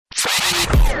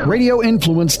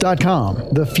RadioInfluence.com.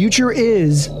 The future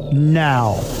is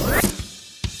now.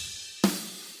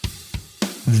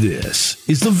 This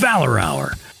is the Valor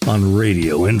Hour on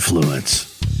Radio Influence.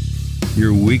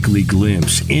 Your weekly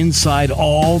glimpse inside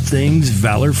all things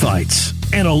Valor fights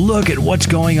and a look at what's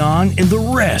going on in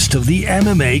the rest of the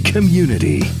MMA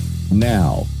community.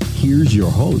 Now, here's your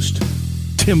host,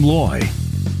 Tim Loy.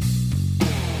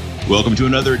 Welcome to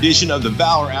another edition of the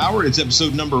Valor Hour. It's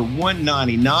episode number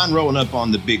 199, rolling up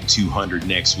on the big 200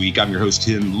 next week. I'm your host,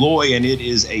 Tim Loy, and it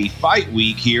is a fight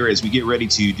week here as we get ready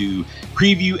to do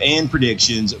preview and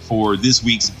predictions for this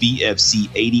week's VFC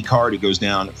 80 card. It goes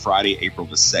down Friday, April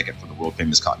the 2nd for the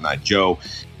world-famous Cotton Eye Joe.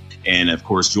 And, of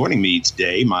course, joining me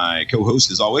today, my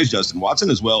co-host, as always, Justin Watson,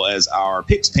 as well as our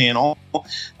picks panel,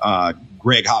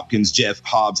 Greg Hopkins, Jeff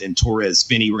Hobbs, and Torres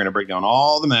Finney. We're going to break down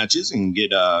all the matches and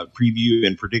get a preview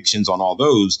and predictions on all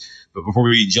those. But before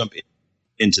we jump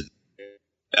into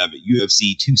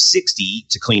UFC 260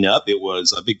 to clean up, it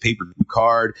was a big pay-per-view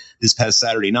card this past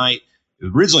Saturday night. It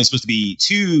was originally supposed to be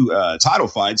two title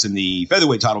fights, and the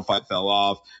featherweight title fight fell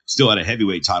off. Still had a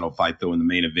heavyweight title fight, though, in the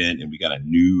main event, and we got a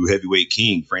new heavyweight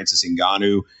king. Francis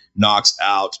Ngannou knocks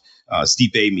out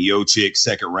Stipe Miocic,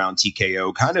 second round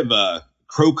TKO. Kind of a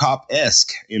Crow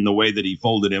Cop-esque in the way that he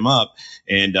folded him up,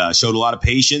 and showed a lot of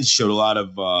patience, showed a lot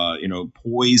of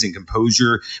poise and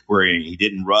composure, where he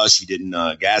didn't rush, he didn't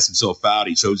gas himself out.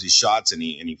 He chose his shots, and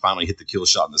he finally hit the kill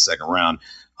shot in the second round.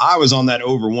 I was on that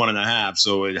over 1.5,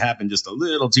 so it happened just a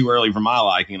little too early for my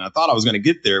liking, and I thought I was going to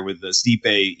get there with Stipe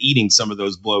eating some of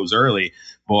those blows early.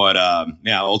 But,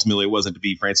 ultimately it wasn't to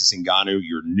be. Francis Ngannou,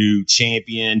 your new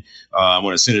champion. I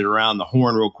want to send it around the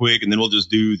horn real quick, and then we'll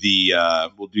just do the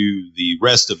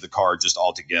rest of the card just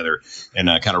all together and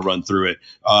kind of run through it.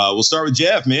 We'll start with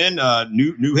Jeff, man.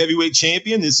 New heavyweight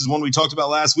champion. This is one we talked about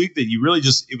last week that you really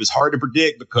it was hard to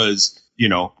predict because,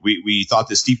 we thought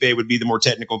that Stipe would be the more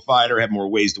technical fighter, have more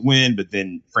ways to win, but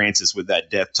then Francis with that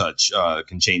death touch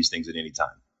can change things at any time.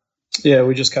 Yeah,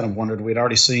 we just kind of wondered. We'd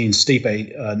already seen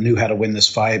Stipe knew how to win this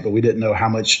fight, but we didn't know how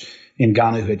much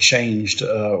Ngannou had changed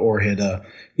or had,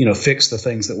 fixed the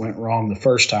things that went wrong the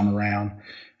first time around.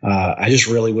 I just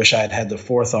really wish I had the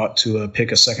forethought to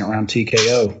pick a second-round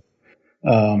TKO.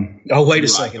 Wait a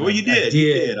second. Well, you did. I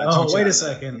did. Wait a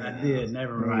second. I did.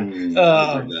 Never mind.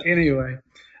 Anyway,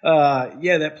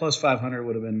 that plus 500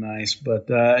 would have been nice. But,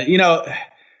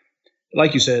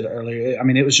 like you said earlier, I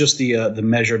mean, it was just the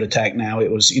measured attack now.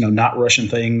 It was, not rushing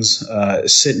things,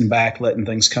 sitting back, letting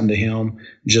things come to him,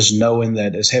 just knowing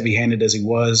that as heavy-handed as he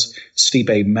was,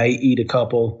 Stipe may eat a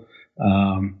couple,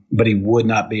 but he would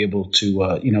not be able to,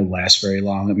 last very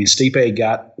long. I mean, Stipe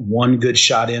got one good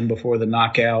shot in before the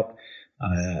knockout,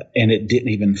 and it didn't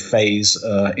even phase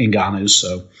Ngannou.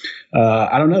 So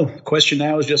I don't know. The question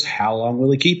now is just how long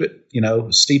will he keep it?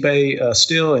 Stipe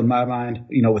still, in my mind,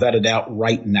 without a doubt,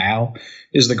 right now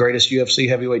is the greatest UFC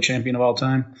heavyweight champion of all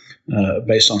time,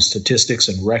 based on statistics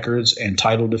and records and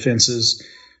title defenses.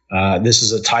 This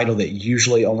is a title that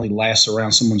usually only lasts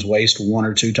around someone's waist one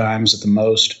or two times at the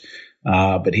most,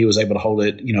 but he was able to hold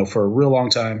it, for a real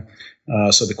long time.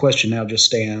 So the question now just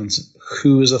stands: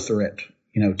 who is a threat,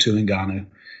 to Ngannou?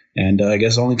 And I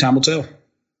guess only time will tell.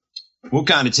 We'll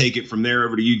kind of take it from there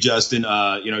over to you, Justin.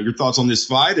 Your thoughts on this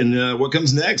fight and what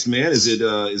comes next, man. Is it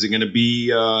going to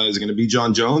be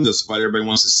John Jones? That's the fight everybody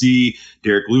wants to see.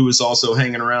 Derek Lewis also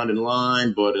hanging around in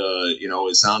line, but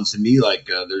it sounds to me like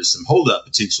there's some holdup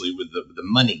potentially with the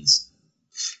monies.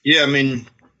 Yeah, I mean,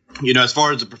 as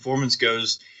far as the performance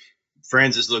goes,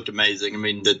 Francis looked amazing. I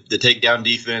mean, the takedown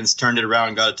defense turned it around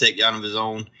and got a takedown of his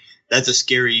own. That's a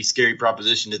scary, scary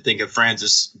proposition to think of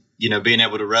Francis, being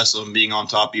able to wrestle and being on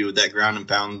top of you with that ground and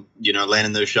pound,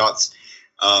 landing those shots.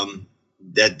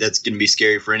 That's going to be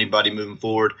scary for anybody moving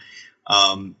forward.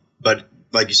 But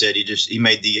like you said, he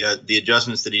made the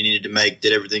adjustments that he needed to make,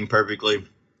 did everything perfectly.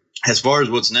 As far as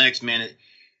what's next, man,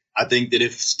 I think that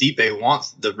if Stipe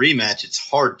wants the rematch, it's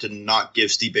hard to not give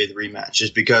Stipe the rematch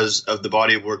just because of the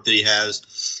body of work that he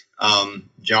has.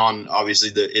 John obviously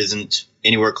isn't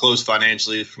anywhere close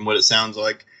financially from what it sounds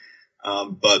like.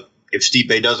 But if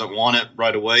Stipe doesn't want it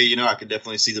right away, I could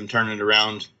definitely see them turning it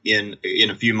around in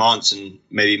a few months and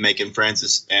maybe making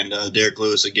Francis and Derek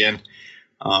Lewis again.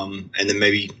 And then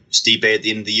maybe Stipe at the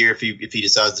end of the year if he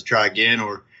decides to try again,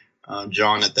 or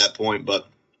John at that point. But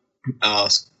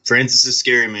Francis is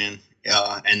scary, man,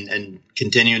 and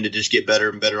continuing to just get better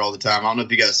and better all the time. I don't know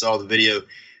if you guys saw the video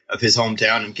of his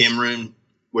hometown in Cameroon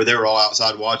where they were all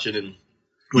outside watching, and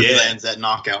when he lands that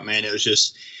knockout, man, it was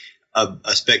just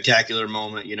a spectacular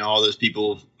moment. All those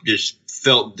people just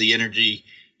felt the energy.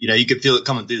 You could feel it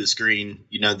coming through the screen,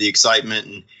 the excitement.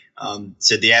 And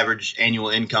Said the average annual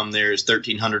income there is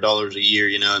 $1,300 a year,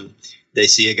 and they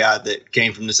see a guy that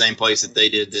came from the same place that they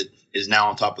did that is now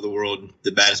on top of the world,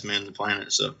 the baddest man on the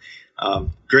planet. So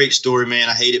great story, man.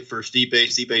 I hate it for Stipe.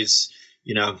 Stipe's,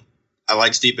 I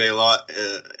like Stipe a lot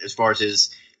as far as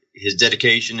his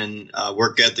dedication and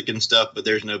work ethic and stuff, but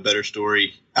there's no better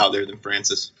story out there than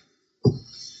Francis.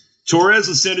 Torres,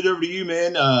 let's send it over to you,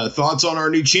 man. Thoughts on our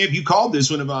new champ? You called this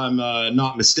one, if I'm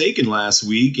not mistaken, last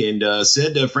week, and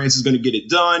said Francis is going to get it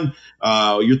done.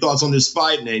 Your thoughts on this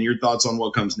fight, and your thoughts on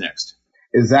what comes next?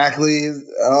 Exactly.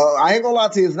 I ain't gonna lie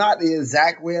to you, it's not the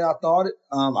exact way I thought it.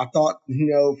 I thought,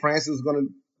 Francis was going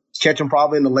to catch him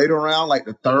probably in the later round, like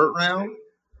the third round.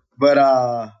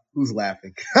 But who's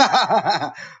laughing?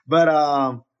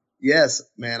 But yes,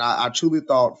 man, I truly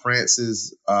thought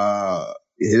Francis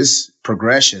his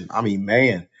progression. I mean,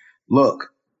 man,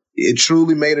 look, it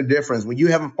truly made a difference. When you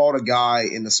haven't fought a guy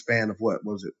in the span of what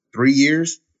was it, 3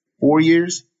 years, 4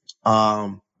 years?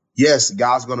 Yes,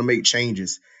 guys going to make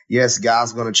changes. Yes,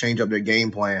 guys going to change up their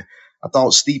game plan. I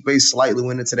thought Stipe slightly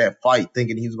went into that fight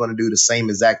thinking he was going to do the same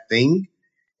exact thing.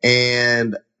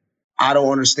 And I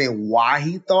don't understand why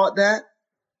he thought that.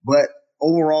 But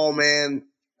overall, man,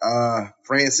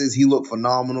 Francis, he looked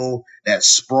phenomenal. That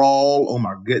sprawl, oh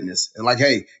my goodness. And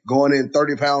hey, going in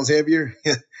 30 pounds heavier,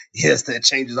 yes, that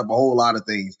changes up a whole lot of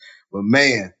things. But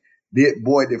man, did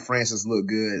Francis look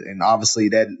good. And obviously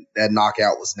that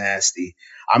knockout was nasty.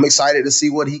 I'm excited to see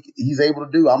what he's able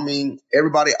to do. I mean,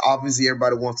 everybody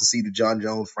wants to see the John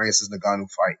Jones-Francis Ngannou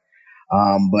fight.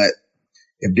 But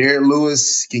if Derek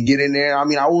Lewis can get in there, I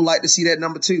mean, I would like to see that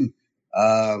number 2.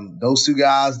 Those two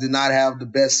guys did not have the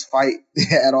best fight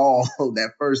at all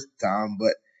that first time,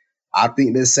 but I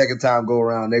think this second time go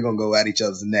around, they're going to go at each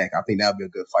other's neck. I think that'll be a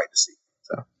good fight to see.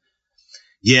 So,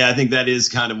 yeah, I think that is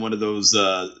kind of one of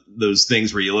those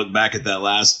things where you look back at that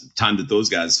last time that those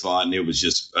guys fought, and it was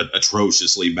just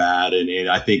atrociously bad. And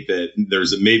I think that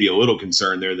there's maybe a little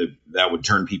concern there that would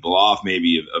turn people off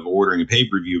maybe of ordering a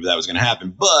pay-per-view if that was going to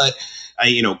happen. But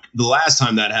the last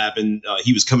time that happened,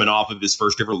 he was coming off of his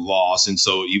first ever loss, and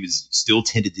so he was still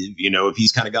tentative. If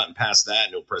he's kind of gotten past that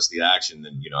and he'll press the action,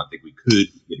 then I think we could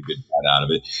get a good fight out of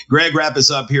it. Greg, wrap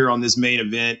us up here on this main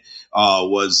event.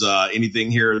 Was anything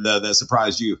here that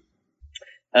surprised you?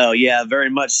 Oh yeah,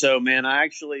 very much so, man. I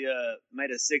actually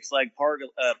made a 6-leg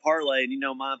parlay,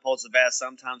 and my impulsive ass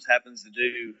sometimes happens to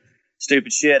do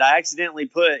stupid shit. I accidentally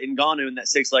put Ngannou in that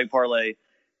 6-leg parlay,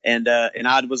 and I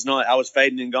was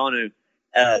fading Ngannou.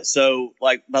 So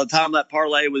by the time that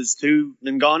parlay was to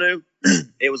Ngannou,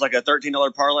 it was like a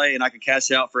 $13 parlay, and I could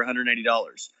cash out for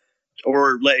 $180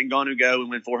 or let Ngannou go and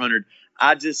win $400.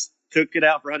 I just took it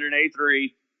out for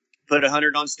 $183, put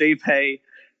 $100 on Stipe,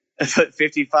 put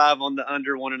 55 on the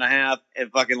under 1.5,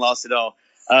 and fucking lost it all.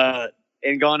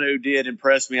 Ngannou did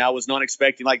impress me. I was not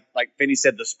expecting, like Finney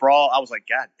said, the sprawl. I was like,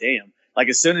 God damn.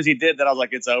 As soon as he did that, I was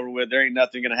like, it's over with. There ain't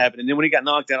nothing going to happen. And then when he got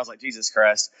knocked out, I was like, Jesus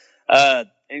Christ.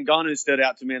 Ngannou stood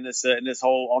out to me in this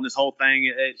whole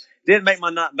thing. It didn't make my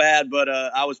night bad, but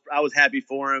I was happy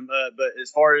for him. But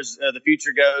as far as the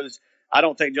future goes, I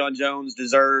don't think John Jones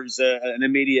deserves an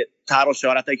immediate title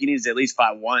shot. I think he needs to at least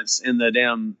fight once in the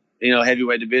damn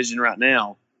heavyweight division right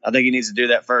now. I think he needs to do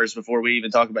that first before we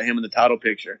even talk about him in the title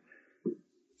picture.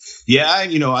 Yeah, I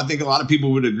think a lot of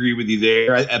people would agree with you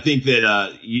there. I think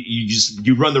that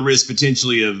you run the risk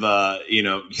potentially of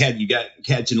you got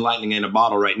catching lightning in a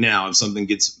bottle right now. If something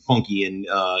gets funky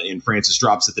and Francis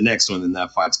drops at the next one, then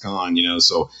that fight's gone.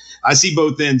 So I see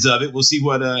both ends of it. We'll see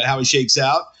how it shakes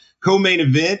out. Co-main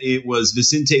event, it was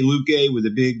Vicente Luque with a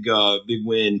big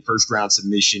win, first round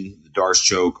submission, the Darce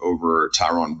choke over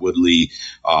Tyron Woodley.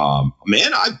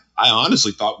 Man, I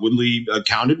honestly thought Woodley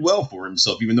accounted well for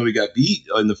himself, even though he got beat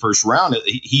in the first round.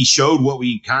 He showed what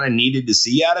we kind of needed to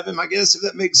see out of him, I guess, if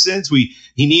that makes sense. He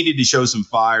needed to show some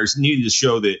fires, needed to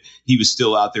show that he was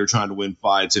still out there trying to win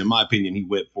fights. And in my opinion, he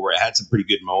went for it. Had some pretty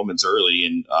good moments early,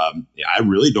 and I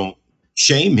really don't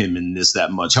shame him in this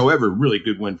that much. However, really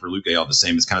good win for Luque all the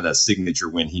same. It's kind of that signature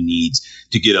win he needs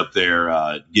to get up there,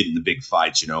 get in the big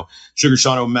fights, Sugar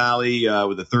Sean O'Malley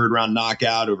with a third round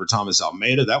knockout over Thomas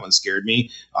Almeida. That one scared me.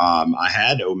 I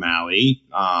had O'Malley,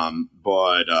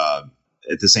 but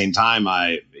at the same time,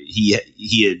 he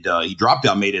dropped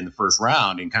Almeida in the first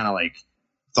round and kind of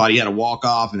thought he had a walk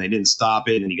off, and they didn't stop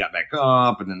it, and he got back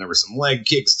up, and then there were some leg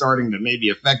kicks starting to maybe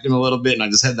affect him a little bit, and I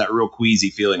just had that real queasy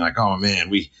feeling like, oh man,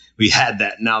 we had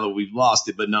that now that we've lost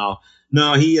it. But no,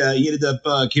 No, he ended up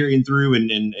carrying through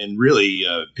and really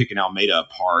picking Almeida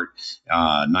apart.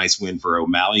 Nice win for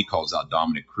O'Malley. Calls out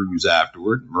Dominic Cruz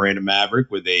afterward. Miranda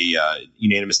Maverick with a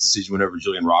unanimous decision win over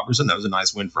Jillian Robertson. That was a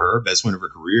nice win for her, best win of her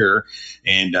career,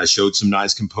 and showed some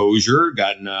nice composure.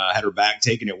 Had her back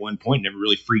taken at one point, never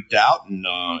really freaked out, and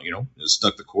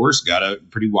stuck the course. Got a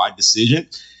pretty wide decision.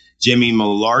 Jimmy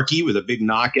Malarkey with a big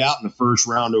knockout in the first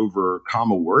round over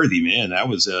Kama Worthy. Man, that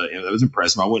was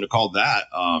impressive. I wouldn't have called that.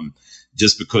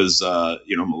 Just because,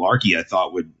 Malarkey,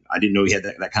 I didn't know he had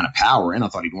that kind of power, and I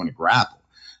thought he'd want to grapple.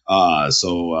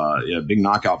 Big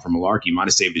knockout from Malarkey. Might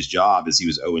have saved his job as he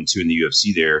was 0-2 in the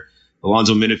UFC there.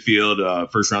 Alonzo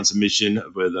Minifield, first round submission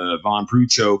with Von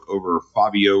Pruchok over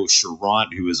Fabio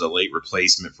Charant, who is a late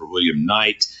replacement for William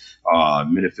Knight.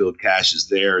 Minifield cashes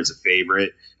there as a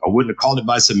favorite. I wouldn't have called it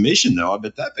by submission, though. I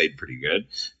bet that paid pretty good.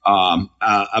 It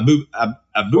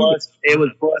was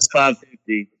plus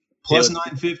 550. Plus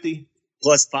 950?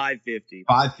 Plus 550.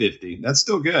 550. That's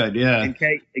still good, yeah. And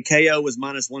KO was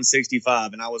minus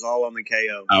 165, and I was all on the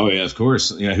KO. Oh, yeah, of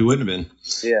course. Yeah, who wouldn't have been?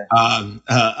 Yeah.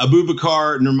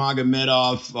 Abubakar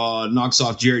Nurmagomedov knocks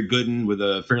off Jared Gooden with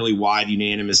a fairly wide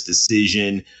unanimous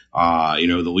decision.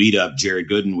 The lead up, Jared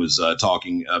Gooden was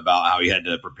talking about how he had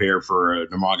to prepare for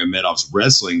Nurmagomedov's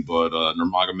wrestling, but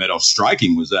Nurmagomedov's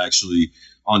striking was actually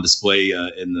on display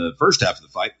in the first half of the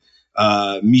fight.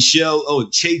 Michel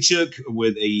Chachuk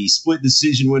with a split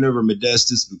decision win over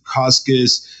Modestas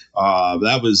Bukauskas.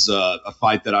 That was a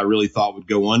fight that I really thought would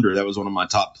go under. That was one of my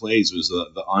top plays, was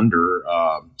the under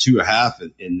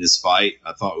 2.5 in this fight.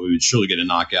 I thought we would surely get a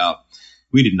knockout.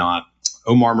 We did not.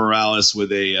 Omar Morales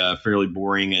with a fairly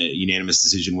boring unanimous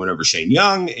decision win over Shane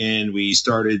Young. And we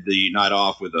started the night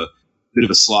off with a bit of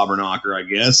a slobber knocker, I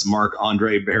guess.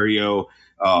 Marc-Andre Barrio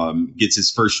gets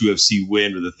his first UFC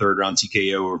win with a third round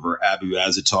TKO over Abu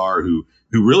Azatar, who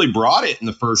really brought it in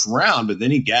the first round, but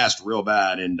then he gassed real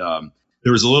bad. And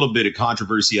there was a little bit of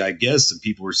controversy, I guess. Some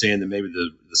people were saying that maybe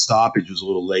the stoppage was a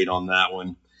little late on that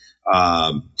one.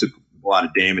 Took a lot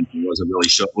of damage. He wasn't really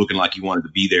looking like he wanted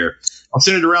to be there. I'll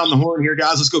send it around the horn here,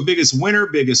 guys. Let's go biggest winner,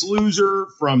 biggest loser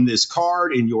from this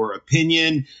card, in your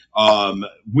opinion,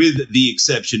 with the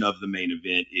exception of the main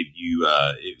event.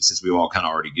 Since we've all kind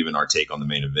of already given our take on the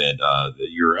main event,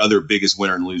 your other biggest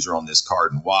winner and loser on this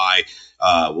card and why.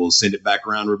 We'll send it back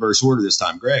around reverse order this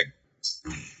time. Greg.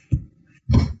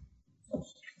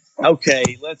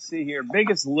 Okay, let's see here.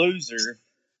 Biggest loser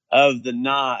of the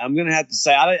night. I'm going to have to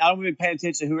say I don't really pay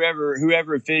attention to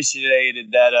whoever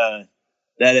officiated that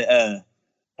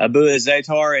Abu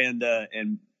Azatar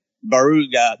and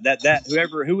Baru got that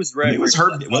who was ready. It was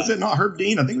Herb. Was it not Herb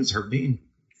Dean? I think it was Herb Dean.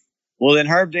 Well, then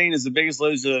Herb Dean is the biggest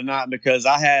loser of the night because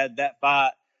I had that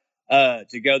fight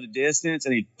to go the distance,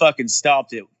 and he fucking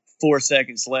stopped it 4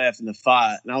 seconds left in the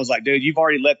fight, and I was like, dude, you've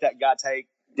already let that guy take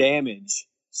damage,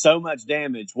 so much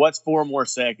damage. What's 4 more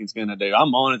seconds gonna do?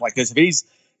 I'm on it like this. If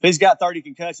he's got 30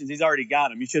 concussions, he's already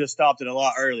got him. You should have stopped it a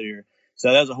lot earlier.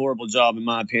 So that was a horrible job, in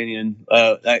my opinion.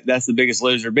 That's the biggest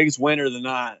loser. Biggest winner of the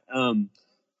night,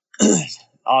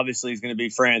 obviously, is going to be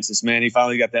Francis, man. He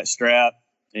finally got that strap,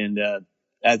 and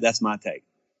that's my take.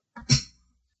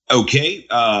 Okay.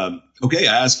 I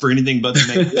asked for anything but the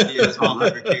main.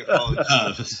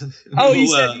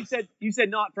 You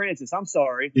said not Francis. I'm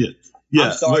sorry. Yeah.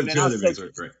 I'm sorry, man.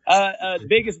 Right.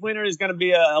 Biggest winner is going to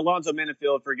be Alonzo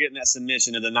Minifield for getting that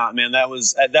submission of the night, man. That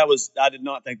was. I did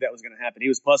not think that was going to happen. He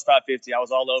was plus 550. I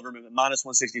was all over him at minus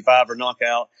 165 or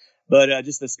knockout. But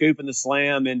just the scoop and the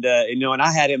slam, and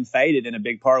I had him faded in a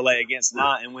big parlay against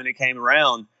Knight, and when it came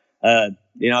around,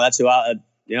 that's who I.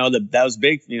 That was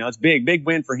big. It's big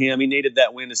win for him. He needed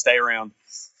that win to stay around.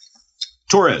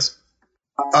 Torres.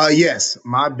 Yes,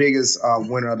 my biggest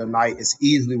winner of the night is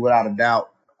easily, without a doubt,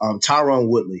 Tyron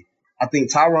Woodley. I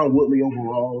think Tyron Woodley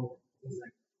overall.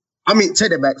 I mean, take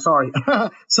that back. Sorry,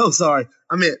 so sorry.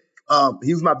 I meant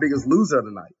he was my biggest loser of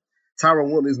the night.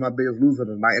 Tyron Woodley is my biggest loser of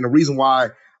the night, and the reason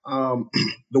why, the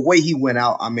way he went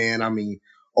out. I mean,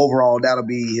 overall, that'll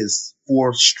be his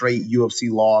 4th straight UFC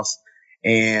loss,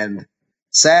 and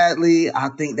sadly, I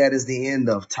think that is the end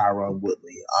of Tyron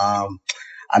Woodley.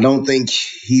 I don't think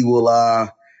he will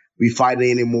be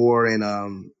fighting anymore.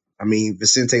 And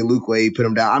Vicente Luque put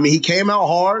him down. I mean, he came out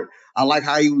hard. I like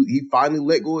how he finally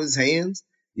let go of his hands.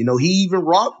 He even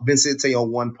rocked Vicente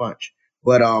on one punch.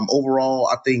 But overall,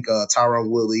 I think Tyron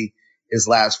Woodley, his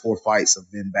last 4 fights have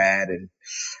been bad, and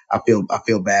I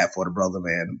feel bad for the brother,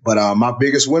 man. But my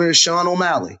biggest winner is Sean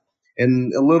O'Malley,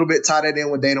 and a little bit tied that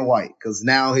in with Dana White because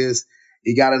now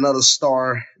he got another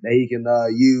star that he can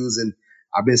use, and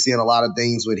I've been seeing a lot of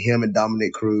things with him and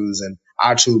Dominic Cruz, and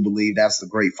I truly believe that's a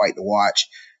great fight to watch.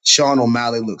 Sean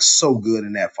O'Malley looked so good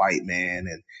in that fight, man.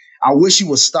 And I wish he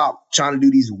would stop trying to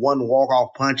do these one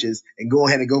walk-off punches and go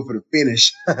ahead and go for the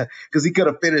finish, because he could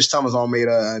have finished Thomas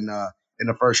Almeida in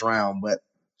the first round. But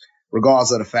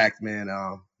regardless of the fact, man,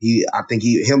 I think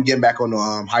him getting back on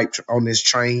the hype on this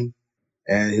train,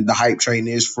 and the hype train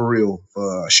is for real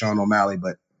for Sean O'Malley.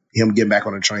 But him getting back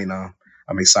on the train,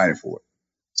 I'm excited for it.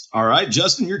 All right,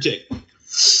 Justin, your take.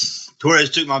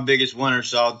 Torres took my biggest winner,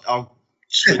 so I'll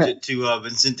switch it to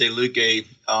Vicente Luque,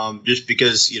 just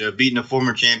because, beating a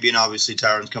former champion. Obviously,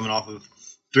 Tyron's coming off of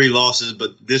 3 losses,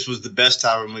 but this was the best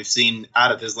Tyron we've seen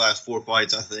out of his last 4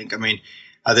 fights, I think. I mean,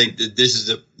 I think that this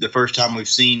is the first time we've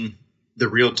seen the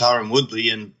real Tyron Woodley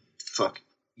in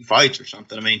fights or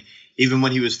something. I mean, even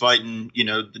when he was fighting,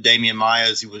 the Damian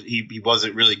Maias, he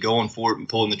wasn't really going for it and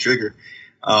pulling the trigger.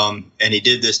 And he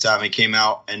did this time. He came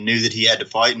out and knew that he had to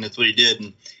fight, and that's what he did.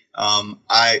 And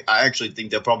I actually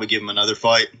think they'll probably give him another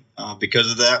fight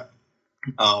because of that.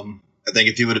 I think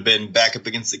if he would have been back up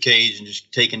against the cage and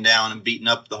just taken down and beaten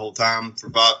up the whole time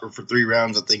for 3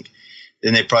 rounds, I think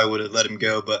then they probably would have let him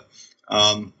go. But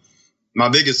my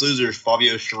biggest loser is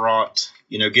Fabio Cherant.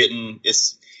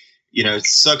 It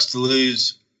sucks to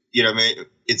lose.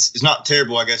 It's not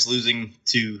terrible, I guess, losing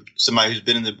to somebody who's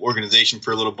been in the organization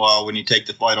for a little while when you take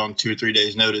the fight on 2 or 3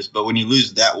 days' notice. But when you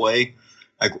lose that way,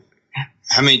 like,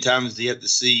 how many times do you have to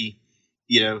see,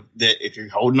 that if you're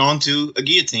holding on to a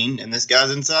guillotine and this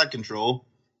guy's inside control,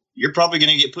 you're probably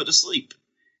going to get put to sleep?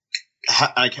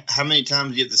 How many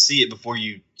times do you have to see it before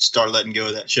you start letting go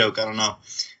of that choke? I don't know.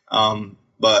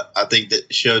 But I think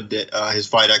that showed that his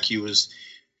fight IQ was,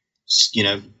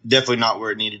 definitely not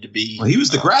where it needed to be. Well, he was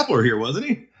the grappler here, wasn't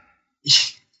he?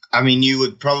 I mean, you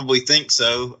would probably think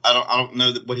so. I don't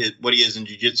know what he is in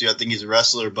jiu-jitsu. I think he's a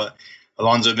wrestler, but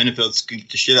Alonzo Benefield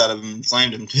scooped the shit out of him and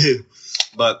slammed him too.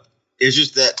 But it's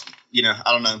just that,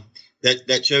 I don't know.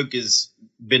 That choke has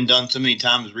been done so many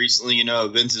times recently.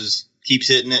 Vince keeps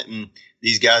hitting it, and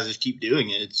these guys just keep doing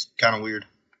it. It's kind of weird.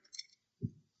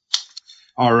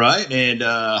 All right, and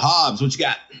Hobbs, what you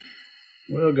got?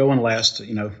 Well, going last,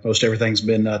 most everything's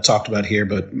been talked about here,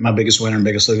 but my biggest winner and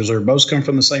biggest loser both come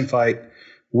from the same fight.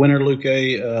 Winner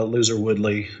Luque, loser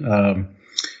Woodley.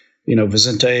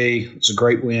 Vicente, it's a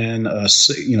great win,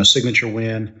 signature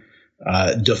win,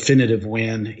 definitive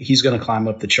win. He's going to climb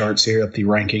up the charts here, up the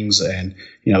rankings, and,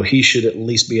 he should at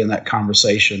least be in that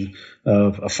conversation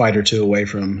of a fight or 2 away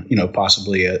from,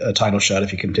 possibly a title shot if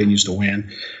he continues to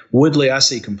win. Woodley, I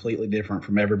see completely different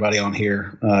from everybody on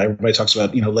here. Everybody talks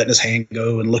about, letting his hand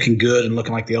go and looking good and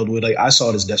looking like the old Woodley. I saw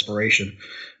it as desperation.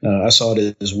 I saw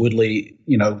it as Woodley,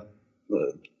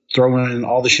 throwing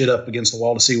all the shit up against the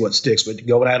wall to see what sticks, but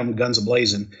going at him guns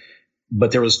a-blazing.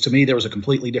 But there was a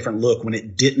completely different look when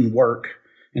it didn't work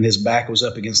and his back was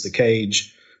up against the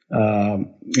cage,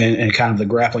 and kind of the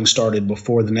grappling started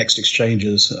before the next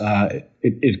exchanges.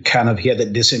 It kind of, he had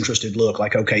that disinterested look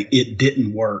like, okay, it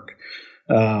didn't work.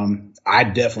 I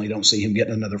definitely don't see him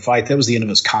getting another fight. That was the end of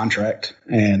his contract,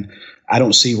 and I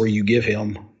don't see where you're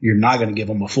not going to give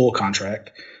him a full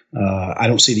contract. I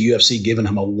don't see the UFC giving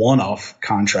him a one-off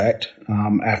contract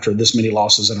after this many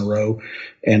losses in a row,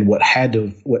 and what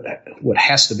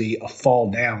has to be a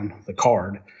fall down the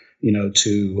card,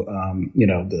 to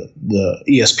the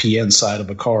ESPN side of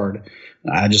a card.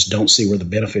 I just don't see where the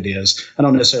benefit is. I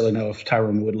don't necessarily know if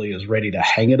Tyron Woodley is ready to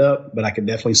hang it up, but I could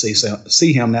definitely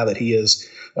see him now that he is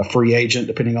a free agent,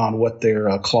 depending on what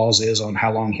their clause is on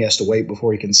how long he has to wait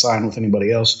before he can sign with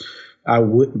anybody else. I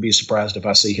wouldn't be surprised if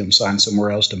I see him sign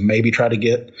somewhere else to maybe try to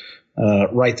get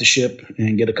right the ship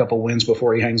and get a couple wins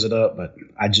before he hangs it up. But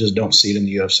I just don't see it in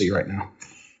the UFC right now.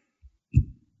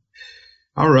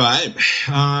 All right.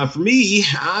 For me,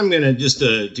 I'm going to just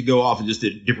to go off in just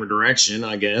a different direction,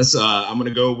 I guess. I'm going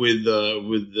to go with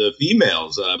the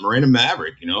females. Miranda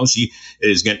Maverick, she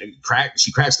is going to cracks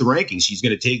the rankings. She's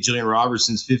going to take Jillian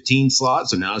Robertson's 15 slot.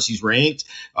 So now she's ranked.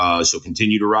 She'll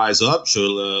continue to rise up.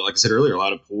 She'll, like I said earlier, a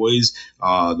lot of poise.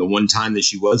 The one time that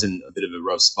she was in a bit of a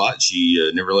rough spot,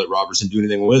 she never let Robertson do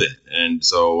anything with it. And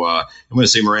so I'm going to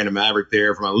say Miranda Maverick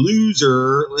there for my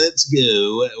loser. Let's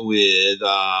go with,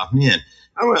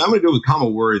 I'm going to go with Kama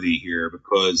Worthy here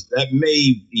because that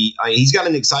may be he's got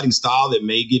an exciting style that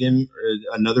may get him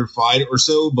another fight or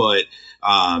so, but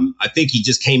I think he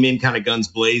just came in kind of guns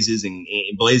blazing,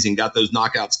 got those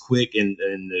knockouts quick, and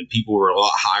the people were a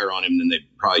lot higher on him than they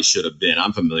probably should have been.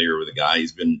 I'm familiar with the guy.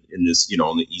 He's been in this,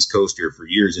 on the East Coast here for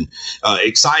years, and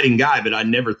exciting guy, but I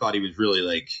never thought he was really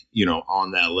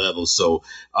on that level. So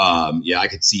I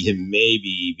could see him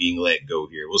maybe being let go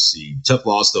here. We'll see. Tough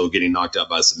loss though, getting knocked out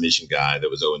by a submission guy that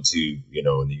was 0-2,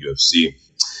 in the UFC.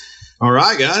 All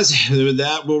right, guys. With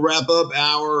that, we'll wrap up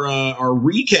our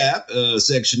recap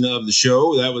section of the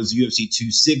show. That was UFC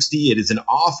 260. It is an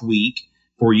off week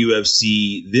for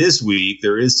UFC this week.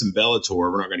 There is some Bellator.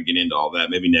 We're not going to get into all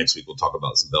that. Maybe next week we'll talk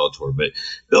about some Bellator. But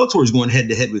Bellator is going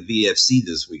head-to-head with VFC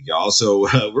this week, y'all. So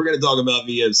we're going to talk about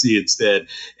VFC instead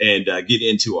and get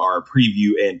into our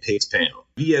preview and picks panel.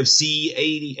 VFC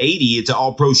 80, it's an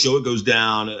all-pro show. It goes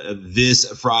down this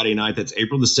Friday night. That's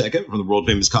April the 2nd from the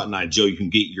world-famous Cotton Eye Joe. You can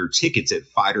get your tickets at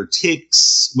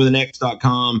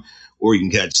fightertix.com, or you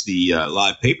can catch the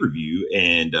live pay-per-view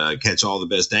and catch all the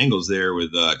best angles there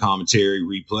with commentary,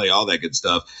 replay, all that good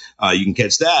stuff. You can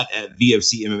catch that at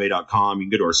VFCMMA.com. You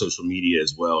can go to our social media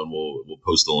as well, and we'll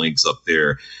post the links up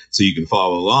there so you can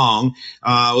follow along.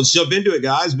 Let's jump into it,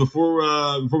 guys. Before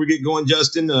we get going,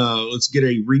 Justin, let's get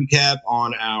a recap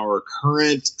on our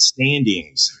current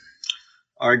standings.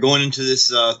 All right, going into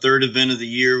this third event of the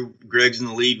year, Greg's in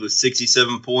the lead with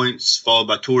 67 points, followed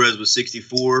by Torres with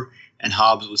 64. And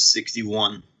Hobbs was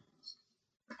 61.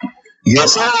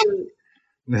 Yes, sir.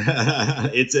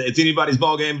 It's anybody's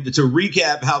ball game. To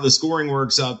recap how the scoring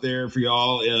works out there for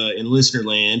y'all in listener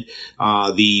land,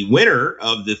 the winner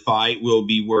of the fight will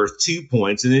be worth 2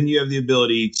 points, and then you have the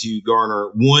ability to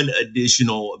garner one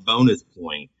additional bonus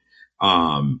point.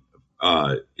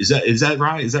 Is that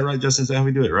right? Is that right, Justin? Is that how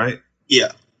we do it? Right?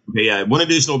 Yeah. Okay, yeah. One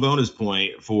additional bonus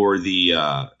point for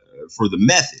the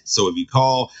method. So if you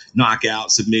call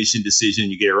knockout, submission,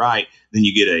 decision, you get it right, then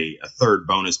you get a third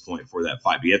bonus point for that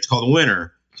fight. But you have to call the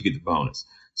winner to get the bonus.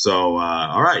 So,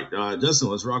 all right, Justin,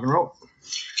 let's rock and roll.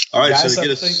 All right, guys, so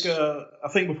I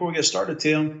think before we get started,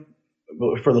 Tim,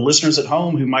 for the listeners at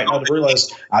home who might not have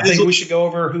realized, I think we should go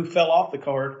over who fell off the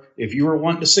card. If you were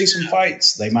wanting to see some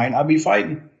fights, they might not be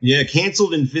fighting. Yeah,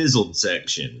 canceled and fizzled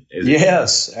section.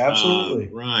 Yes, absolutely.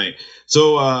 Right.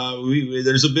 So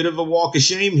there's a bit of a walk of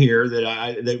shame here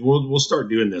that we'll start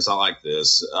doing this. I like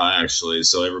this actually,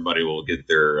 so everybody will get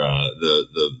their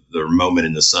the moment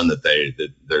in the sun that they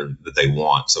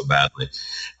want so badly.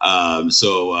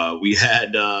 So we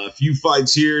had a few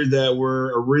fights here that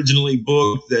were originally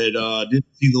booked that didn't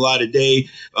see the light of day.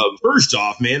 First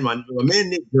off, man, my man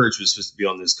Nick Birch was supposed to be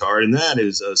on this card, and that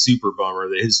is a super bummer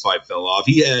that his fight fell off.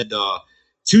 He had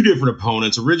two different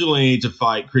opponents originally to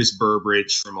fight Chris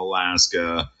Burbridge from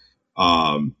Alaska.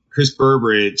 Chris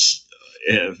Burbridge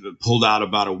pulled out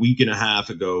about a week and a half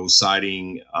ago,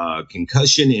 citing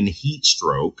concussion and heat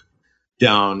stroke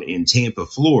down in Tampa,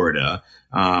 Florida,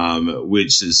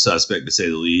 which is suspect to say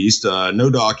the least. No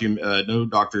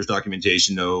doctor's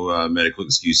documentation, no medical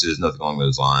excuses, nothing along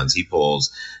those lines. He pulls.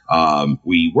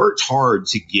 We worked hard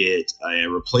to get a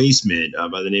replacement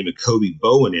by the name of Kobe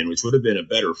Bowen in, which would have been a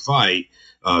better fight.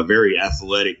 Very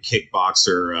athletic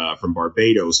kickboxer from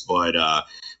Barbados, but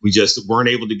we just weren't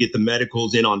able to get the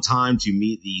medicals in on time to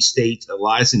meet the state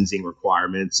licensing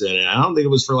requirements. And I don't think it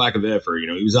was for lack of effort. You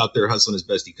know, he was out there hustling as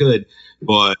best he could.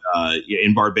 But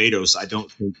in Barbados, I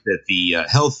don't think that the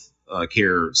health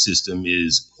care system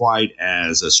is quite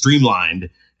as streamlined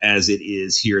as it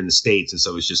is here in the States. And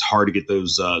so it's just hard to get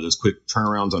those quick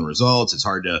turnarounds on results. It's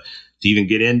hard to even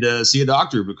get in to see a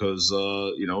doctor because,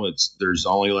 there's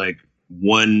only like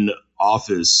one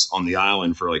office on the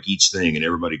island for like each thing, and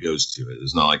everybody goes to it.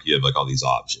 It's not like you have like all these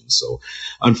options. So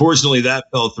unfortunately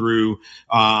that fell through.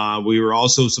 We were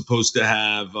also supposed to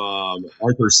have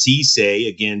Arthur Cisse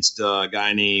against a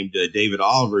guy named David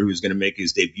Oliver, who was going to make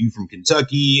his debut from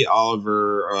Kentucky.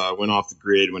 Oliver went off the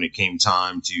grid when it came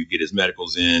time to get his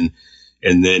medicals in,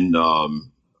 and then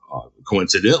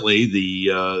coincidentally,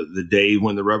 the day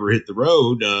when the rubber hit the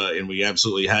road, and we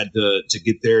absolutely had to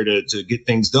get there to get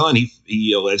things done,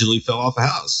 he allegedly fell off a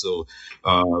house. So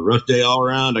rough day all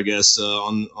around, I guess,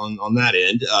 on that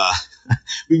end.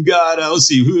 We've got let's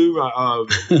see who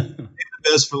the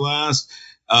best for last.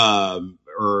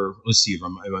 Or let's see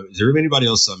is there anybody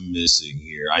else I'm missing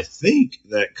here? I think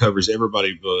that covers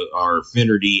everybody but our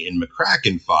Finnerty and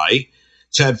McCracken fight.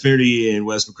 Chad Finnerty and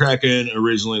Wes McCracken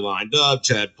originally lined up.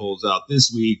 Chad pulls out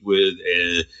this week with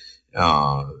a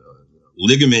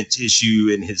ligament tissue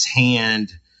in his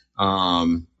hand,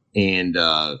 and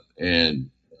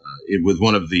it was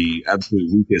one of the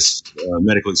absolute weakest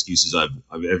medical excuses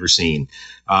I've ever seen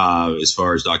as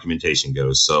far as documentation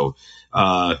goes. So,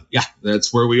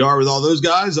 that's where we are with all those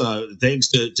guys. Thanks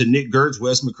to Nick Gertz,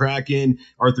 Wes McCracken,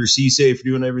 Arthur Cisse for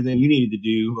doing everything you needed to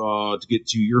do to get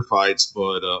to your fights.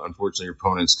 But unfortunately, your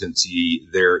opponents couldn't see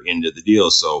their end of the deal.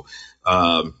 So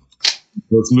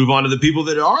let's move on to the people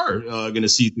that are going to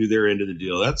see through their end of the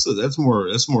deal. That's more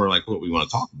like what we want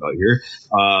to talk about here.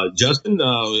 Justin,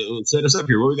 set us up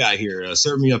here. What we got here?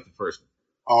 Serve me up the first one.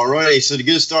 All right, so to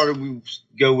get us started, we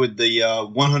go with the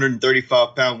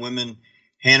 135-pound women.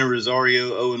 Hannah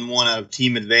Rosario, 0-1 out of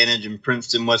Team Advantage in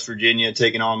Princeton, West Virginia,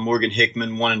 taking on Morgan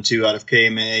Hickman, 1-2 out of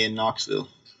KMAA in Knoxville.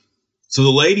 So the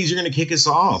ladies are going to kick us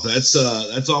off. That's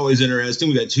always interesting.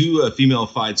 We got two female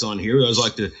fights on here. We always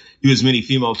like to do as many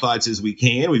female fights as we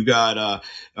can. We've got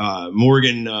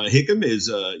Morgan Hickam is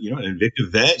an Invicta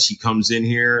vet. She comes in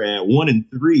here at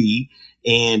 1-3,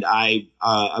 and I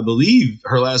believe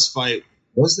her last fight.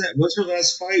 Was her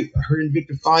last fight her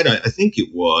Invicta fight? I think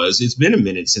it was. It's been a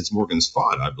minute since Morgan's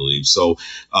fought, I believe. So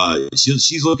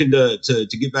she's looking to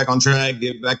get back on track,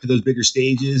 get back to those bigger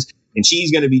stages. And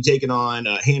she's going to be taking on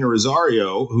Hannah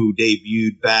Rosario, who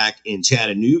debuted back in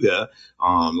Chattanooga.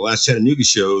 The last Chattanooga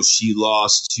show, she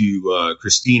lost to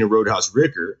Christina Roadhouse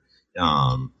Ricker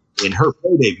in her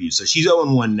pro debut. So she's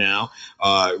 0-1 now.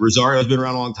 Rosario's been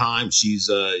around a long time. She's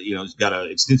got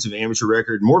an extensive amateur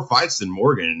record, more fights than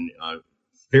Morgan.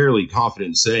 Fairly confident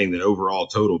in saying that overall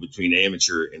total between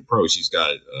amateur and pro, she's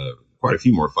got quite a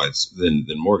few more fights than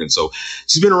Morgan. So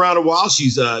she's been around a while. She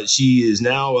is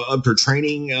now up her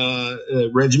training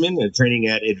regimen, training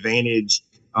at Advantage,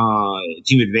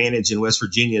 Team Advantage in West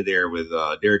Virginia there with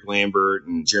Derek Lambert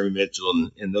and Jeremy Mitchell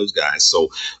and those guys. So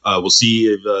we'll see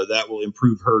if that will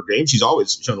improve her game. She's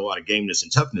always shown a lot of gameness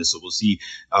and toughness. So we'll see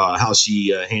how she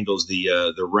handles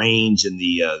the range and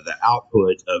the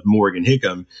output of Morgan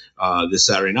Hickam this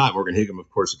Saturday night. Morgan Hickam, of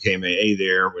course, with KMAA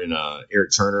there, when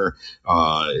Eric Turner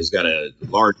has got a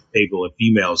large table of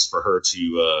females for her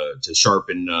to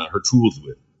sharpen her tools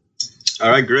with. All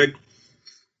right, Greg.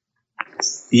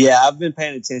 Yeah, I've been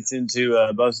paying attention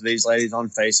to both of these ladies on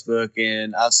Facebook,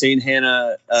 and I've seen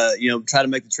Hannah, try to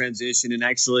make the transition and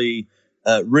actually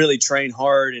really train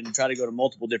hard and try to go to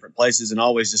multiple different places and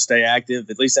always just stay active.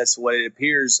 At least that's the way it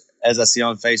appears as I see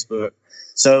on Facebook.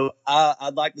 So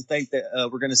I'd like to think that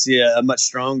we're going to see a much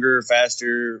stronger,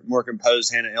 faster, more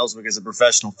composed Hannah Ellswick as a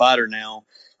professional fighter now.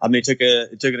 I mean,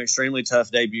 it took an extremely tough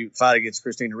debut fight against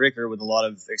Christina Ricker with a lot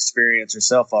of experience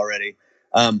herself already.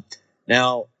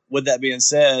 Now, with that being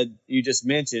said, you just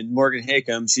mentioned Morgan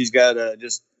Hickam. She's got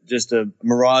just a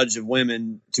mirage of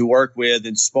women to work with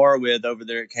and spar with over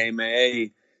there at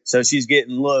KMAA. So she's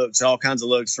getting looks, all kinds of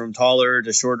looks, from taller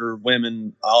to shorter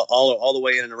women, all the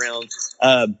way in and around.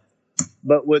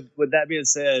 But with that being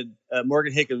said,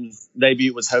 Morgan Hickam's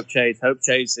debut was Hope Chase. Hope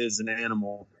Chase is an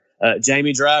animal.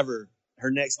 Jamie Driver, her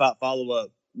next fight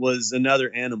follow-up was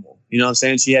another animal. You know what I'm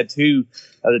saying? She had two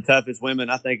of the toughest women,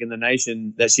 I think, in the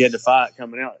nation that she had to fight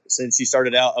coming out since she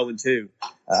started out 0-2.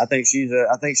 I think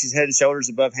she's head and shoulders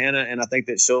above Hannah, and I think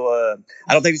that she'll.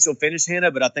 I don't think that she'll finish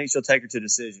Hannah, but I think she'll take her to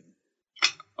decision.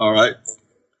 All right,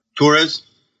 Torres.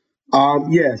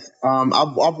 Yes.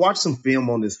 I've watched some film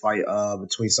on this fight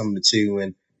between some of the two,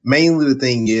 and mainly the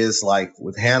thing is, like,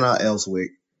 with Hannah Ellswick.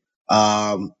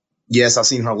 Yes, I've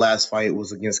seen her last fight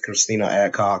was against Christina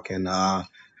Adcock, and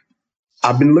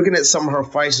I've been looking at some of her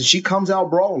fights, and she comes out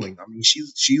brawling. I mean,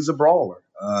 she's a brawler.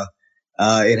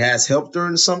 It has helped her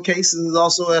in some cases. It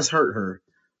also has hurt her.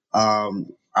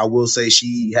 I will say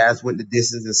she has went the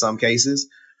distance in some cases.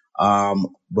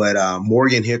 But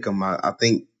Morgan Hickam, I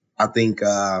think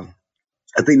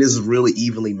this is really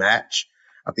evenly matched.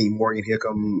 I think Morgan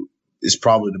Hickam is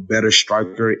probably the better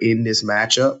striker in this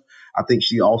matchup. I think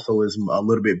she also is a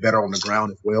little bit better on the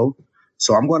ground as well.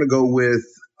 So I'm going to go with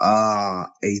a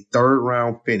third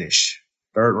round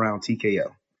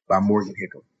TKO by Morgan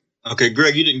Hickam. Okay,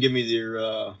 Greg, you didn't give me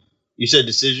your you said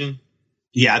decision?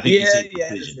 Yeah, I think you said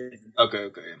decision. Okay.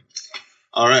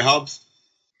 All right, Hobbs.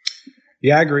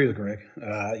 Yeah, I agree with Greg.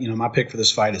 My pick for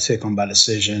this fight is Hickam by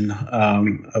decision.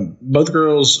 Both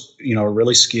girls, are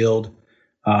really skilled.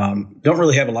 Don't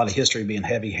really have a lot of history being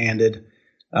heavy-handed.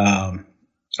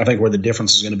 I think where the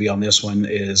difference is going to be on this one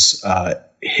is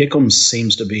Hickam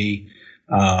seems to be,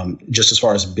 just as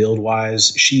far as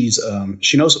build-wise, she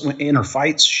knows in her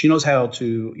fights, she knows how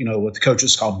to, what the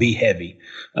coaches call be heavy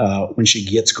when she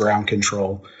gets ground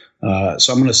control.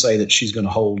 So I'm going to say that she's going to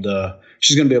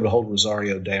be able to hold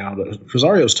Rosario down. But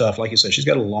Rosario's tough. Like you said, she's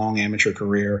got a long amateur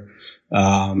career.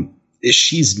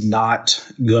 She's not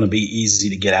going to be easy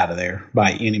to get out of there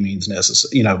by any means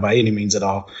by any means at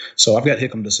all. So I've got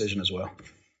Hickam decision as well.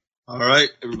 All right,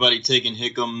 everybody taking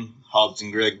Hickam, Hobbs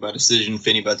and Greg by decision,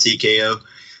 Finney by TKO.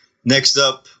 Next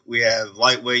up, we have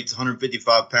lightweights,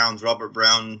 155 pounds, Robert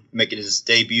Brown making his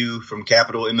debut from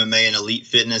Capital MMA and Elite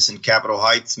Fitness in Capitol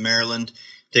Heights, Maryland,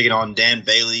 taking on Dan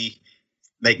Bailey,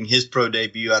 making his pro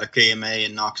debut out of KMA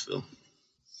in Knoxville.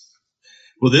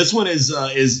 Well, this one is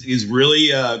really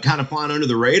kind of flying under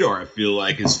the radar, I feel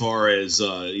like, as far as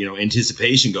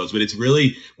anticipation goes. But it's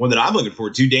really one that I'm looking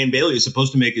forward to. Dan Bailey is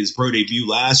supposed to make his pro debut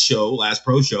last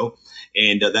pro show,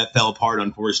 and that fell apart,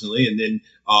 unfortunately. And then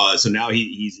so now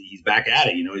he's back at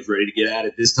it. He's ready to get at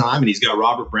it this time, and he's got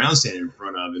Robert Brown standing in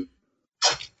front of him.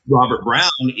 Robert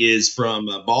Brown is from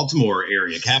Baltimore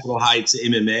area, Capitol Heights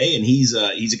MMA, and he's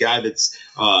a guy that's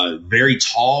very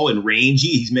tall and rangy.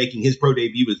 He's making his pro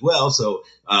debut as well. So,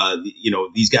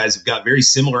 these guys have got very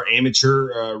similar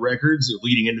amateur records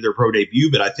leading into their pro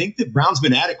debut. But I think that Brown's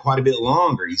been at it quite a bit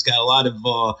longer. He's got a lot of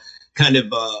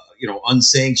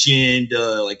unsanctioned,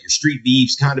 like your street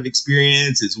beefs kind of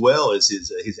experience, as well as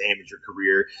his amateur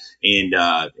career. And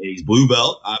he's blue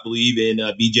belt, I believe, in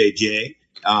BJJ.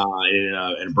 And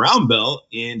a brown belt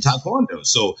in Taekwondo.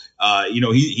 So,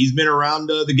 he's been around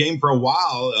the game for a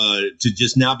while to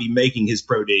just now be making his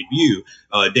pro debut.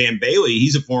 Dan Bailey,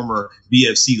 he's a former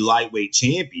VFC lightweight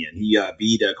champion. He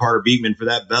beat Carter Beekman for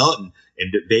that belt and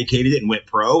vacated it and went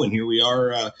pro. And here we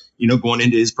are, going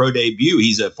into his pro debut.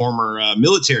 He's a former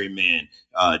military man.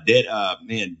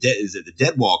 Is it the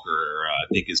Dead Walker? I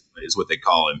think is what they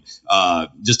call him.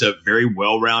 Just a very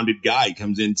well-rounded guy. He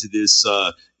comes into this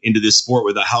sport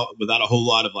without a whole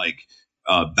lot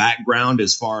of background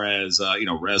as far as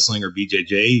wrestling or BJJ.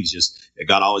 He's just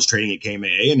got all his training at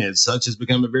KMA, and as such has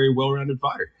become a very well-rounded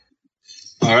fighter.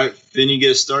 All right, Finn, you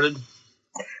get us started.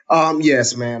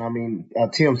 Yes, man. I mean,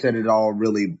 Tim said it all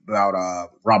really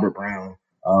about Robert Brown.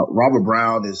 Robert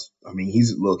Brown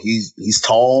he's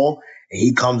tall and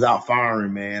he comes out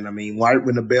firing, man. I mean, right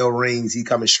when the bell rings, he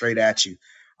coming straight at you.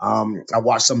 I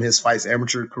watched some of his fights,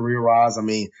 amateur career-wise. I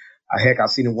mean, heck, I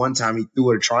seen him one time. He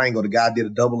threw a triangle. The guy did a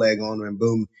double leg on him, and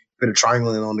boom, put a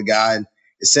triangle in on the guy. And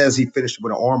it says he finished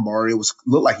with an arm bar. It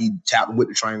looked like he tapped with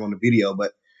the triangle on the video,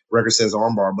 but the record says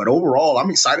arm bar. But overall, I'm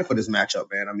excited for this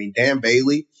matchup, man. I mean, Dan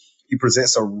Bailey, he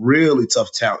presents a really tough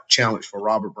challenge for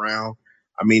Robert Brown.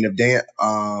 I mean, if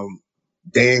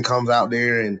Dan comes out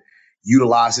there and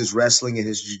utilizes wrestling and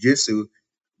his jiu-jitsu,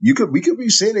 we could be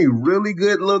seeing a really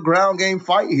good little ground game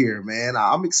fight here, man.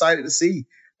 I'm excited to see.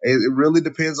 It really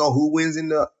depends on who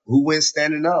wins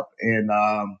standing up. And,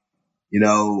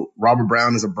 Robert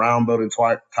Brown is a brown belt in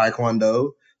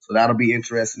Taekwondo, so that'll be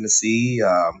interesting to see.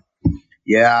 I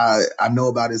know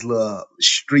about his little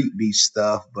street beef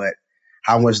stuff, but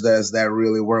how much does that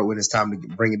really work when it's time to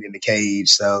bring it in the cage?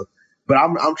 So, but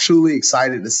I'm truly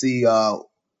excited to see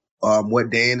what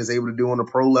Dan is able to do on the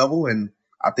pro level, and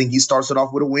I think he starts it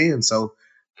off with a win. So,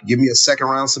 give me a second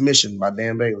round submission by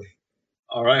Dan Bailey.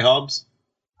 All right, Hobbs.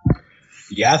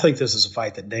 Yeah, I think this is a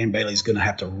fight that Dan Bailey's going to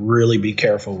have to really be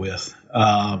careful with.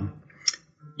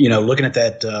 Looking at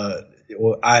that,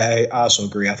 I also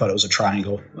agree. I thought it was a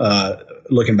triangle.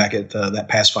 Looking back at that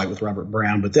past fight with Robert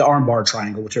Brown, but the armbar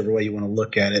triangle, whichever way you want to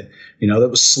look at it, that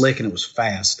was slick and it was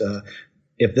fast.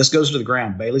 If this goes to the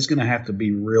ground, Bailey's going to have to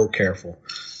be real careful.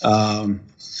 Kind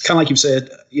of like you said,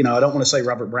 I don't want to say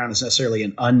Robert Brown is necessarily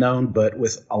an unknown, but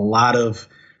with a lot of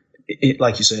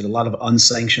like you said, a lot of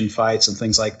unsanctioned fights and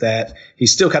things like that, he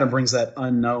still kind of brings that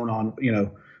unknown on,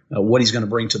 what he's going to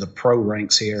bring to the pro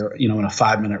ranks here, in a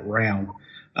 5-minute round.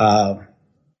 I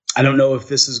don't know if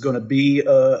this is going to be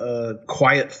a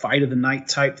quiet fight of the night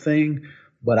type thing,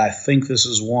 but I think this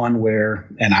is one where,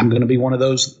 and I'm going to be one of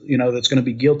those, that's going to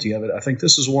be guilty of it. I think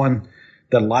this is one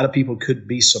that a lot of people could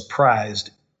be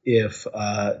surprised if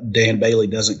Dan Bailey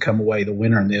doesn't come away the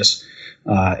winner in this.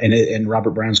 And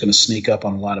Robert Brown's going to sneak up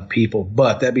on a lot of people.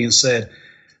 But that being said,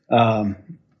 I'm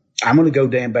going to go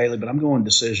Dan Bailey, but I'm going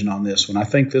decision on this one. I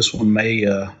think this one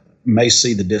may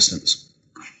see the distance.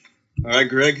 All right,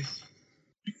 Greg.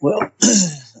 Well,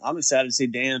 I'm excited to see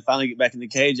Dan finally get back in the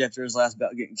cage after his last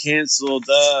bout getting canceled.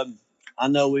 I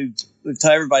know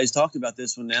everybody's talked about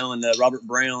this one now, and Robert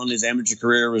Brown, his amateur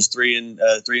career was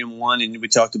 3-1, and we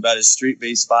talked about his street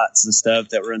beef spots and stuff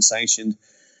that were unsanctioned.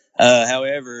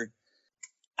 However,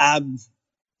 I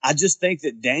just think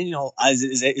that Daniel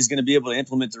is going to be able to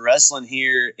implement the wrestling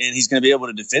here, and he's going to be able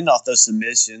to defend off those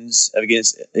submissions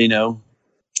against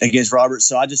Robert.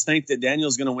 So I just think that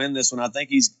Daniel's going to win this one. I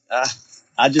think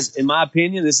in my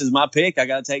opinion, this is my pick. I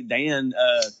got to take Dan.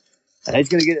 He's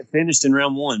going to get it finished in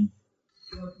round 1.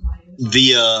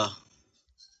 The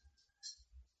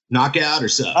knockout or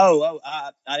sub?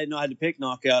 I didn't know I had to pick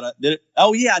knockout. Did it?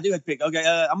 Oh yeah, I do have to pick.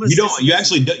 Okay, I'm gonna. You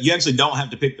actually don't have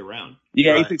to pick the round.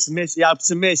 Yeah, he picked submission. Yeah,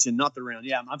 submission, not the round.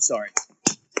 Yeah, I'm sorry.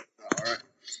 All right.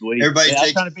 Sweet. I'm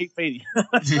trying to beat Finney.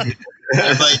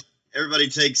 Everybody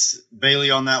takes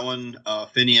Bailey on that one.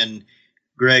 Finney and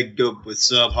Greg go with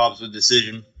sub. Hobbs with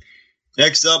decision.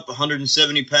 Next up,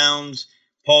 170 pounds,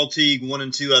 Paul Teague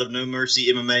 1-2 out of No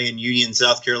Mercy MMA in Union,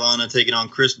 South Carolina, taking on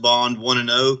Chris Bond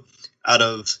 1-0 out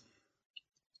of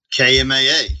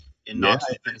KMAA in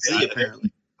Knoxville, Tennessee.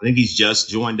 Apparently, I think he's just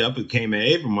joined up with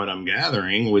KMA from what I'm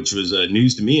gathering, which was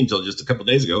news to me until just a couple of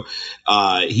days ago.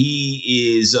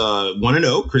 He is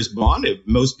 1-0, Chris Bond.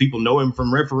 Most people know him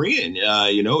from refereeing.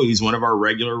 He's one of our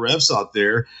regular refs out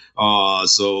there.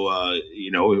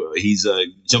 He's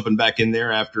jumping back in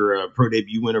there after a pro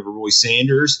debut win over Roy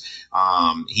Sanders.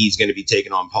 He's going to be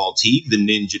taking on Paul Teague, the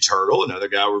Ninja Turtle, another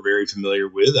guy we're very familiar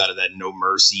with out of that No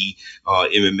Mercy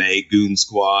MMA Goon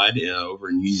Squad over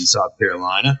in Union, South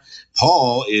Carolina.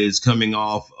 Paul is coming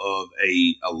off of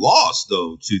a loss,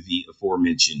 though, to the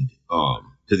aforementioned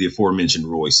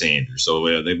Roy Sanders.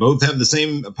 So they both have the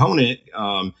same opponent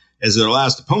as their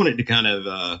last opponent to kind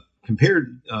of compare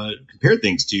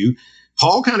things to.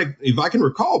 Paul kind of, if I can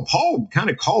recall, Paul kind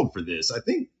of called for this. I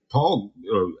think Paul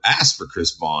asked for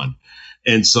Chris Bond.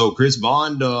 And so Chris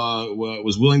Bond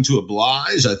was willing to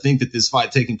oblige. I think that this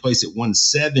fight taking place at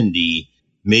 170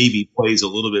 maybe plays a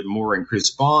little bit more in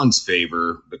Chris Bond's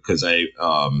favor because I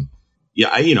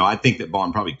think that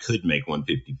Bond probably could make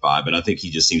 155, but I think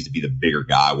he just seems to be the bigger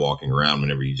guy walking around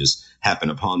whenever you just happen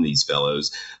upon these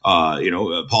fellows.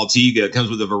 Paul Teague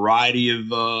comes with a variety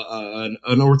of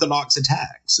unorthodox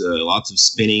attacks, lots of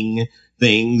spinning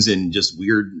things and just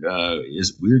weird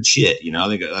shit.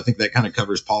 I think that kind of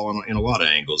covers Paul in a lot of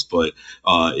angles, but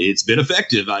it's been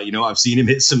effective. I've seen him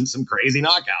hit some crazy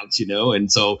knockouts,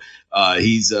 and so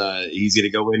he's going to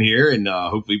go in here and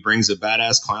hopefully brings a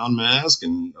badass clown mask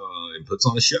and puts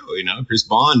on a show. Chris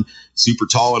Bond, super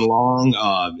tall and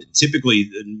long, typically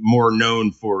more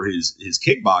known for his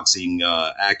kickboxing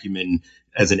acumen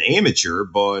as an amateur,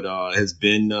 but has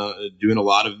been doing a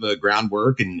lot of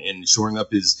groundwork and shoring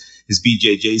up his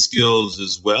BJJ skills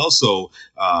as well. So,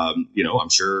 I'm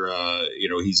sure,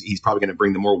 he's probably going to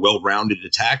bring the more well-rounded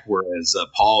attack, whereas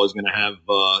Paul is going to have,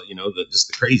 just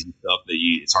the crazy stuff that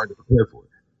it's hard to prepare for.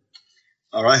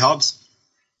 All right, Hobbs.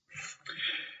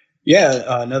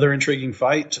 Yeah, another intriguing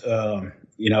fight.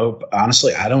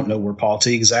 Honestly, I don't know where Paul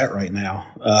Teague's at right now.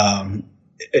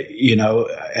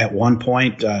 At one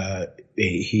point,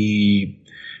 he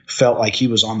felt like he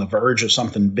was on the verge of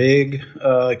something big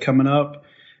coming up.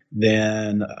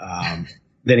 Then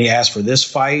he asked for this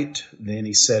fight. Then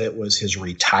he said it was his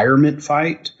retirement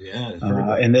fight. Yeah,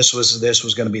 and this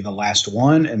was going to be the last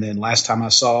one. And then last time I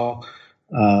saw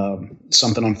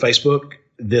something on Facebook,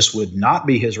 this would not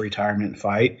be his retirement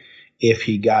fight if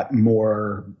he got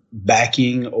more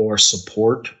backing or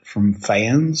support from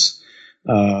fans.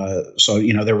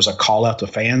 There was a call out to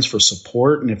fans for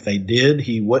support, and if they did,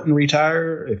 he wouldn't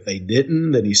retire. If they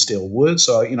didn't, then he still would.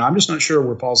 So, I'm just not sure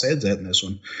where Paul's head's at in this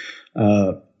one.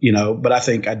 But I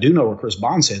think I do know where Chris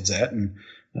Bond's head's at, and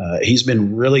he's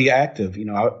been really active.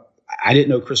 I didn't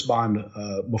know Chris Bond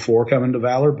before coming to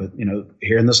Valor, but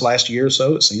here in this last year or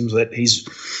so, it seems that he's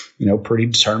pretty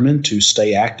determined to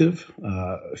stay active.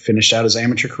 Finished out his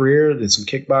amateur career, did some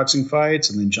kickboxing fights,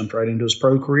 and then jumped right into his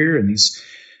pro career, and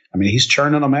he's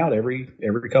churning them out every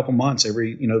couple months,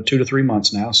 every 2 to 3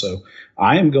 months now. So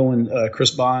I am going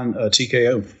Chris Bond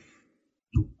TKO.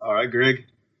 All right, Greg.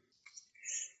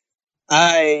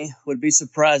 I would be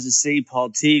surprised to see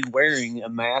Paul Teague wearing a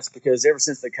mask because ever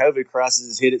since the COVID crisis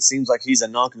has hit, it seems like he's a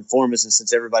nonconformist, and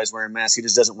since everybody's wearing masks, he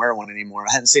just doesn't wear one anymore.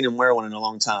 I hadn't seen him wear one in a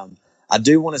long time. I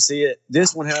do want to see it.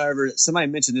 This one, however, somebody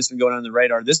mentioned this one going on the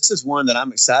radar. This is one that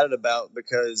I'm excited about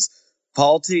because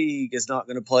Paul Teague is not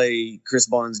going to play Chris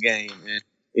Bond's game.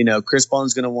 And, Chris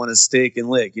Bond's going to want to stick and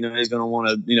lick. He's going to want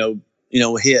to,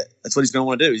 hit. That's what he's going to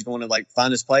want to do. He's going to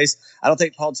find his place. I don't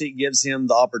think Paul Teague gives him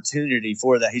the opportunity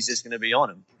for that. He's just going to be on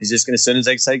him. He's just going to, as soon as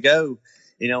they say go,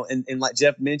 and like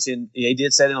Jeff mentioned, he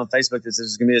did say it on Facebook that this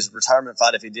is going to be his retirement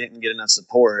fight if he didn't get enough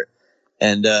support.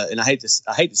 And I hate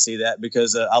to see that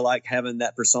because I like having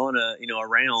that persona,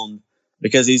 around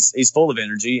because he's full of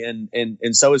energy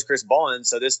and so is Chris Bond.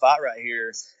 So this fight right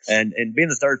here and being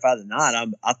the third fight of the night,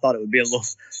 I thought it would be a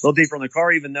little deeper on the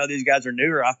card, even though these guys are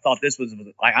newer. I thought this was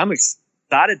I'm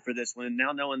excited for this one.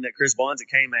 Now knowing that Chris Bond's at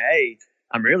KMA,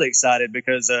 I'm really excited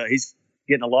because he's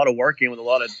getting a lot of work in with a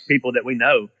lot of people that we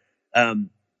know.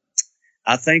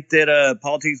 I think that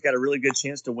Paul Teague's got a really good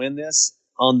chance to win this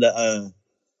on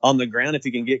the ground if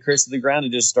he can get Chris to the ground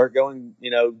and just start going,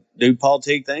 do Paul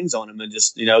Teague things on him and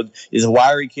just, he's a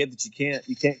wiry kid that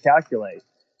you can't calculate.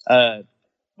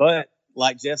 But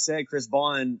like Jeff said, Chris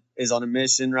Bond is on a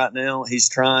mission right now. He's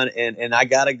trying, and I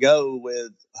got to go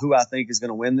with who I think is going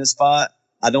to win this fight.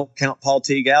 I don't count Paul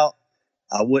Teague out.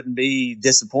 I wouldn't be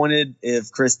disappointed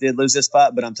if Chris did lose this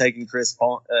fight, but I'm taking Chris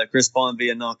Bond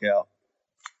via knockout.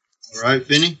 All right,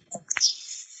 Finney.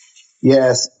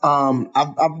 Yes.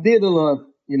 I've did a little,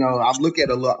 I've looked at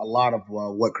a lot of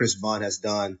what Chris Bunn has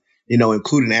done,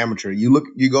 including amateur.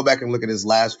 You go back and look at his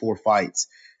last 4 fights.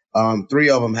 3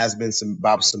 of them has been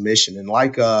by submission. And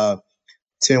like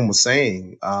Tim was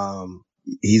saying,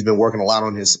 he's been working a lot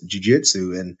on his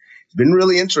jiu-jitsu, and it's been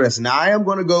really interesting. Now, I am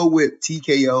going to go with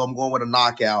TKO. I'm going with a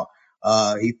knockout.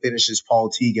 He finishes Paul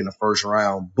Teague in the first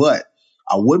round, but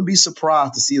I wouldn't be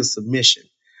surprised to see a submission.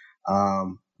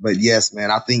 But yes,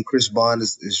 man, I think Chris Bunn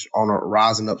is on a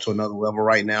rising up to another level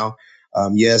right now.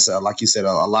 Yes, like you said,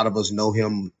 a lot of us know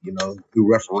him,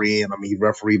 through refereeing. I mean, he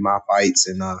refereed my fights,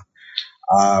 and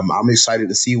I'm excited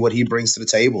to see what he brings to the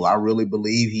table. I really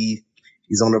believe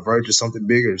he's on the verge of something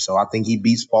bigger. So I think he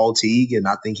beats Paul Teague, and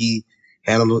I think he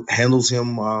handles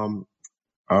him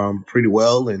pretty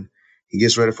well, and he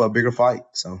gets ready for a bigger fight.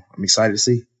 So I'm excited to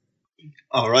see.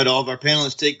 All right, all of our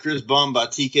panelists take Chris Bunn by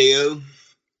TKO.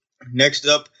 Next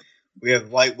up, we have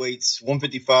lightweights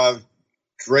 155.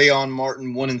 Drayon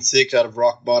Martin 1-6 out of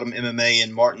Rock Bottom MMA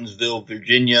in Martinsville,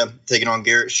 Virginia, taking on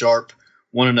Garrett Sharp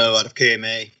 1-0 out of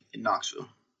KMA in Knoxville.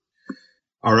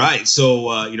 All right.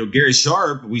 So, Gary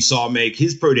Sharp, we saw make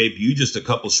his pro debut just a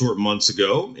couple short months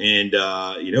ago. And,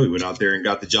 he went out there and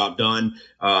got the job done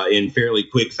in fairly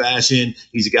quick fashion.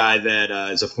 He's a guy that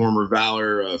is a former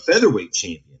Valor featherweight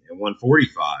champion at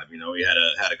 145. He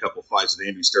had a couple fights with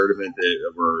Andrew Sturdivant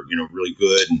that were, really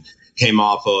good, and came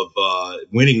off of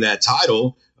winning that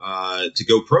title to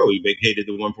go pro. He vacated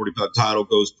the 145 title,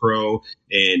 goes pro,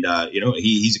 and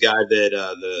he's a guy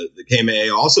that the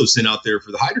KMA also sent out there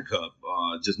for the Hydra Cup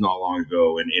just not long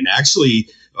ago, and actually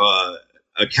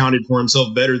accounted for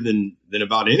himself better than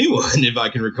about anyone, if I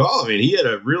can recall. I mean, he had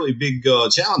a really big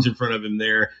challenge in front of him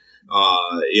there.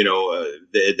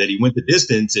 That he went the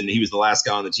distance, and he was the last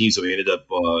guy on the team, so he ended up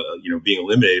being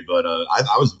eliminated. But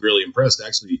I was really impressed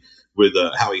actually with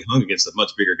how he hung against a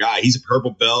much bigger guy. He's a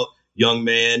purple belt, young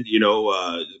man,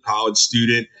 college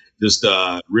student, just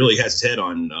really has his head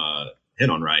on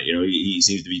right. He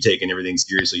seems to be taking everything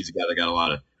seriously. He's a guy that got a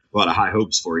lot of high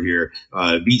hopes for here.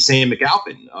 Beat Sam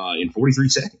McAlpin in 43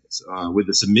 seconds with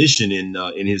the submission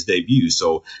in his debut.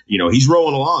 So, he's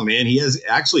rolling along, man. He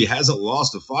hasn't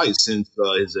lost a fight since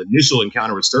his initial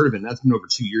encounter with Sturdivant. That's been over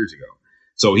 2 years ago.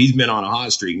 So he's been on a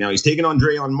hot streak. Now he's taking on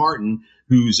Drayon Martin,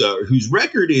 whose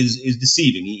record is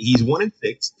deceiving. He's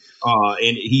 1-6,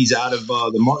 and he's out of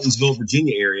the Martinsville,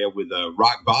 Virginia area with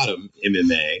Rock Bottom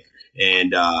MMA.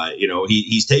 And,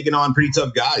 he's taken on pretty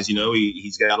tough guys.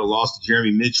 He's got a loss to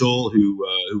Jeremy Mitchell, who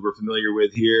we're familiar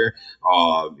with here.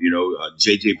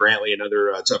 JJ Brantley,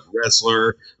 another tough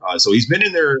wrestler. So he's been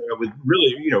in there with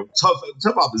really,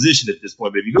 tough opposition at this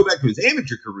point. But if you go back to his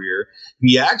amateur career,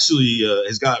 he actually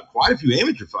has got quite a few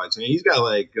amateur fights. I mean, he's got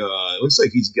it looks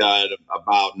like he's got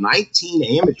about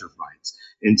 19 amateur fights.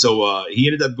 And so he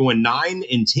ended up going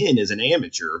 9-10 as an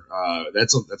amateur.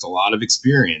 That's a lot of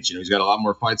experience. He's got a lot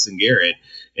more fights than Garrett.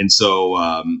 And so,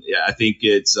 I think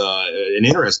it's an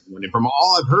interesting one. And from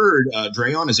all I've heard,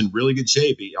 Drayon is in really good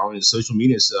shape. On his social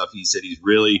media stuff, he said he's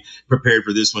really prepared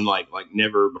for this one like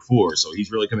never before. So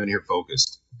he's really coming in here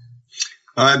focused.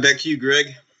 All right, back to you,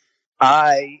 Greg.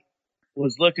 I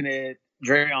was looking at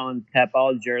Drayon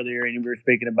Tapology earlier, and we were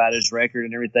speaking about his record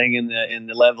and everything in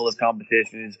the level of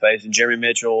competition he's facing. Jeremy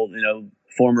Mitchell,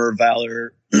 former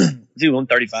Valor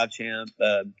 135 champ,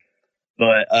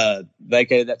 but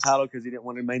vacated that title because he didn't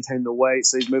want to maintain the weight,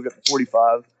 so he's moved up to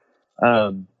 45.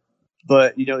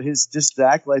 But his just the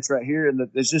accolades right here, and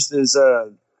it's just his.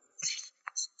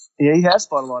 He has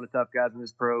fought a lot of tough guys in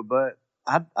his pro, but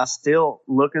I still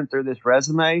looking through this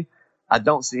resume, I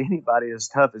don't see anybody as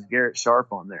tough as Garrett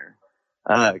Sharp on there.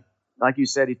 Like you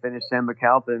said, he finished Sam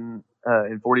McAlpin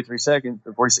in 46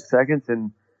 seconds,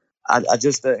 and I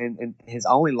just in his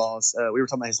only loss. We were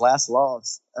talking about his last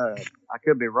loss. I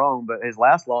could be wrong, but his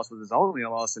last loss was his only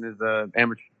loss in his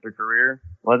amateur career,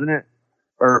 wasn't it?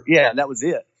 Or yeah, that was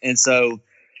it. And so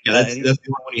that's the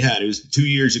one he had. It was 2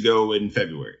 years ago in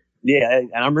February. Yeah,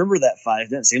 and I remember that fight. It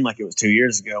didn't seem like it was 2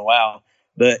 years ago. Wow.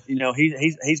 But,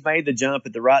 he's made the jump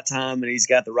at the right time, and he's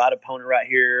got the right opponent right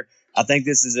here. I think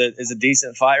this is a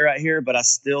decent fight right here, but I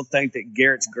still think that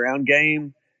Garrett's ground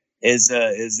game is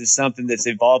something that's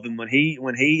evolving. When he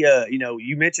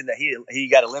you mentioned that he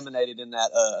got eliminated in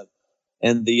that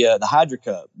in the Hydra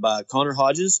Cup by Connor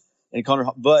Hodges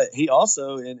but he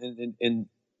also in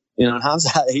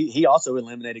hindsight he also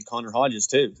eliminated Connor Hodges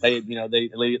too. They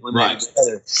eliminated each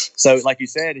other. So like you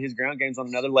said, his ground game's on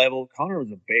another level. Connor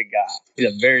was a big guy.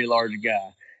 He's a very large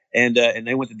guy. And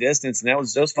they went the distance, and that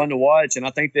was fun to watch. And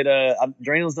I think that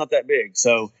Drayon's not that big,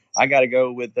 so I got to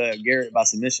go with Garrett by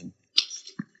submission.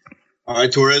 All right,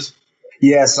 Torres.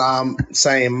 Yes,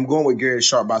 same. I'm going with Garrett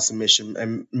Sharp by submission,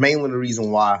 and mainly the reason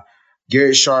why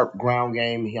Garrett Sharp ground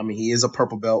game. He is a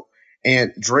purple belt,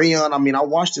 and Drayon. I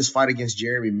watched his fight against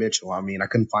Jeremy Mitchell. I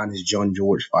couldn't find his John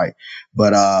George fight,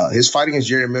 but his fight against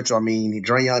Jeremy Mitchell.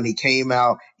 Drayon. He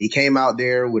came out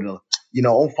there with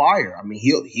on fire.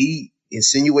 He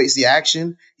insinuates the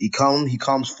action. He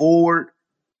comes forward,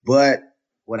 but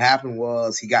what happened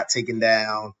was he got taken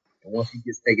down. And once he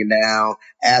gets taken down,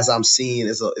 as I'm seeing,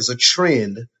 is a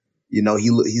trend.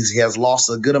 He has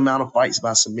lost a good amount of fights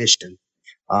by submission.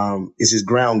 It's his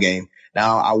ground game.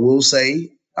 Now, I will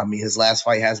say, his last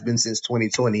fight has been since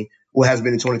 2020. Well, has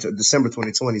been in December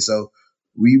 2020. So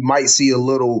we might see a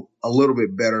little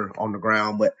bit better on the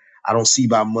ground, but I don't see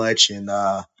by much. And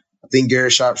I think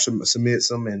Garrett Sharp should submit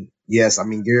some. And yes,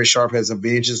 Garrett Sharp has a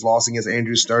vengeance loss against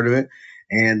Andrew Sturdivant,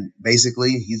 and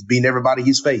basically he's beaten everybody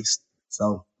he's faced.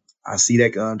 So I see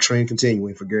that trend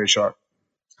continuing for Garrett Sharp.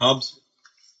 Hobbs?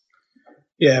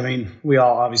 Yeah, we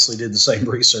all obviously did the same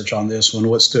research on this one.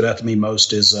 What stood out to me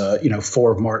most is,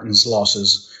 4 of Martin's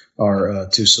losses are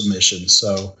to submission.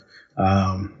 So,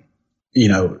 that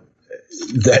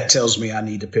tells me I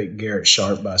need to pick Garrett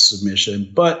Sharp by submission.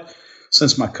 But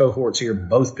since my cohorts here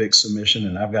both pick submission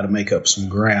and I've got to make up some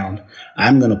ground,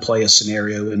 I'm going to play a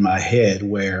scenario in my head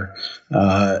where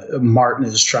Martin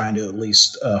is trying to at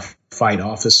least fight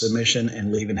off a submission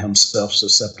and leaving himself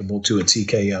susceptible to a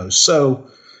TKO. So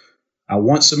I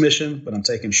want submission, but I'm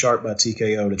taking Sharp by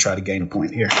TKO to try to gain a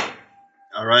point here.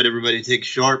 All right, everybody take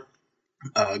Sharp.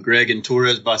 Greg and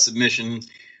Torres by submission.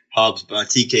 Hobbs by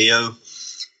TKO.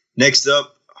 Next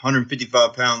up,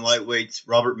 155-pound lightweights,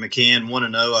 Robert McCann,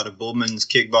 1-0 out of Bullman's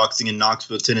Kickboxing in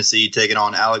Knoxville, Tennessee, taking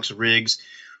on Alex Riggs,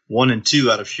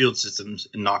 1-2 out of Shield Systems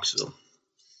in Knoxville.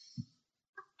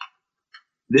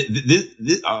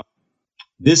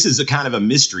 This is a kind of a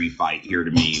mystery fight here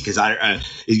to me because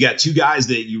you got two guys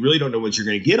that you really don't know what you're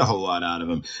going to get a whole lot out of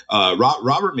them.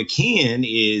 Robert McCann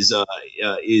is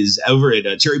over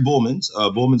at Terry Bullman's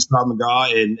Krav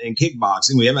Maga and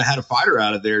kickboxing. We haven't had a fighter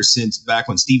out of there since back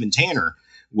when Stephen Tanner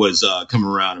was coming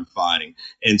around and fighting,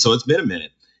 and so it's been a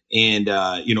minute. And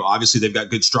obviously they've got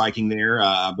good striking there.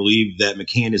 I believe that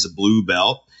McCann is a blue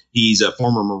belt. He's a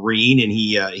former Marine, and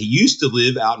he used to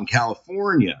live out in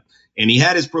California. And he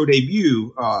had his pro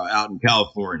debut out in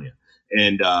California,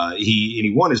 and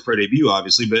he won his pro debut,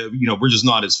 obviously. But we're just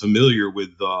not as familiar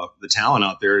with the talent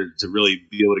out there to really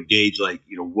be able to gauge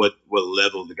what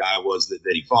level the guy was that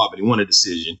he fought. But he won a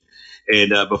decision,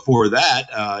 and before that,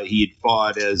 he had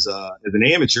fought as an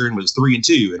amateur and was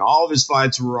 3-2, and all of his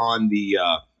fights were on the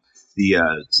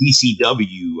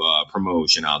CCW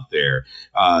promotion out there.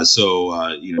 So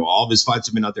all of his fights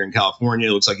have been out there in California.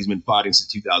 It looks like he's been fighting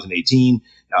since 2018.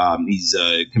 He's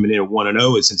coming in at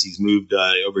 1-0 since he's moved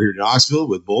over here to Knoxville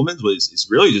with Bullman's.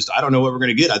 It's really just, I don't know what we're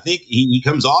going to get. I think he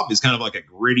comes off as kind of like a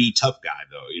gritty, tough guy,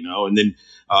 though, And then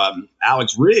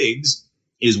Alex Riggs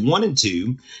is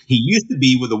 1-2. He used to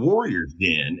be with the Warriors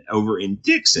Den over in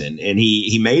Dixon, and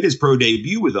he made his pro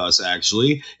debut with us,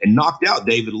 actually, and knocked out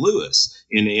David Lewis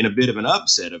in a bit of an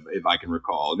upset, if I can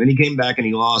recall. And then he came back and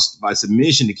he lost by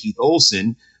submission to Keith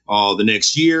Olson the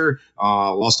next year,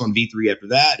 lost on V3 after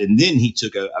that. And then he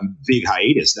took a big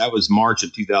hiatus. That was March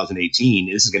of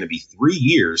 2018. This is going to be 3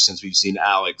 years since we've seen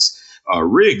Alex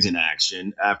Riggs in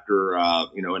action after,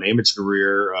 an amateur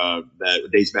career that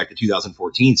dates back to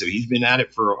 2014. So he's been at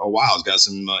it for a while. He's got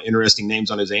some interesting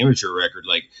names on his amateur record,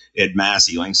 like Ed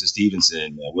Massey, Langston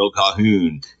Stevenson, Will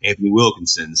Calhoun, Anthony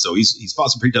Wilkinson. So he's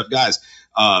fought some pretty tough guys.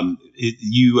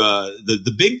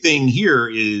 The big thing here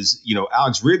is,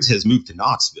 Alex Riggs has moved to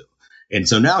Knoxville. And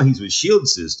so now he's with Shield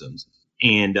Systems.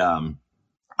 And I'm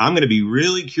going to be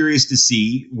really curious to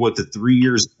see what the 3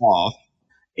 years off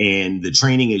and the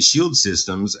training at Shield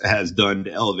Systems has done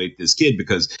to elevate this kid,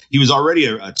 because he was already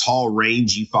a tall,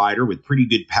 rangy fighter with pretty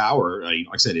good power. Like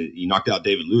I said, he knocked out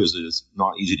David Lewis. It's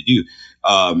not easy to do.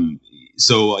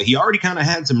 So he already kind of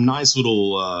had some nice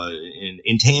little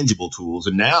intangible tools.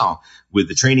 And now with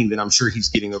the training that I'm sure he's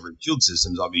getting over at Shield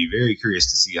Systems, I'll be very curious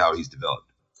to see how he's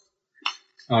developed.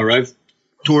 All right.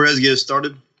 Torres, get us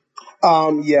started.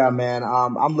 Yeah, man.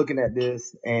 I'm looking at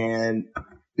this, and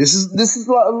this is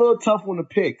a little tough one to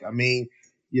pick. Alexander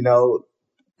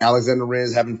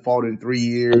Renz haven't fought in 3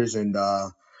 years, and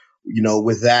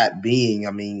with that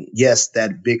being, yes,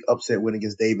 that big upset win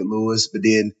against David Lewis, but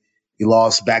then he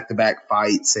lost back-to-back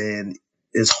fights, and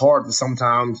it's hard to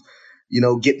sometimes,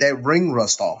 get that ring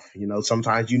rust off.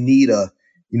 Sometimes you need a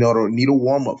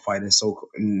warm-up fight, and so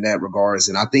in that regards,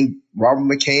 and I think Robert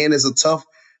McCann is a tough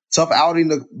outing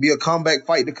to be a comeback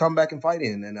fight to come back and fight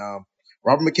in, and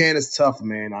Robert McCann is tough,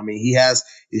 man. He has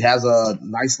a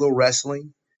nice little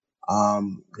wrestling.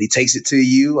 He takes it to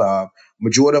you.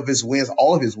 Majority of his wins,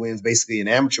 all of his wins, basically in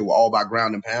amateur, were all by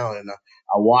ground and pound. And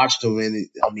I watched him, and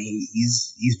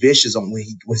he's vicious on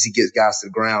once he gets guys to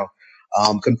the ground.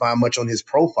 Couldn't find much on his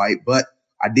pro fight, but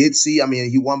I did see.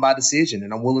 He won by decision,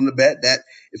 and I'm willing to bet that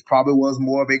it probably was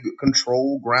more of a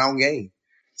controlled ground game.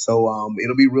 So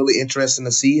it'll be really interesting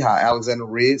to see how Alexander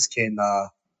Riggs can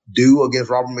do against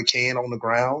Robert McCann on the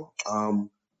ground.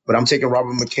 But I'm taking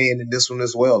Robert McCann in this one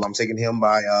as well. I'm taking him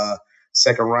by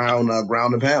second round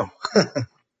ground and pound.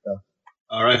 So.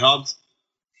 All right, Hobbs.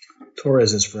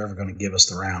 Torres is forever going to give us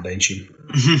the round, ain't she?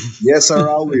 Yes, sir,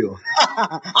 I will.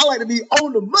 I like to be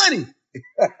on the money.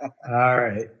 All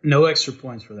right. No extra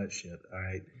points for that shit. All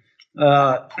right.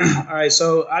 All right.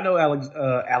 So I know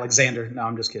Alexander. No,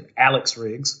 I'm just kidding. Alex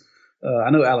Riggs. I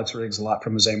know Alex Riggs a lot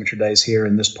from his amateur days here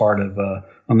in this part of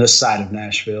on this side of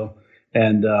Nashville.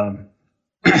 And,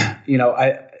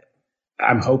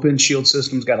 I'm hoping Shield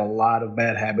Systems got a lot of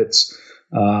bad habits,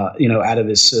 out of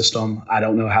his system. I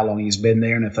don't know how long he's been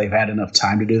there and if they've had enough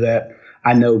time to do that.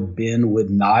 I know Ben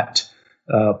would not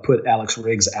put Alex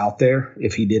Riggs out there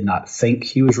if he did not think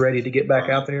he was ready to get back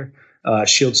out there.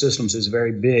 Shield Systems is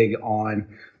very big on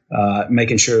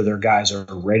making sure their guys are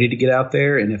ready to get out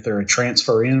there. And if they're a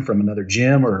transfer in from another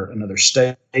gym or another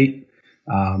state, they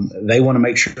want to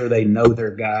make sure they know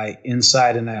their guy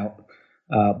inside and out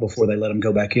before they let him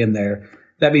go back in there.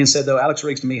 That being said, though, Alex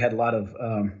Riggs to me had a lot of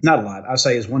not a lot. I'd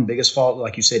say his one biggest fault,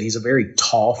 like you said, he's a very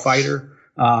tall fighter,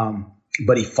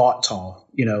 but he fought tall.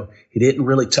 He didn't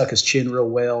really tuck his chin real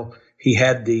well. He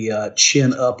had the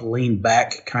chin up, lean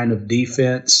back kind of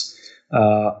defense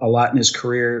a lot in his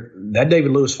career. That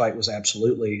David Lewis fight was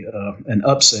absolutely an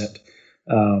upset,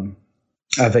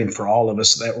 I think, for all of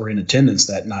us that were in attendance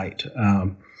that night.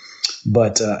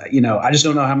 But I just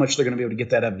don't know how much they're going to be able to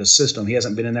get that out of the system. He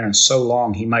hasn't been in there in so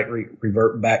long. He might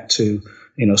revert back to,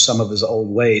 some of his old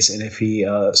ways. And if he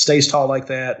stays tall like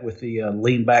that with the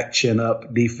lean back, chin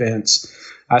up defense,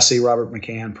 I see Robert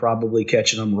McCann probably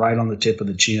catching him right on the tip of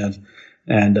the chin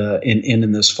and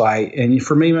ending this fight. And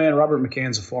for me, man, Robert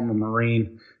McCann's a former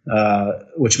Marine,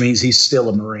 which means he's still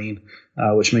a Marine,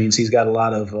 which means he's got a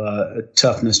lot of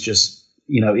toughness just,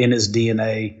 in his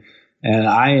DNA. And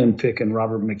I am picking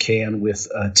Robert McCann with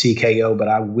TKO, but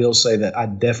I will say that I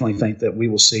definitely think that we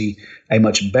will see a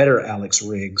much better Alex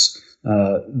Riggs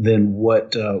than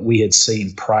what we had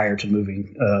seen prior to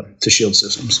moving to Shield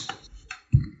Systems.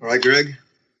 All right, Greg.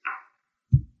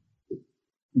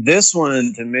 This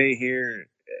one to me here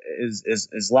is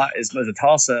a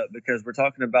toss up because we're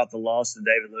talking about the loss to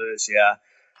David Lewis. Yeah.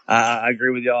 I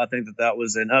agree with y'all. I think that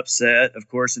was an upset, of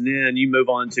course. And then you move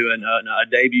on to a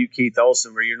debut Keith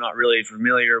Olson where you're not really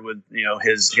familiar with,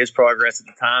 his progress at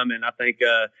the time. And I think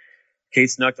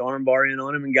Keith snuck the armbar in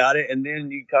on him and got it. And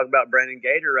then you talk about Brandon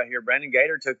Gator right here. Brandon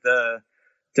Gator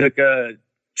took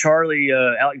Charlie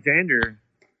Alexander,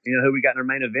 who we got in our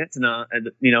main event tonight,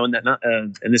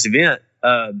 in this event,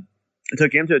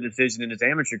 took him to a decision in his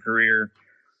amateur career.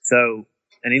 So.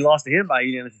 And he lost to him by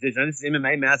unanimous decision. This is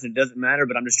MMA match, and it doesn't matter,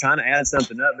 but I'm just trying to add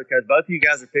something up because both of you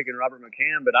guys are picking Robert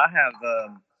McCann, but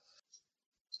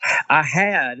I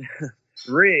had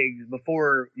Riggs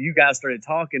before you guys started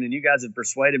talking, and you guys have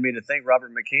persuaded me to think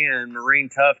Robert McCann, Marine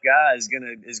tough guy, is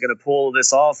gonna pull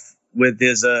this off with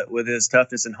his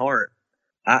toughness and heart.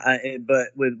 But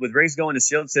with Riggs going to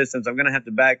Shield Systems, I'm gonna have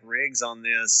to back Riggs on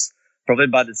this, probably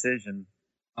by decision.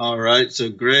 All right, so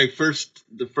Greg,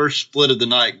 the first split of the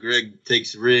night, Greg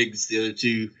takes Riggs. The other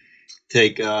two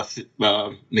take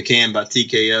McCann by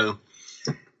TKO.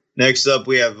 Next up,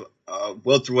 we have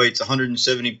welterweights,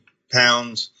 170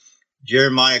 pounds.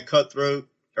 Jeremiah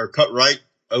Cutright,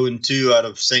 0-2 out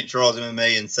of St. Charles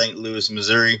MMA in St. Louis,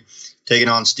 Missouri, taking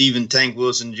on Stephen Tank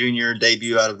Wilson Jr.,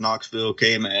 debut out of Knoxville,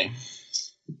 KMA.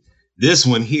 This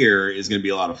one here is going to be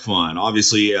a lot of fun.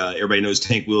 Obviously, everybody knows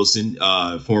Tank Wilson,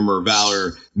 former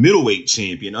Valor middleweight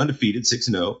champion, undefeated,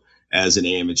 6-0 as an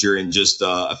amateur, and just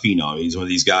a phenom. He's one of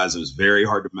these guys that was very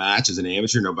hard to match as an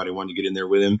amateur. Nobody wanted to get in there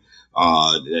with him.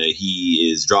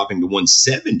 He is dropping to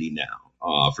 170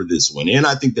 now for this one, and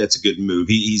I think that's a good move.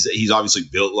 He's obviously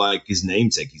built like his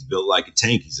namesake. He's built like a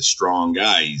tank. He's a strong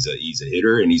guy. He's a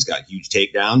hitter, and he's got huge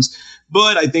takedowns.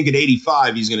 But I think at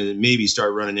 85, he's going to maybe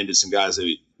start running into some guys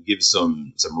that give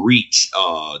some reach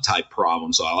type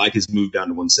problems. So I like his move down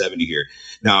to 170 here.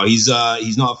 Now he's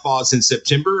not fought since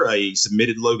September. He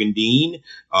submitted Logan Dean,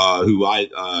 who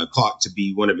I clocked to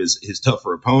be one of his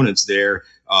tougher opponents there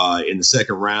in the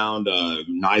second round.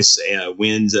 Nice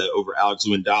wins over Alex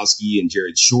Lewandowski and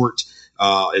Jared Short.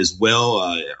 as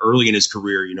well. Early in his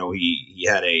career, he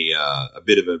had a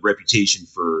bit of a reputation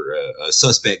for a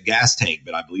suspect gas tank,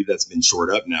 but I believe that's been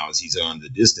shored up now as he's on the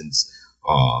distance.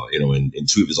 In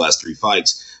two of his last three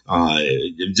fights,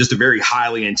 just a very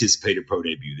highly anticipated pro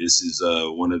debut. This is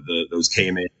one of those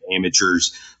KMA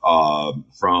amateurs from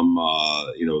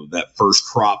that first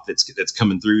crop that's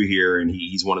coming through here, and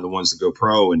he's one of the ones to go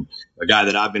pro, and a guy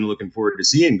that I've been looking forward to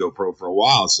seeing go pro for a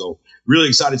while. So really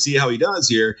excited to see how he does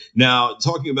here. Now,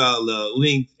 talking about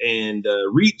length and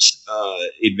reach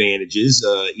advantages,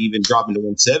 even dropping to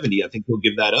 170, I think he'll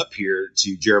give that up here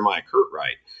to Jeremiah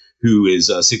Curtright, who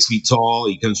is 6 feet tall.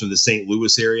 He comes from the St.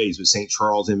 Louis area. He's with St.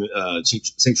 Charles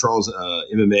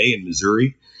MMA in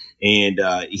Missouri. And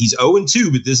he's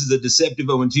 0-2, but this is a deceptive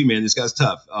 0-2, man. This guy's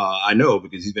tough. I know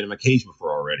because he's been in my cage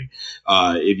before already.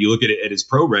 If you look at his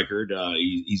pro record,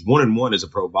 he's 1-1 as a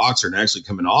pro boxer, and actually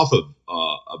coming off of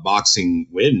a boxing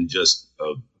win just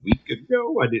a week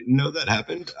ago. I didn't know that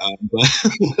happened, but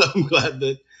I'm glad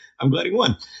he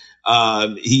won.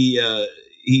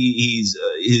 He's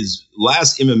his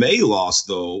last MMA loss,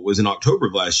 though, was in October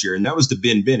of last year, and that was to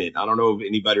Ben Bennett. I don't know if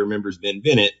anybody remembers Ben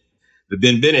Bennett, but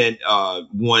Ben Bennett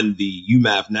won the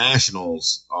UMAF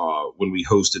Nationals when we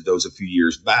hosted those a few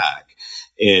years back.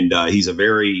 And he's a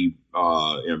very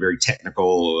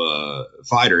technical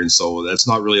fighter, and so that's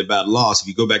not really a bad loss. If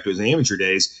you go back to his amateur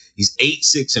days, he's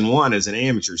 8-6-1 as an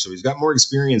amateur, so he's got more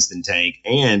experience than Tank.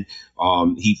 And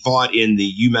he fought in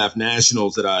the UMAF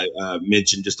Nationals that I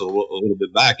mentioned just a little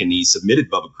bit back, and he submitted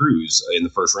Bubba Cruz in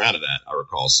the first round of that, I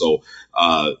recall. So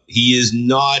he is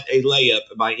not a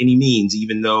layup by any means,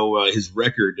 even though his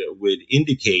record would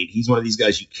indicate he's one of these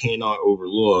guys you cannot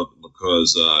overlook,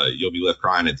 because you'll be left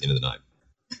crying at the end of the night.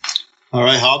 All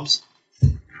right, Hobbs.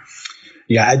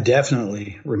 Yeah, I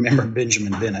definitely remember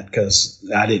Benjamin Bennett because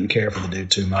I didn't care for the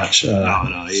dude too much.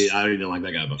 I didn't like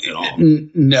that guy at all.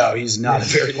 No, he's not a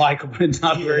very likable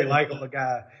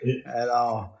guy at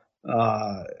all.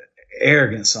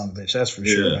 Arrogant son of a bitch, that's for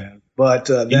sure, man. But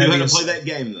he knew how to play that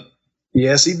game, though.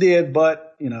 Yes, he did.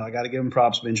 But I got to give him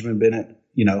props. Benjamin Bennett,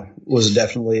 was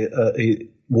definitely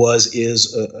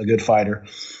is a good fighter.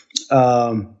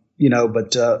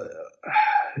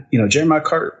 Jeremiah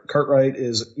Curtright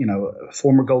is, a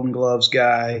former Golden Gloves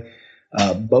guy.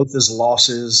 Both his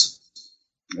losses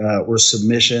were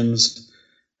submissions.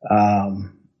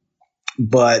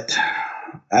 But,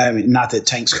 I mean, not that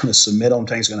Tank's going to submit him.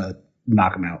 Tank's going to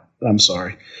knock him out. I'm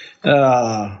sorry.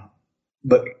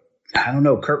 But I don't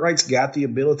know. Curtright's got the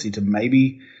ability to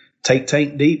maybe take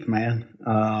Tank deep, man.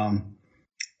 And,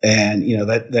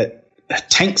 that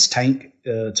Tank's Tank,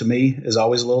 to me, is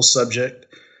always a little subject.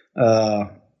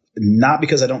 Not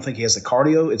because I don't think he has the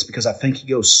cardio. It's because I think he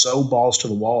goes so balls to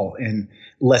the wall and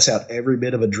lets out every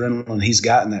bit of adrenaline he's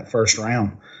got in that first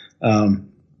round.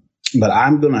 But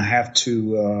I'm going to have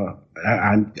to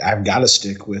I've got to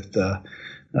stick with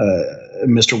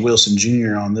Mr. Wilson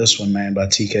Jr. on this one, man, by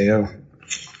TKO.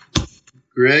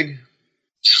 Greg?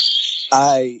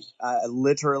 I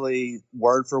literally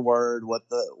word for word what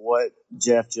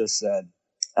Jeff just said.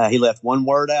 He left one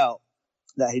word out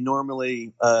that he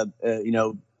normally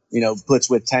puts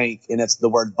with Tank, and it's the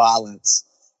word violence.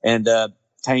 And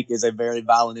Tank is a very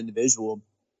violent individual.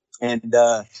 And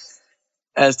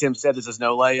as Tim said, this is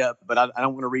no layup, but I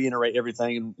don't want to reiterate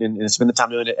everything and spend the time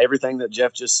doing it. Everything that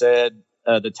Jeff just said,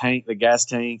 the tank, the gas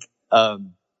tank,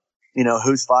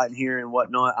 who's fighting here and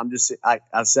whatnot. I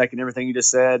second everything you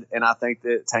just said, and I think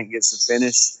that Tank gets the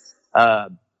finish.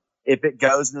 If it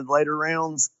goes into the later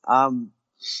rounds,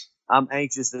 I'm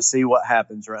anxious to see what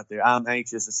happens right there. I'm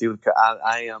anxious to see what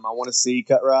I am. I want to see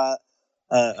Curtright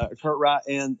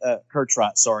and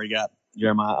Curtright. Sorry, got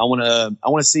Jeremiah. I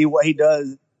want to see what he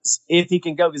does if he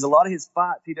can go, because a lot of his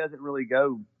fights he doesn't really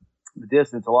go the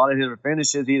distance. A lot of his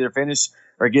finishes either finish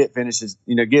or get finishes.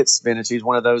 Gets finished. He's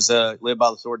one of those live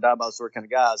by the sword, die by the sword kind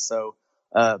of guys. So,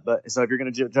 so if you're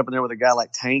going to jump in there with a guy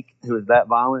like Tank who is that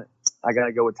violent, I got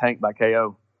to go with Tank by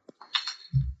KO.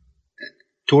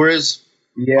 Torres.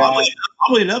 Yeah,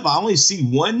 oddly enough, I only see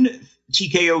one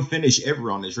TKO finish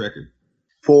ever on this record.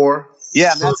 4.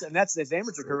 Yeah, and that's his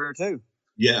amateur career too.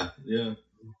 Yeah.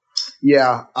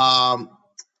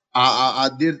 I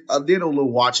did a little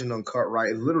watching on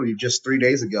Curtright. Literally just 3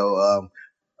 days ago,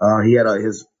 he had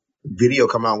his video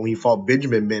come out when he fought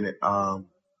Benjamin Bennett, and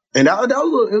it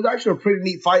was actually a pretty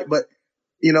neat fight. But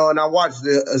and I watched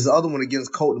his other one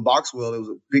against Colton Boxwell. It was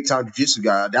a big time jiu-jitsu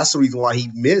guy. That's the reason why he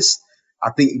missed. I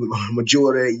think the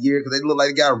majority of that year, because they looked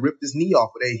like the guy ripped his knee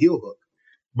off with a heel hook.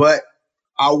 But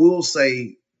I will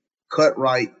say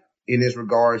Curtright in this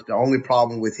regards, the only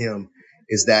problem with him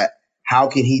is that how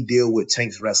can he deal with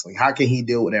Tank's wrestling? How can he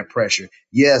deal with that pressure?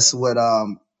 Yes, what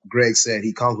Greg said,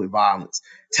 he comes with violence.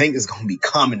 Tank is going to be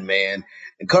coming, man.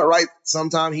 And Cutright,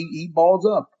 sometimes he balls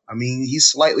up. I mean, he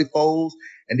slightly folds,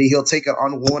 and then he'll take an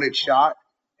unwanted shot.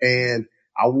 And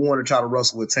I want to try to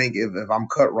wrestle with Tank if I'm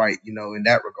Cutright, in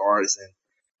that regards.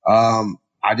 And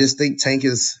I just think Tank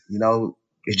is,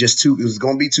 it's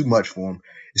going to be too much for him,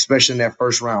 especially in that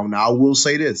first round. Now, I will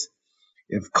say this.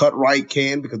 If Cutright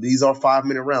can, because these are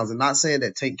 5-minute rounds, I'm not saying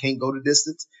that Tank can't go the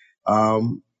distance.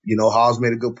 Haas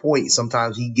made a good point.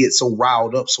 Sometimes he gets so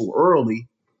riled up so early,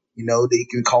 that it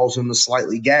can cause him to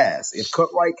slightly gas. If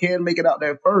Cutright can make it out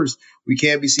there first, we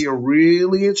can be seeing a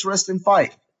really interesting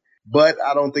fight. But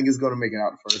I don't think it's going to make it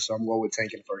out first, so I'm going with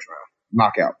Tank in the first round.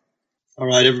 Knockout. All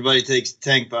right, everybody takes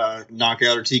Tank by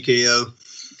knockout or TKO.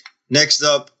 Next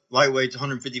up, lightweight,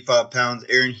 155 pounds,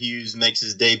 Aaron Hughes makes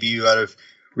his debut out of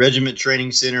Regiment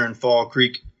Training Center in Fall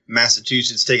Creek,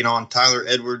 Massachusetts, taking on Tyler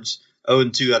Edwards,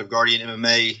 0-2 out of Guardian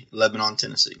MMA, Lebanon,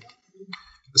 Tennessee.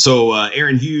 So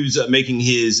Aaron Hughes making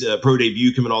his pro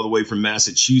debut, coming all the way from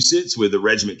Massachusetts with the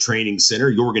Regiment Training Center.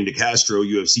 Jorgen De Castro,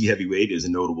 UFC heavyweight, is a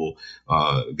notable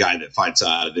guy that fights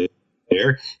out of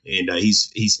there, and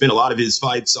he's spent a lot of his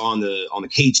fights on the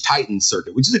Cage Titan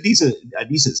circuit, which is a decent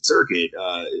circuit,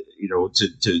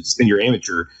 to spend your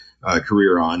amateur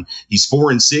career on. He's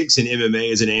 4-6 in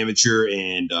MMA as an amateur,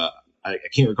 and I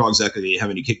can't recall exactly how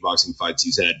many kickboxing fights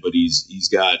he's had, but he's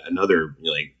got another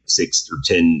 6 or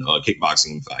 10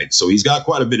 kickboxing fights. So he's got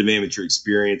quite a bit of amateur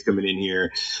experience coming in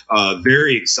here.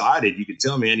 Very excited. You can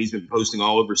tell, man, he's been posting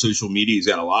all over social media. He's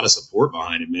got a lot of support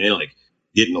behind him, man. Like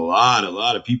getting a lot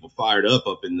of people fired up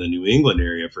in the New England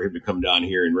area for him to come down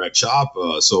here and wreck shop.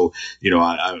 So,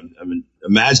 I'm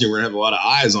imagining we're gonna have a lot of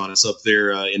eyes on us up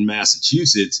there in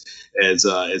Massachusetts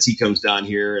as he comes down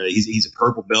here. He's a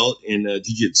purple belt in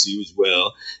jiu-jitsu as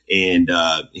well, and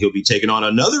he'll be taking on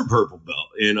another purple belt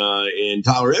in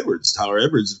Tyler Edwards. Tyler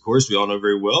Edwards, of course, we all know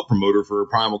very well, promoter for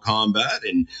Primal Combat,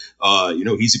 and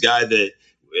he's a guy that,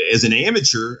 as an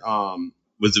amateur,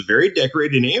 was a very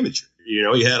decorated amateur.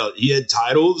 He had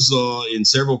titles in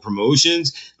several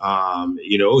promotions.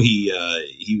 He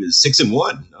was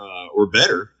 6-1 or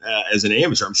better as an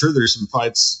amateur. I'm sure there's some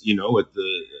fights, at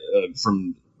the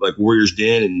from like Warriors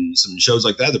Den and some shows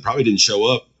like that probably didn't show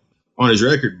up on his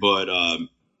record, but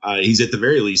he's at the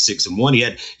very least 6-1. He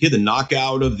had the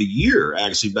knockout of the year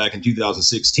actually back in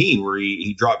 2016 where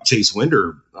he dropped Chase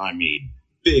Winder. I mean,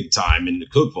 big time in the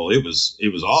Cookville. It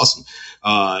was awesome.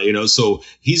 So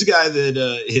he's a guy that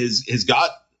has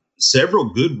got several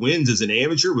good wins as an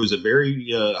amateur, was a very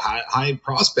high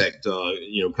prospect,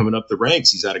 coming up the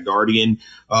ranks. He's out of Guardian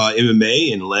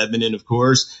MMA in Lebanon, of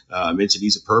course. I mentioned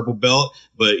he's a purple belt,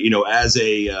 but, as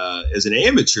an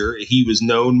amateur, he was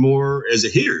known more as a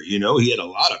hitter. He had a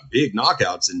lot of big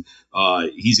knockouts, and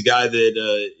he's a guy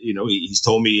that, he's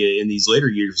told me in these later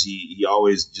years, he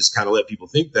always just kind of let people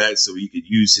think that so he could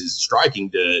use his striking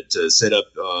to set up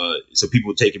so people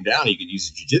would take him down. He could use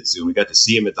his jiu-jitsu. And we got to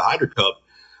see him at the Hydra Cup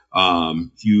a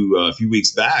few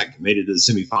weeks back, made it to the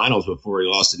semifinals before he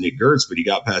lost to Nick Gertz, but he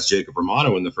got past Jacob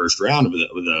Romano in the first round with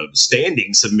a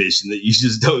standing submission that you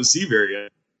just don't see very often.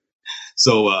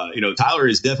 So, Tyler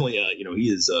is definitely,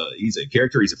 he's a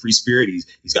character. He's a free spirit.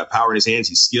 He's got power in his hands.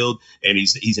 He's skilled, and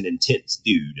he's an intense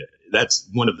dude. That's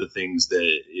one of the things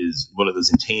that is one of those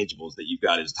intangibles that you've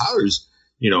got is Tyler's,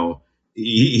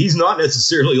 he's not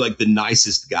necessarily like the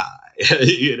nicest guy,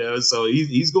 so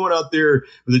he's going out there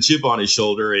with a chip on his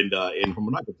shoulder. And from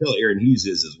what I can tell, Aaron Hughes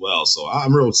is as well. So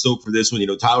I'm real stoked for this one.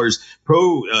 Tyler's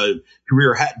pro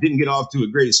career didn't get off to a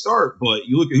great start, but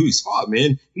you look at who he's fought,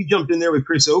 man. He jumped in there with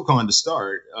Chris Ocon to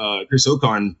start. Chris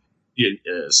Ocon,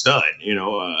 stud,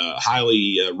 a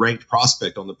highly ranked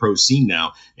prospect on the pro scene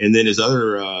now. And then his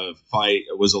other fight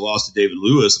was a loss to David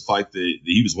Lewis, a fight that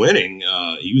he was winning.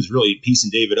 He was really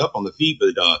piecing David up on the feet,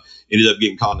 but ended up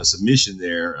getting caught in a submission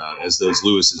there, as those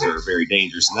Lewises are very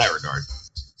dangerous in that regard.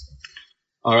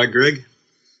 All right, Greg.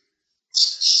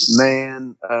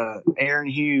 Man, Aaron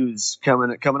Hughes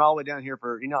coming all the way down here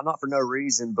for, not for no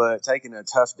reason, but taking a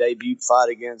tough debut fight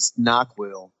against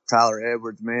Knoxville, Tyler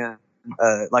Edwards, man.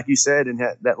 Like you said, in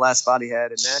that last fight he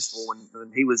had in Nashville,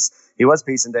 when he was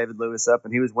piecing David Lewis up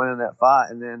and he was winning that fight.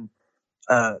 And then,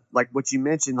 like what you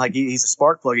mentioned, like he's a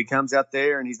spark plug. He comes out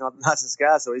there and he's not the nicest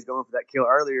guy, so he's going for that kill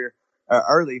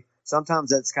early. Sometimes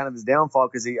that's kind of his downfall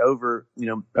because he over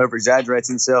exaggerates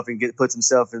himself and puts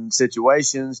himself in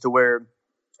situations to where,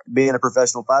 being a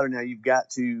professional fighter now, you've got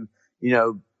to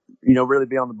really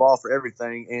be on the ball for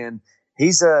everything. And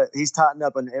he's tightened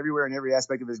up on everywhere in every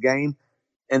aspect of his game.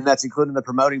 And that's including the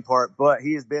promoting part. But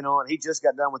he just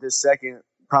got done with his second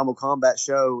Primal Combat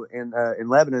show in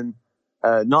Lebanon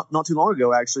not too long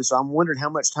ago, actually. So I'm wondering how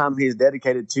much time he has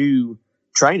dedicated to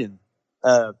training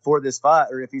for this fight,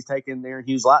 or if he's taking Aaron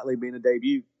Hughes lightly, being a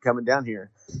debut coming down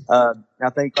here. I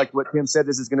think, like what Tim said,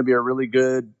 this is going to be a really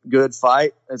good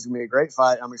fight. It's going to be a great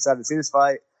fight. I'm excited to see this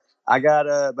fight. I got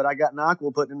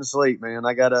Nyquil putting him to sleep, man.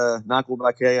 I got Nyquil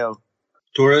by KO.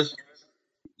 Torres?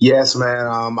 Yes, man.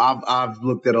 I've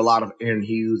looked at a lot of Aaron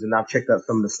Hughes, and I've checked out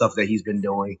some of the stuff that he's been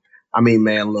doing. I mean,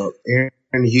 man, look,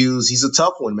 Aaron Hughes, he's a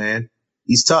tough one, man.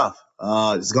 He's tough.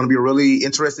 It's going to be a really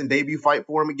interesting debut fight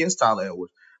for him against Tyler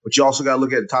Edwards. But you also got to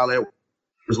look at Tyler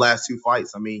Edwards' last 2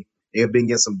 fights. I mean, they have been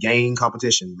against some game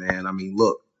competition, man. I mean,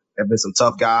 look, there have been some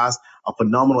tough guys. A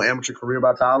phenomenal amateur career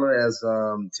by Tyler, as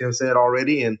Tim said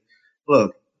already. And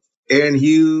look, Aaron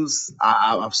Hughes,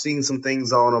 I've seen some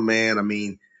things on him, man. I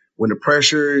mean, when the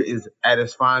pressure is at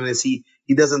its finest, he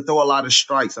doesn't throw a lot of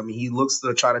strikes. I mean, he looks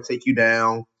to try to take you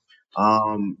down.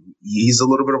 He's a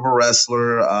little bit of a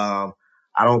wrestler.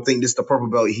 I don't think this is the purple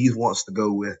belt he wants to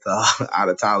go with out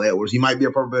of Tyler Edwards. He might be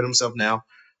a purple belt himself now.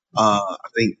 I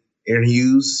think Aaron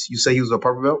Hughes, you say he was a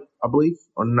purple belt, I believe,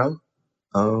 or no?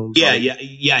 Yeah,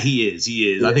 he is.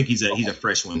 Yeah. I think he's a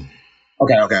fresh one.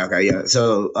 Okay, yeah.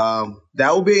 So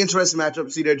that will be an interesting matchup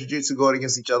to see their jiu-jitsu going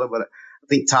against each other, but I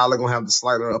think Tyler gonna have the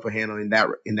slighter upper hand in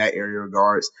that area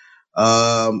regards.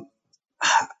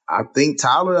 I think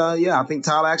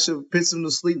Tyler actually puts him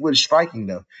to sleep with striking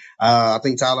though. I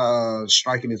think Tyler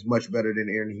striking is much better than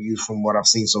Aaron Hughes from what I've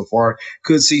seen so far.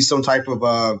 Could see some type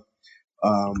of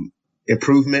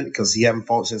improvement because he haven't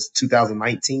fought since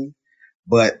 2019,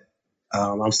 but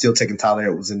I'm still taking Tyler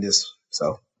Edwards in this,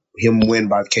 so him win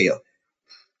by KO.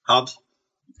 Hobbs?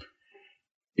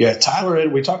 Yeah, Tyler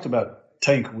Edwards, we talked about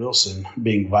Tank Wilson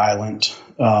being violent.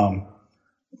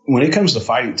 When it comes to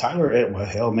fighting,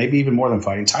 maybe even more than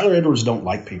fighting, Tyler Edwards don't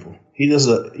like people. He does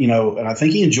and I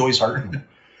think he enjoys hurting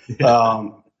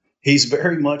them. He's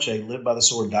very much a live by the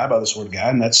sword, die by the sword guy.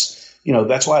 And that's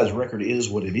why his record is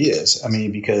what it is. I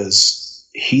mean, because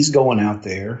he's going out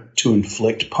there to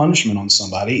inflict punishment on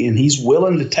somebody and he's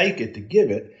willing to take it to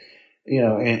give it,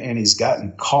 and he's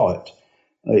gotten caught.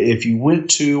 If you went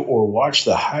to or watched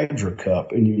the Hydra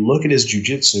Cup and you look at his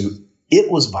jiu-jitsu, it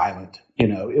was violent.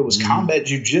 It was combat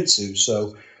jiu-jitsu.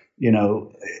 So,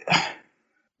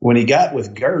 when he got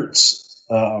with Gertz,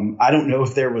 I don't know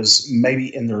if there was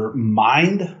maybe in their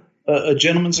mind a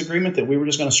gentleman's agreement that we were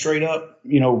just going to straight up,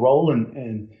 roll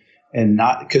and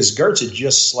not, because Gertz had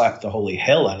just slapped the holy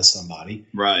hell out of somebody.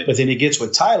 Right. But then he gets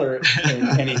with Tyler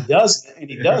and he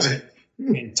doesn't,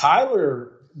 and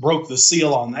Tyler broke the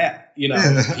seal on that.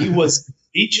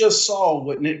 He just saw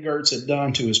what Nick Gertz had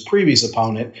done to his previous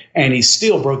opponent, and he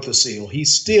still broke the seal. He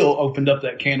still opened up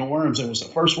that can of worms and was the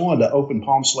first one to open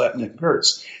palm slap Nick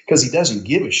Gertz because he doesn't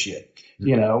give a shit,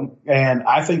 And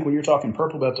I think when you're talking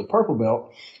purple belt to purple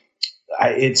belt,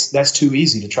 that's too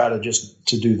easy to try to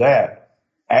do that.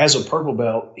 As a purple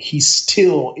belt, he's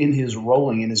still in his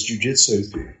rolling in his jiu-jitsu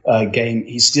game.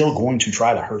 He's still going to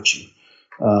try to hurt you.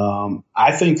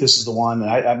 I think this is the one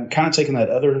that I'm kind of taking that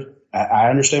other. I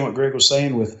understand what Greg was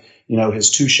saying with, his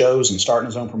 2 shows and starting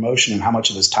his own promotion and how much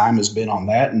of his time has been on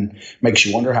that, and makes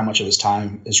you wonder how much of his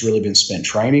time has really been spent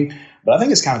training. But I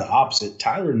think it's kind of the opposite.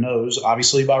 Tyler knows,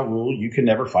 obviously by rule, you can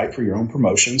never fight for your own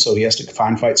promotion, so he has to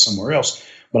find fights somewhere else.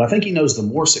 But I think he knows the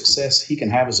more success he can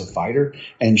have as a fighter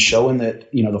and showing that,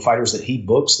 the fighters that he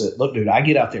books that, look, dude, I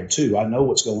get out there too. I know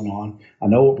what's going on. I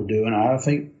know what we're doing. I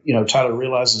think, Tyler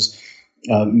realizes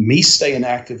me staying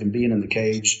active and being in the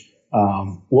cage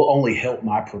will only help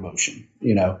my promotion,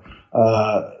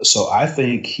 So I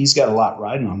think he's got a lot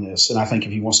riding on this. And I think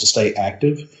if he wants to stay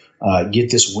active, get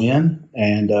this win,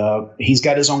 and he's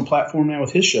got his own platform now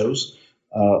with his shows,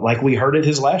 like we heard at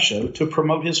his last show, to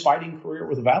promote his fighting career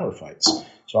with Valor Fights.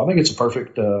 So I think it's a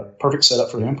perfect setup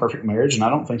for him, perfect marriage, and I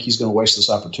don't think he's going to waste this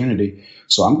opportunity.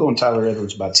 So I'm going Tyler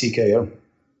Edwards by TKO.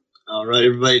 All right,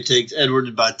 everybody takes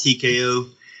Edwards by TKO.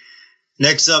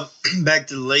 Next up, back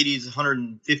to the ladies,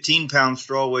 115-pound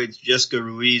strawweights, Jessica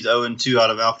Ruiz, 0-2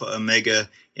 out of Alpha Omega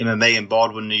MMA in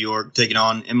Baldwin, New York, taking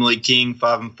on Emily King,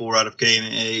 5-4 out of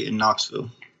KMA in Knoxville.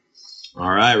 All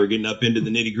right, we're getting up into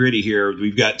the nitty-gritty here.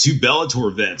 We've got 2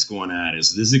 Bellator vets going at it.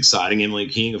 So this is exciting. Emily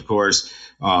King, of course,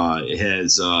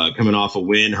 has coming off a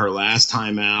win her last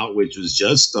time out, which was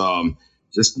just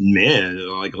just, man,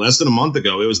 like less than a month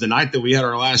ago. It was the night that we had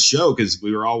our last show because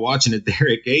we were all watching it there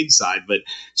at Gateside. But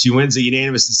she wins a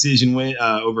unanimous decision win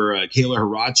over Kayla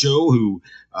Haracho, who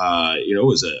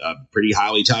was a pretty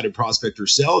highly touted prospect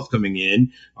herself coming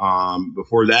in.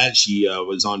 Before that, she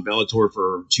was on Bellator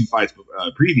for 2 fights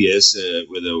previous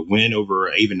with a win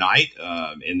over Ava Knight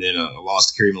and then a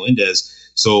loss to Carrie Melendez.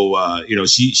 So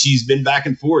she's been back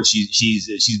and forth.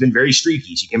 She's been very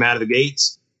streaky. She came out of the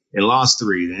gates and lost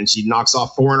 3. Then she knocks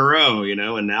off 4 in a row,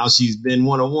 and now she's been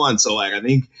 1-1. So like, I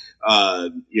think,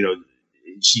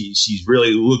 she's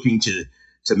really looking to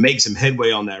make some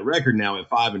headway on that record now at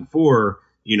 5-4.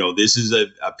 This is a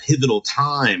pivotal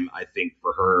time, I think,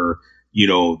 for her.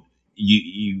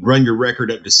 You run your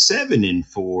record up to 7-4,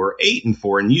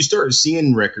 8-4, and you start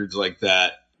seeing records like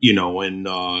that, and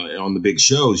on the big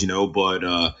shows, but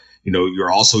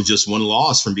you're also just 1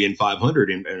 loss from being 500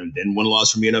 and then 1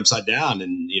 loss from being upside down.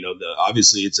 And,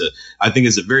 obviously I think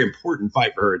it's a very important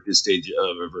fight for her at this stage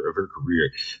of her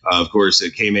career. Of course,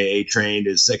 KMAA trained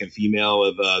as second female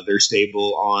of their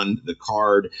stable on the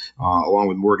card, along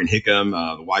with Morgan Hickam,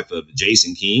 the wife of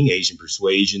Jason King, Asian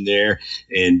Persuasion there.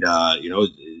 And,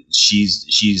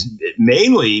 she's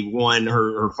mainly won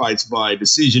her fights by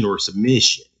decision or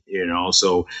submission.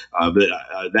 But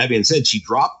that being said, she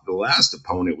dropped the last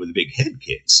opponent with a big head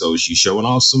kick. So she's showing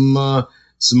off some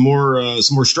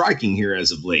more striking here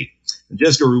as of late. And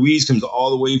Jessica Ruiz comes all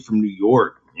the way from New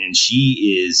York, and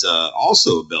she is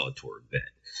also a Bellator vet.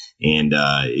 And,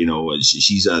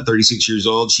 she's 36 years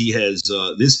old. She has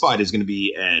this fight is going to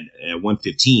be at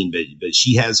 115, but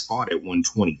she has fought at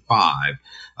 125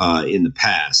 in the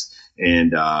past.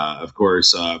 And, of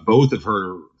course, both of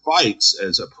her fights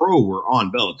as a pro were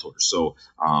on Bellator. So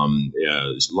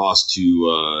lost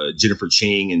to Jennifer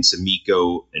Chang and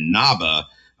Samiko Inaba.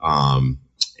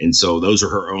 And so those are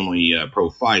her only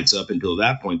pro fights up until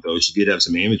that point, though. She did have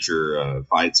some amateur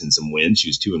fights and some wins. She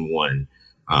was 2-1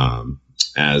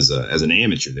 as an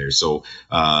amateur there. So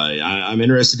I'm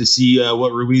interested to see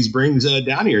what Ruiz brings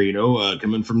down here.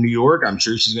 Coming from New York, I'm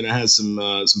sure she's going to have some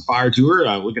fire to her.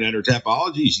 Looking at her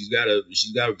Tapology, she's got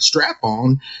a strap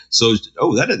on. So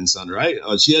that doesn't sound right.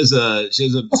 She has a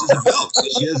belt.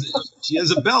 She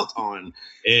has a belt on,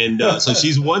 and so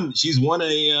she's won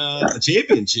a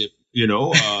championship.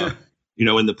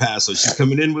 In the past. So she's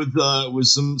coming in with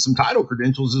some title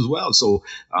credentials as well. So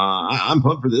I'm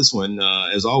pumped for this one,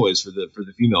 as always, for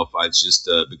the female fights, just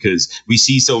because we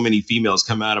see so many females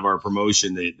come out of our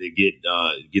promotion that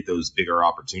get those bigger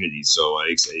opportunities. So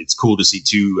it's cool to see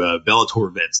 2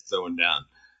 Bellator vets throwing down.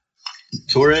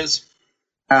 Torres?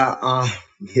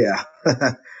 Yeah.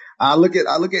 I look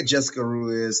at Jessica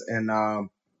Ruiz and I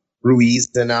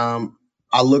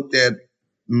looked at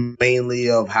mainly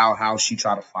of how she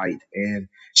tried to fight, and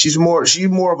she's more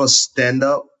of a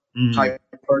stand-up type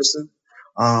person,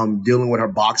 dealing with her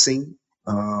boxing,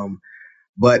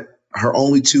 but her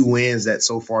only 2 wins that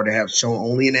so far they have shown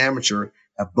only an amateur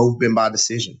have both been by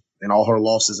decision, and all her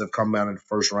losses have come out in the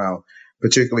first round,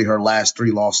 particularly her last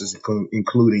 3 losses,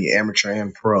 including amateur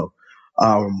and pro.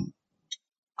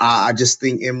 I just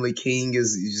think Emily King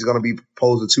is going to be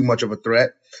posed too much of a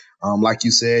threat. Like you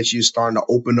said, she's starting to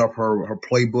open up her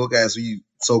playbook, as we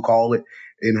so call it,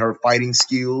 in her fighting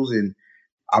skills. And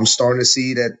I'm starting to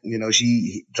see that,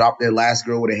 she dropped that last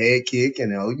girl with a head kick,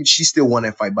 and she still won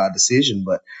that fight by decision.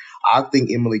 But I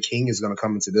think Emily King is going to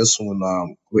come into this one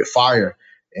with fire,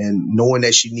 and knowing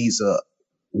that she needs a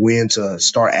win to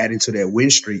start adding to that win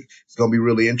streak, it's going to be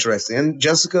really interesting. And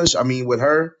Jessica, with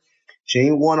her, she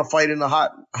ain't won a fight in a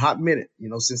hot minute,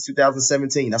 since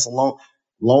 2017. That's a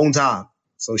long time.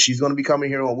 So she's going to be coming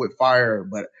here with fire,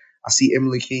 but I see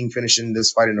Emily King finishing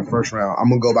this fight in the first round. I'm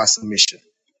going to go by submission.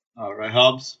 All right,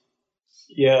 Hobbs?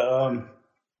 Yeah,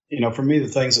 for me, the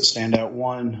things that stand out,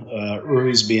 1,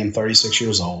 Ruiz being 36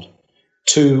 years old.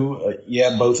 2,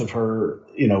 both of her,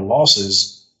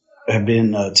 losses have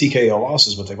been TKO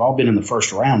losses, but they've all been in the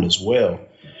first round as well.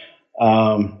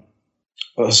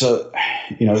 So,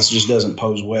 this just doesn't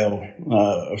pose well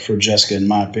for Jessica, in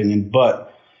my opinion. But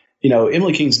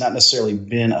Emily King's not necessarily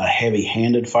been a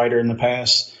heavy-handed fighter in the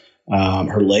past.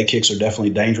 Her leg kicks are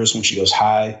definitely dangerous when she goes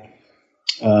high.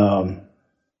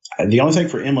 The only thing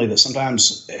for Emily that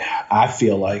sometimes I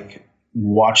feel like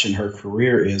watching her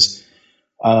career is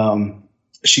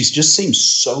she just seems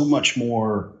so much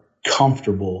more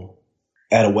comfortable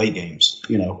at away games,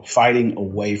 fighting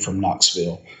away from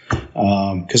Knoxville.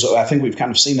 Because I think we've kind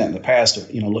of seen that in the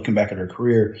past, looking back at her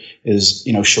career is,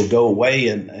 she'll go away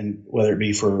and whether it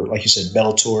be for, like you said,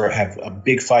 Bellator, have a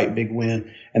big fight, big win,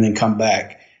 and then come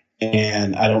back.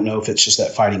 And I don't know if it's just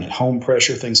that fighting at home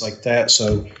pressure, things like that.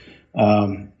 So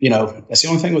That's the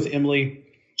only thing with Emily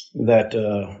that,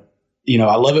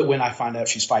 I love it when I find out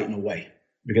she's fighting away,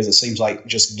 because it seems like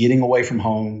just getting away from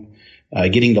home,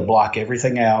 getting to block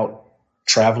everything out,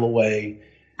 travel away,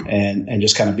 and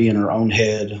just kind of be in her own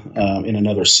head in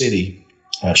another city.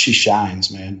 She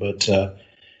shines, man. But,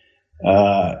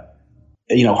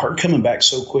 her coming back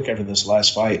so quick after this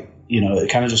last fight, it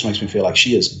kind of just makes me feel like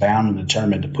she is bound and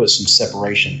determined to put some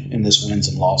separation in this wins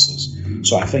and losses.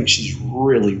 So I think she's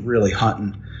really, really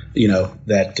hunting,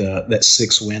 that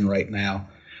 6th win right now.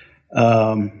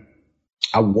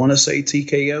 I want to say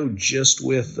TKO just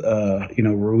with,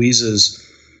 Ruiz's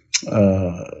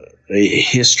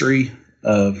history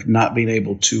of not being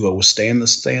able to withstand the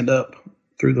stand-up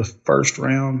through the first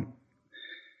round.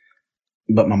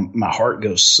 But my heart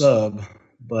goes sub.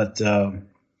 But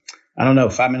I don't know.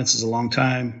 5 minutes is a long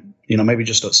time. Maybe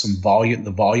just some volume.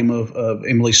 The volume of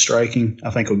Emily's striking,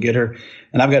 I think, will get her.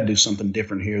 And I've got to do something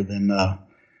different here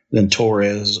than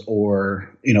Torres,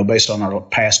 or based on our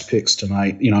past picks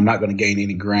tonight. I'm not going to gain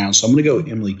any ground, so I'm going to go with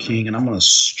Emily King, and I'm going to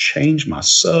change my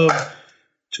sub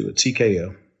to a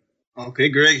TKO. Okay,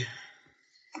 Greg.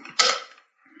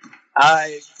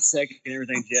 I second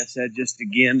everything Jeff said. Just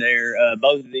again,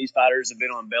 both of these fighters have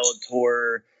been on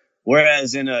Bellator.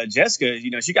 Whereas in Jessica,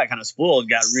 she got kind of spoiled,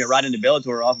 got right into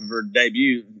Bellator off of her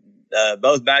debut.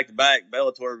 Both back-to-back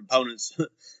Bellator opponents.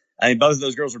 I mean, both of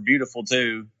those girls are beautiful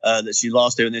too. That she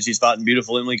lost to, and then she's fighting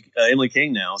beautiful Emily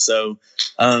King now. So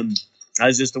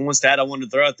that's just the one stat I wanted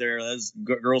to throw out there. Those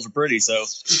girls are pretty. So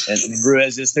and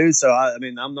Ruiz is too. So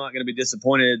I'm not going to be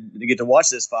disappointed to get to watch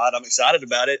this fight. I'm excited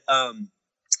about it.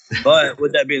 But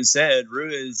with that being said,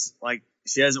 Ruiz,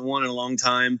 she hasn't won in a long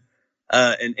time,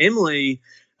 and Emily,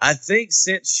 I think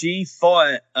since she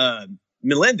fought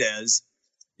Melendez,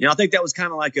 I think that was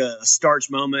kind of like a starch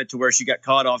moment to where she got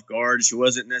caught off guard. She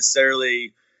wasn't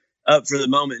necessarily up for the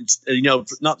moment,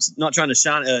 not trying to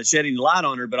shed any light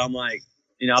on her. But I'm like,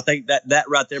 I think that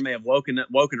right there may have woken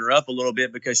her up a little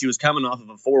bit, because she was coming off of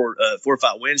a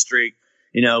four-fight win streak.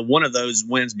 One of those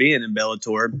wins being in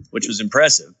Bellator, which was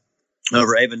impressive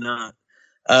over Ava Knight.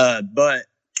 But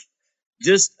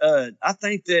just I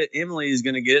think that Emily is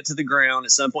going to get it to the ground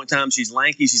at some point in time. She's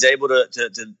lanky. She's able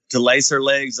to lace her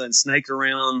legs and snake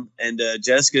around. And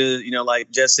Jessica,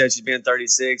 like Jess said, she's been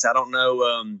 36. I don't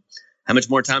know how much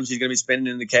more time she's going to be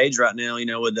spending in the cage right now,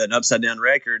 with an upside-down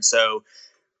record. So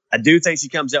I do think she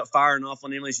comes out firing off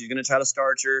on Emily. She's going to try to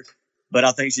starch her, but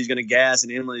I think she's going to gas,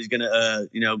 and Emily's going to,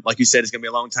 like you said, it's going to be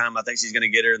a long time. I think she's going to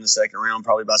get her in the second round,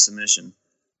 probably by submission.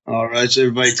 All right, so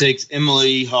everybody takes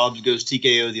Emily. Hobbs goes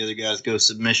TKO. The other guys go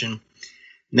submission.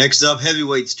 Next up,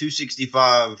 heavyweights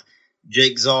 265.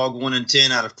 Jake Zog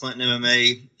 1-10 out of Clinton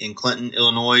MMA in Clinton,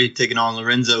 Illinois, taking on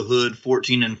Lorenzo Hood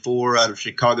 14-4 out of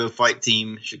Chicago Fight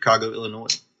Team, Chicago,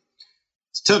 Illinois.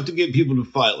 It's tough to get people to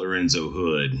fight Lorenzo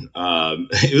Hood.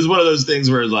 It was one of those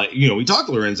things where, we talked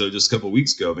to Lorenzo just a couple of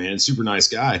weeks ago, man. Super nice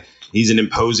guy. He's an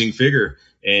imposing figure.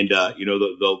 And,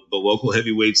 the local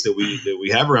heavyweights that we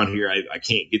have around here, I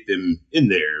can't get them in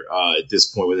there at this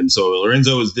point with him. So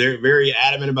Lorenzo is very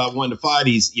adamant about wanting to fight.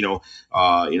 He's,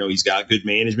 he's got good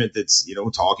management that's,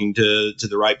 talking to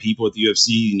the right people at the UFC.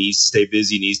 He needs to stay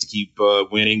busy, needs to keep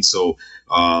winning. So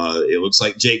it looks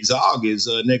like Jake Zog is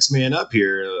next man up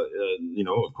here.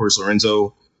 Of course,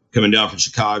 Lorenzo coming down from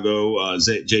Chicago,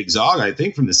 Jake Zog, I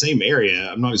think from the same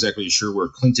area. I'm not exactly sure where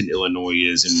Clinton, Illinois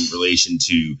is in relation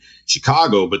to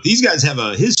Chicago, but these guys have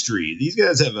a history. These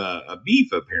guys have a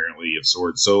beef, apparently, of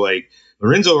sorts. So,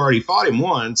 Lorenzo already fought him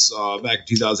once back in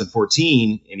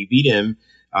 2014, and he beat him.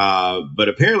 But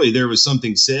apparently there was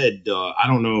something said, I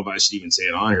don't know if I should even say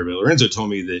it on here, but Lorenzo told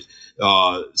me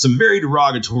that some very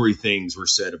derogatory things were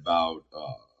said about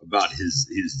his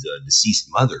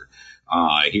deceased mother.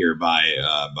 Here by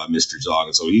Mr. Zog.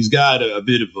 And so he's got a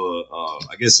bit of a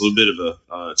little bit of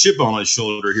a chip on his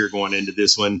shoulder here going into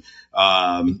this one.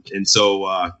 And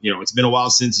so, it's been a while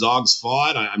since Zog's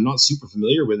fought. I'm not super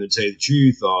familiar with him, to tell you the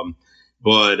truth.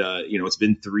 But it's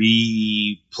been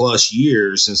 3+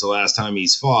 years since the last time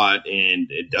he's fought,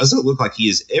 and it doesn't look like he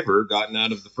has ever gotten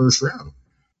out of the first round.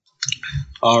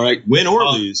 All right. Win or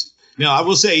lose. Now, I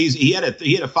will say he had a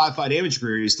 5-fight amateur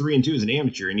career. He was 3-2 as an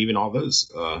amateur, and even all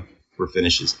those were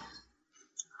finishes.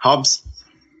 Hobbs.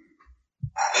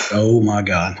 Oh my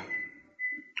God!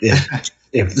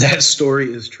 If that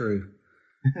story is true,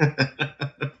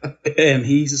 and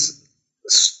he's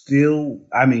still,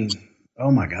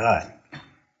 oh my God!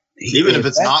 Even if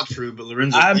it's not true, but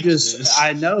Lorenzo.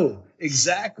 I know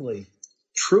exactly.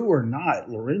 True or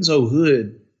not, Lorenzo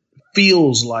Hood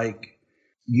feels like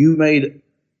you made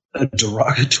a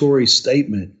derogatory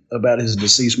statement about his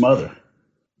deceased mother.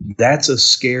 That's a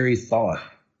scary thought.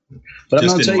 But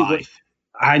just I'm going to tell you life.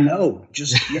 what, I know.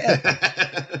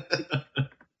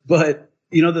 But,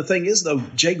 the thing is, though,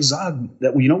 Jake Zog,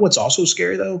 what's also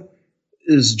scary, though,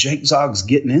 is Jake Zog's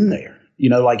getting in there.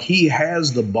 He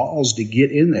has the balls to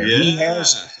get in there. Yeah. He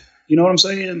has, you know what I'm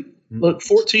saying? Look,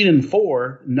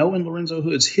 14-4, knowing Lorenzo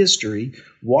Hood's history,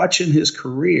 watching his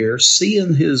career,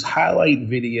 seeing his highlight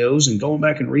videos and going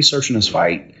back and researching his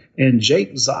fight. And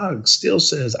Jake Zog still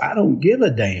says, I don't give a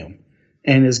damn,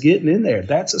 and is getting in there.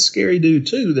 That's a scary dude,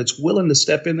 too, that's willing to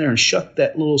step in there and shut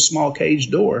that little small cage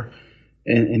door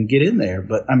and get in there.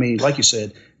 But, I mean, like you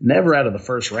said, never out of the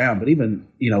first round. But even,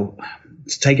 to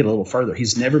take it a little further,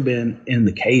 he's never been in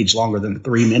the cage longer than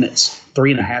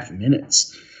 3.5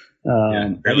 minutes.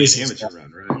 Barely an amateur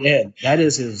run, right? Yeah, that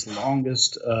is his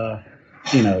longest,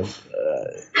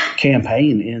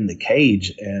 campaign in the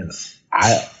cage. And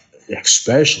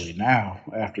especially now,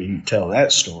 after you tell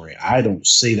that story, I don't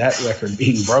see that record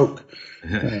being broke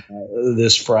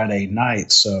this Friday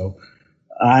night. So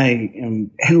and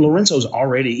Lorenzo's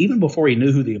already, even before he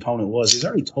knew who the opponent was, he's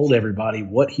already told everybody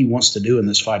what he wants to do in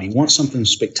this fight. He wants something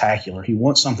spectacular. He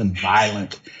wants something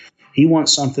violent. He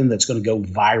wants something that's going to go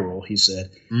viral, he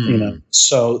said.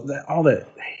 So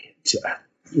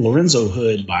Lorenzo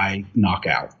Hood by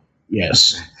knockout.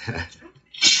 Yes.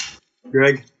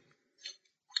 Greg?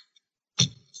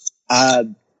 I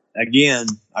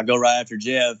go right after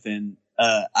Jeff, and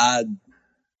I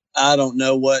don't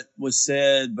know what was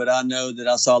said, but I know that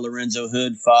I saw Lorenzo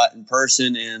Hood fight in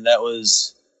person, and that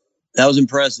was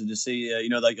impressive to see.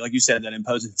 Like you said, that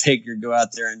imposing figure go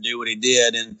out there and do what he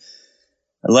did, and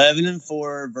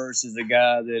 11-4 versus a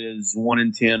guy that is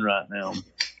 1-10 right now.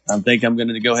 I think I'm going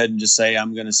to go ahead and just say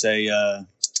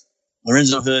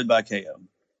Lorenzo Hood by KO.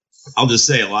 I'll just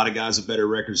say a lot of guys with better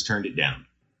records turned it down.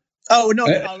 Oh no!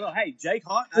 Hey, Jake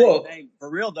Hawk. Hey, for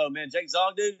real though, man, Jake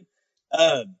Zog, dude.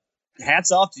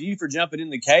 Hats off to you for jumping in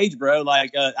the cage, bro.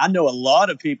 Like I know a lot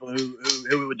of people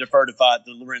who would defer to fight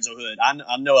the Lorenzo Hood.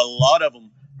 I know a lot of them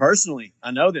personally.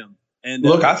 I know them. And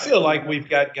look, I feel like we've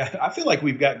got guys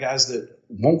that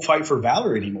won't fight for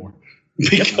Valor anymore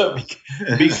because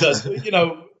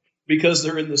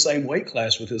they're in the same weight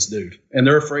class with this dude, and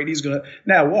they're afraid he's gonna.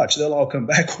 Now watch, they'll all come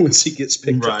back once he gets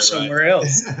picked up somewhere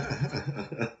else.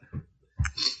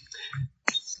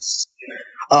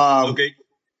 Okay.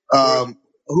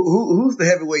 Who's the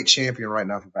heavyweight champion right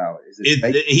now for Valor? Is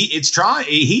it he's trying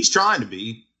to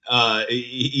be.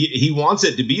 He wants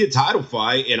it to be a title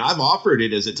fight, and I've offered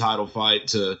it as a title fight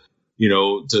to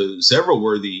several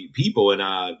worthy people, and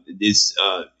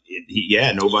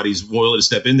nobody's willing to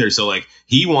step in there. So like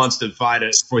he wants to fight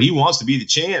he wants to be the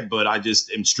champ, but I just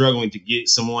am struggling to get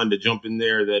someone to jump in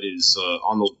there that is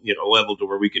on the level to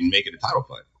where we can make it a title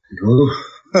fight.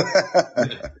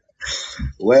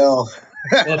 Well,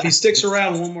 if he sticks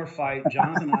around one more fight,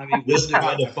 Jonathan Ivey will do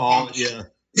it. Default, yeah.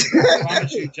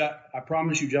 I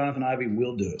promise you, Jonathan Ivey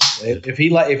will do it. If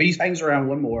he hangs around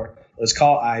one more, let's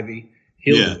call Ivey.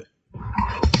 He'll do it.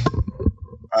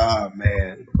 Oh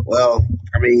man. Well,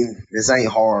 I mean, this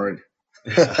ain't hard.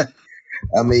 I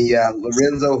mean,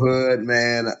 Lorenzo Hood,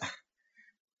 man,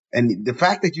 and the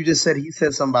fact that you just said he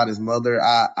said something about his mother,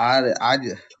 I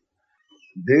just,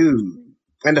 dude.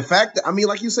 And the fact that, I mean,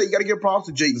 like you said, you got to give props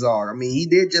to Jake Zog. I mean, he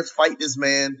did just fight this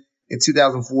man in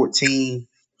 2014,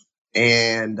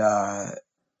 and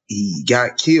he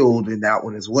got killed in that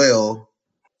one as well.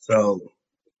 So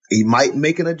he might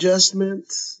make an adjustment.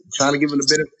 I'm trying to give him a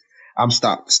bit of.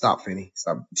 Stop, Finney.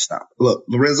 Stop. Look,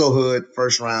 Lorenzo Hood,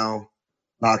 first round,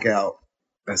 knockout.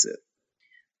 That's it.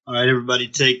 All right, everybody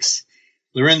takes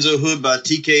Lorenzo Hood by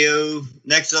TKO.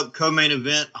 Next up, co-main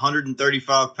event,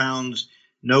 135 pounds.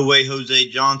 No Way Jose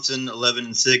Johnson,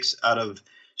 11-6 out of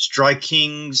Strike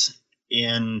Kings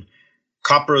in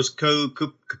Copperas Cove,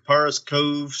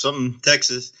 something,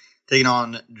 Texas, taking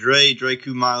on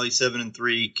Draku Miley,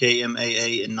 7-3,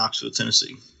 KMAA in Knoxville,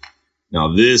 Tennessee.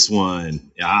 Now this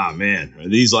one, man,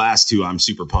 these last two I'm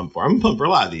super pumped for. I'm pumped for a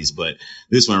lot of these, but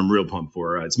this one I'm real pumped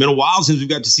for. It's been a while since we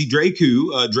got to see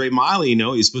Draku. Dre Miley,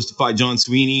 he's supposed to fight John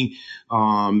Sweeney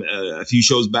a few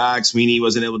shows back. Sweeney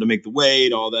wasn't able to make the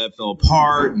weight. All that fell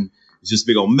apart, and it's just a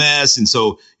big old mess. And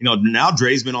so, now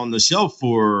Dre's been on the shelf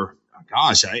for,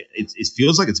 it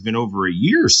feels like it's been over a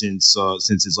year since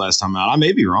his last time out. I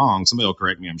may be wrong. Somebody will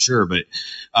correct me, I'm sure. But,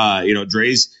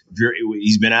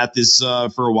 he's been at this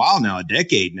for a while now, a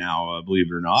decade now, believe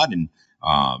it or not. And,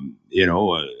 a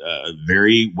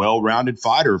very well-rounded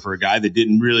fighter for a guy that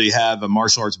didn't really have a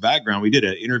martial arts background. We did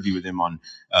an interview with him on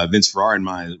Vince Ferrara in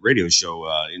my radio show,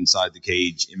 Inside the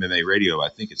Cage MMA Radio, I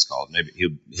think it's called. Maybe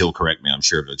he'll correct me, I'm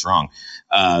sure, if it's wrong.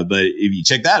 But if you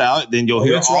check that out, then you'll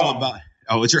hear all about –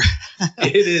 Oh, it's right.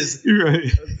 It is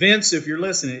right. Vince. If you're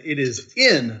listening, it is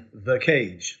In the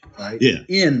Cage, right? Yeah,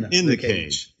 in the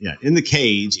cage. Yeah, In the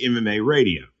Cage MMA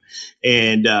Radio.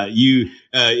 And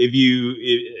if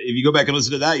you go back and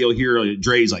listen to that, you'll hear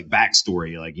Dre's like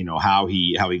backstory, like how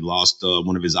he lost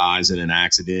one of his eyes in an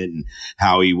accident, and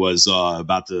how he was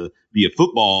about to be a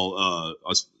football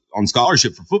on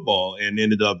scholarship for football, and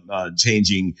ended up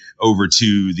changing over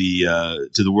to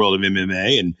the world of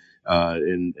MMA, and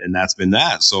that's been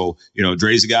that. So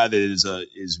Dre's a guy that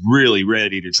is really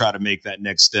ready to try to make that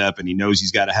next step, and he knows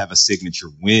he's got to have a signature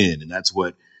win, and that's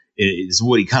what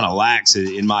he kind of lacks,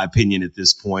 in my opinion, at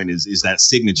this point, is that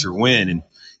signature win. And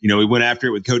he went after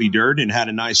it with Cody Durden and had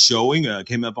a nice showing,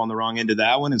 came up on the wrong end of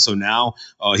that one, and so now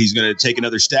he's going to take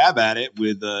another stab at it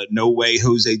with No Way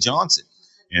Jose Johnson.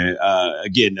 And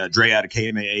again, Dre out of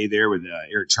KMAA there with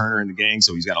Eric Turner and the gang,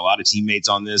 so he's got a lot of teammates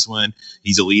on this one.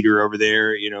 He's a leader over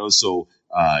there, so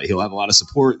he'll have a lot of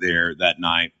support there that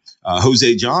night.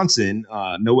 Jose Johnson,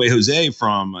 No Way Jose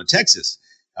from Texas.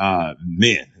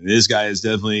 Man, this guy is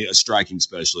definitely a striking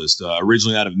specialist.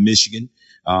 Originally out of Michigan,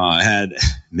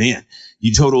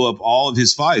 you total up all of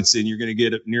his fights and you're going to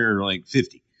get up near like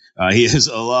 50. He has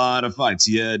a lot of fights.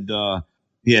 He had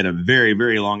a very,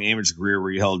 very long amateur career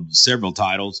where he held several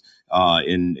titles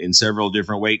in several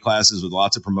different weight classes with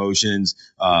lots of promotions,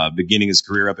 beginning his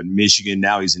career up in Michigan.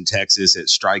 Now he's in Texas at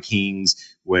Strike Kings,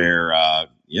 where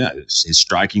his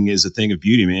striking is a thing of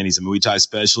beauty, man. He's a Muay Thai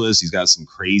specialist. He's got some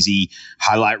crazy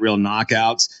highlight reel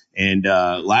knockouts. And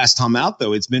last time out,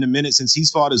 though, it's been a minute since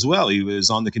he's fought as well. He was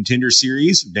on the Contender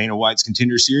Series, Dana White's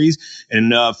Contender Series,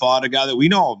 and fought a guy that we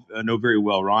know very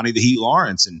well, Ronnie the Heat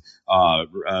Lawrence. And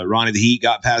Ronnie the Heat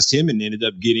got past him and ended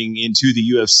up getting into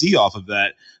the UFC off of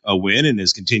that win, and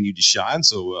has continued to shine.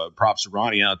 So props to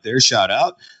Ronnie out there. Shout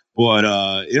out. But,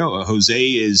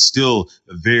 Jose is still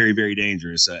very, very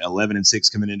dangerous.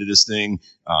 11-6 coming into this thing.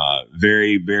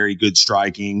 Very, very good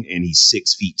striking. And he's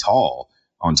 6 feet tall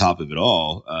on top of it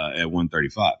all at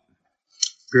 135.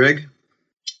 Greg?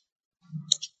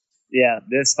 Yeah,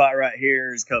 this fight right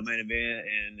here is co-main event,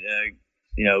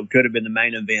 and, could have been the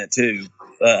main event too.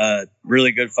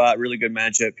 Really good fight, really good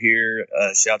matchup here.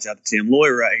 Shouts out to Tim Loy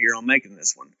right here on making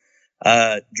this one.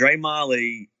 Dre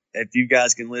Miley, if you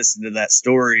guys can listen to that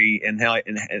story and how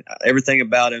and everything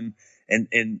about him, and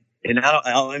I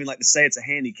don't even like to say it's a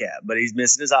handicap, but he's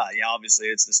missing his eye. Yeah, obviously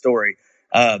it's the story.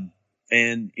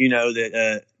 And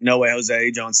that No Way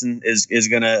Jose Johnson is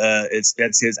gonna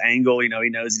that's his angle. He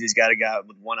knows that he's got a guy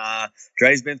with one eye.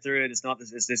 Dre's been through it. It's not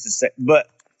this. It's just but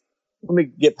let me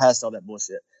get past all that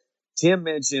bullshit. Tim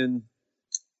mentioned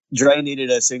Dre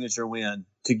needed a signature win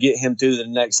to get him to the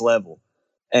next level.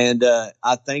 And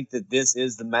I think that this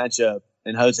is the matchup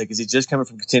in Jose, because he's just coming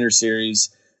from Contender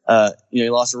Series. He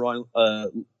lost to Ron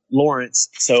Lawrence.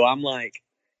 So I'm like,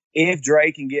 if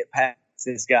Dre can get past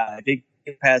this guy, if he can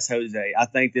get past Jose, I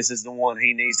think this is the one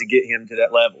he needs to get him to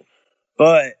that level.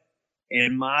 But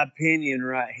in my opinion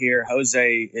right here,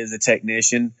 Jose is a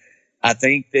technician. I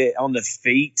think that on the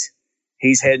feet,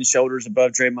 he's head and shoulders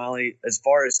above Dre Miley. As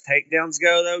far as takedowns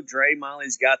go, though, Dre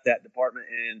Miley's got that department,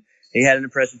 and he had an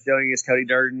impressive showing against Cody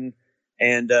Durden,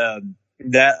 and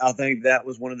that I think that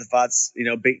was one of the fights,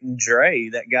 beating Dre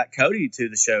that got Cody to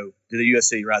the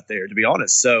UFC right there, to be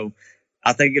honest. So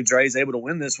I think if Dre's able to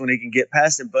win this one, he can get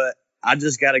past him. But I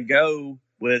just got to go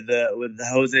with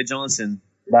Jose Johnson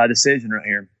by decision right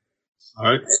here.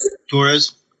 All right,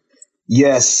 Torres.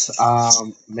 Yes,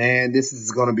 man, this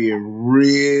is going to be a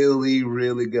really,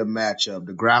 really good matchup.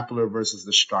 The grappler versus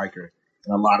the striker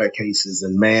in a lot of cases,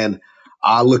 and man,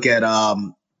 I look at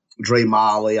Dre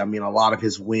Miley. I mean, a lot of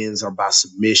his wins are by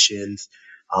submissions.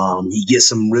 He gets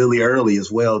them really early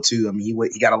as well, too. I mean,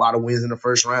 he got a lot of wins in the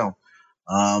first round.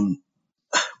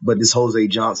 But this Jose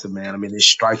Johnson, man, I mean, his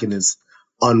striking is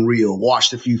unreal.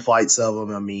 Watched a few fights of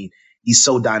him. I mean, he's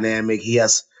so dynamic. He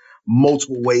has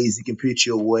multiple ways he can pitch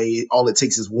you away. All it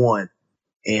takes is one.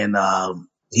 And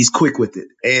he's quick with it.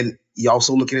 And you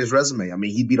also look at his resume. I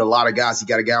mean, he beat a lot of guys. He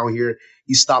got a guy on here.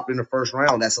 He stopped in the first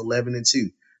round. That's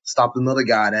 11-2. Stopped another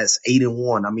guy. That's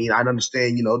 8-1. I mean, I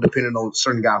understand, depending on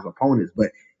certain guys' opponents,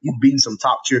 but he's beating some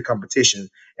top tier competition.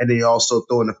 And then you also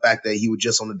throw in the fact that he was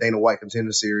just on the Dana White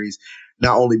Contender Series.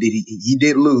 Not only did he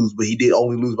did lose, but he did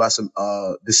only lose by some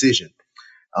decision.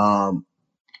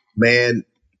 Man,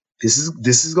 this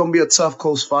is going to be a tough,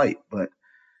 close fight, but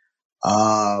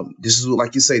this is,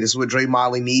 like you say, this is what Dre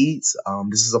Miley needs.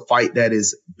 This is a fight that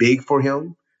is big for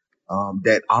him.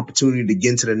 That opportunity to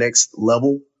get into the next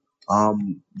level.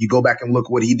 You go back and look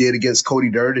what he did against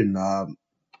Cody Durden.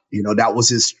 That was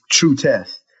his true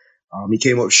test. He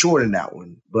came up short in that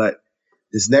one, but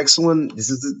This next one, this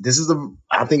is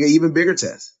I think an even bigger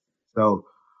test. So,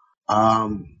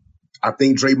 I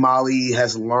think Dre Molly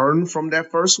has learned from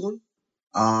that first one.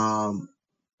 I'm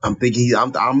thinking he's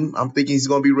going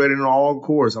to be ready in all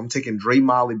cores. I'm taking Dre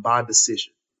Molly by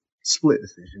decision, split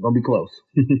decision. Going to be close.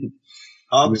 Be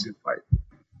a good fight.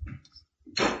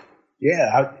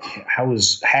 Yeah, I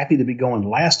was happy to be going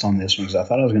last on this one because I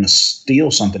thought I was going to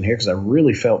steal something here because I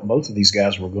really felt both of these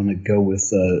guys were going to go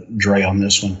with Dre on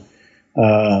this one.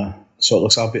 So it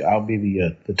looks I'll be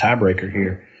the tiebreaker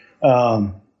here.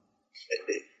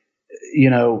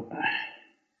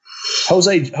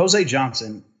 Jose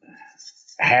Johnson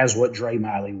has what Dre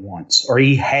Miley wants, or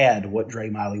he had what Dre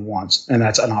Miley wants, and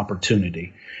that's an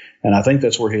opportunity. And I think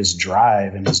that's where his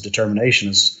drive and his determination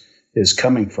is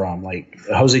coming from. Like,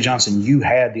 Jose Johnson, you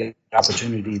had the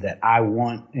opportunity that I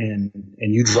want, and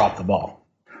you dropped the ball.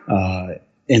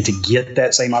 And to get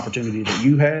that same opportunity that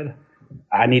you had,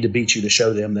 I need to beat you to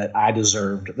show them that I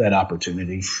deserved that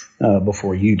opportunity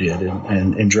before you did.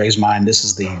 And in Dre's mind, this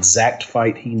is the exact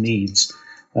fight he needs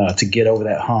to get over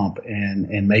that hump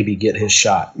and maybe get his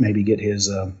shot, maybe get his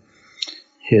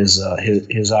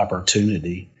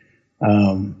opportunity. I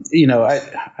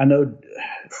know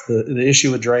the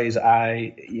issue with Dre's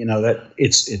that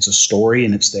it's a story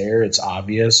and it's there, it's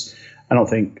obvious. I don't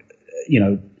think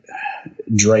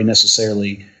Dre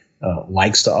necessarily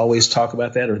likes to always talk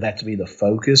about that or that to be the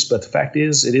focus, but the fact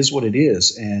is, it is what it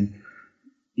is. And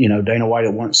Dana White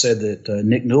at once said that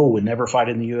Nick Newell would never fight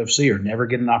in the UFC or never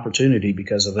get an opportunity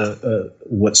because of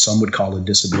what some would call a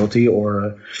disability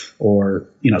or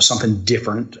something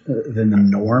different than the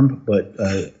norm. But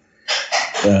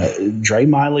Dre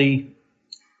Miley,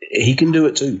 he can do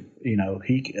it too.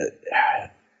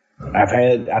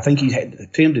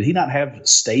 Tim, did he not have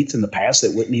states in the past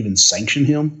that wouldn't even sanction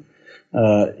him,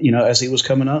 as he was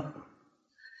coming up?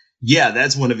 Yeah,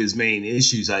 that's one of his main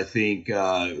issues, I think,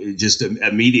 just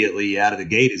immediately out of the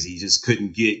gate is he just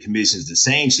couldn't get commissions to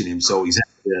sanction him. So he's had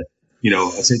to,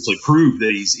 essentially prove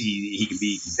that he can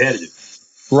be competitive.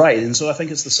 Right. And so I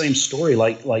think it's the same story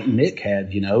like Nick had,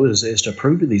 is to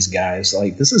prove to these guys,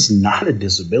 like, this is not a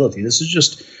disability. This is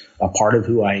just a part of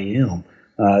who I am.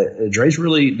 Dre's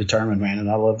really determined, man, and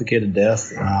I love the kid to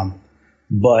death.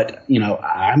 But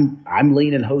I'm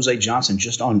leaning Jose Johnson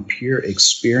just on pure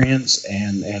experience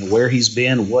and where he's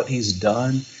been, what he's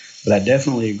done. But I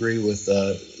definitely agree with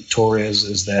Torres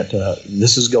is that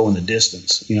this is going the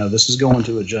distance. This is going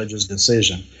to a judge's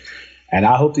decision. And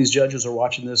I hope these judges are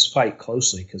watching this fight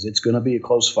closely because it's going to be a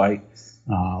close fight.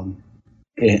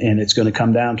 And it's going to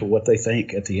come down to what they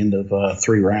think at the end of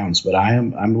 3 rounds. But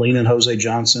I'm leaning Jose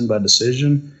Johnson by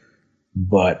decision.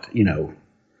 But,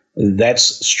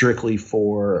 that's strictly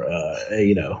for,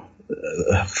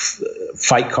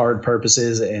 fight card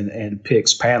purposes and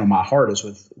picks. Pan on my heart is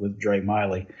with Dre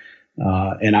Miley.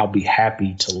 And I'll be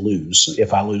happy to lose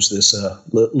if I lose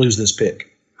this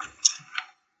pick.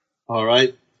 All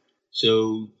right.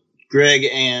 So Greg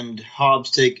and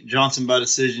Hobbs take Johnson by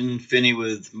decision, Finney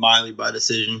with Miley by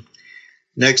decision.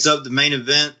 Next up, the main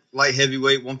event, light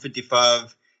heavyweight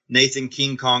 155. Nathan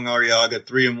King Kong Arriaga,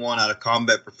 3-1 out of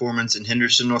Combat Performance in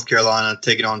Henderson, North Carolina,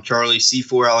 taking on Charlie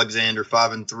C4 Alexander,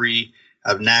 5-3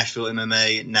 out of Nashville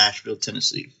MMA, Nashville,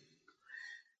 Tennessee.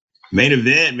 Main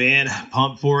event, man.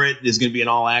 Pumped for it. This is going to be an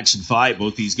all-action fight.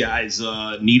 Both these guys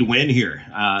need a win here.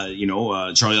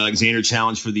 Charlie Alexander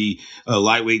challenged for the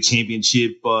lightweight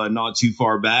championship not too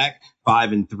far back.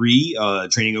 5-3,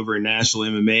 training over in Nashville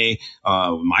MMA.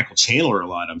 Michael Chandler a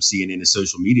lot I'm seeing in his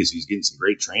social media, so he's getting some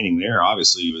great training there,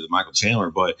 obviously, with Michael Chandler.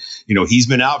 But, he's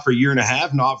been out for a year and a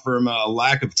half, not from a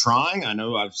lack of trying. I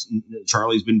know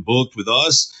Charlie's been booked with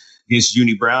us against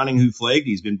Junie Browning, who flagged.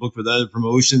 He's been booked with other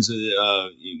promotions.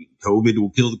 COVID will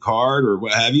kill the card or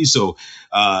what have you. So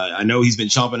I know he's been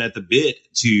chomping at the bit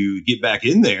to get back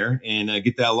in there and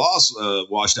get that loss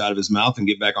washed out of his mouth and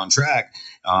get back on track.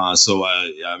 So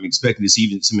I'm expecting to see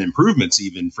even some improvements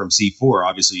even from C4.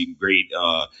 Obviously, great,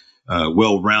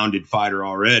 well-rounded fighter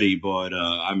already, but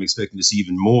I'm expecting to see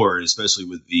even more, especially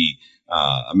with the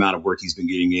amount of work he's been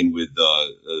getting in with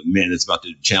the man that's about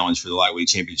to challenge for the lightweight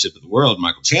championship of the world,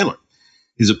 Michael Chandler.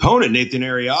 His opponent, Nathan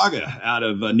Arriaga, out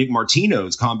of Nick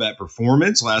Martino's Combat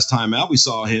Performance. Last time out, we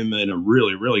saw him in a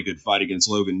really, really good fight against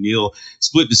Logan Neal.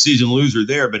 Split decision loser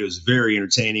there, but it was very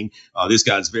entertaining. This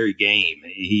guy's very game.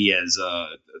 He has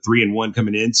 3-1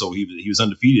 coming in, so he was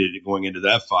undefeated going into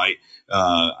that fight.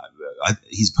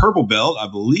 He's purple belt. I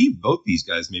believe both these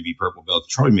guys may be purple belts.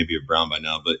 Charlie may be a brown by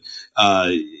now, but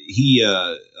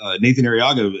Nathan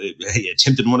Arriaga, he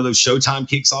attempted one of those Showtime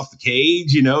kicks off the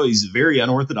cage. He's very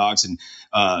unorthodox and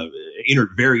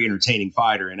very entertaining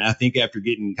fighter. And I think after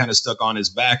getting kind of stuck on his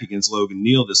back against Logan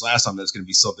Neal this last time, that's going to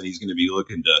be something he's going to be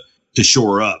looking to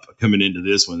shore up coming into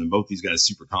this one. And both these guys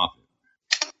super confident.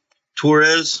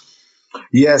 Torres.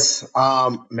 Yes.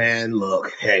 Man,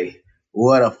 look, hey,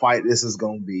 what a fight this is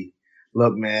going to be.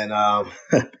 Look, man,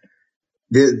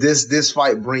 this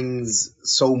fight brings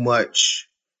so much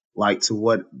to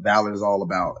what Valor is all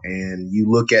about. And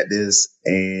you look at this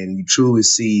and you truly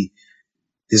see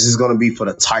this is going to be for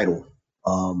the title.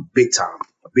 Big time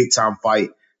fight.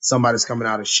 Somebody's coming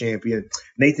out as champion.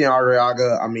 Nathan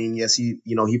Arriaga, I mean, yes, he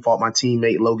fought my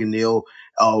teammate Logan Neal.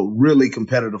 Really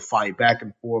competitive fight, back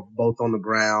and forth, both on the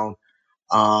ground.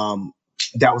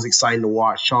 That was exciting to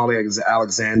watch. Charlie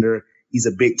Alexander, he's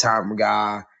a big time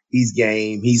guy. He's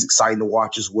game. He's exciting to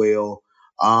watch as well.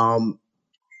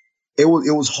 It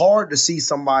was hard to see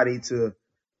somebody to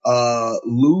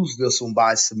lose this one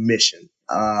by submission.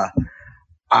 I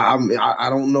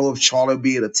don't know if Charlie will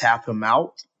be able to tap him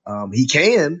out. He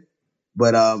can,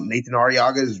 but Nathan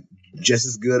Arriaga is just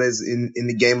as good as in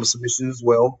the game of submission as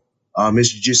well.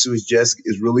 His jiu-jitsu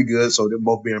is really good, so they're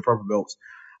both being purple belts.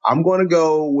 I'm going to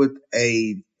go with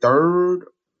a third.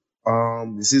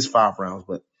 This is 5 rounds,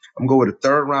 but I'm going with a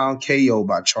third round KO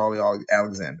by Charlie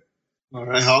Alexander. All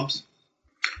right, Hobbs.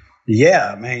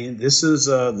 Yeah, man, this is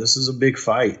a big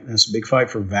fight. It's a big fight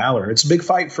for Valor. It's a big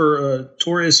fight for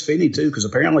Torres Finney too, because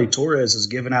apparently Torres is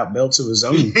giving out belts of his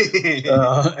own at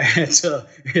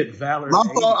Valor.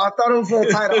 I thought it was for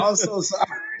a title. I'm so sorry.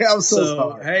 I'm so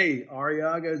sorry. Hey,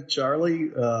 Arriaga, Charlie,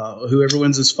 whoever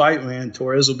wins this fight, man,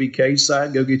 Torres will be cage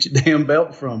side. Go get your damn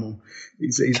belt from him.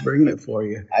 He's bringing it for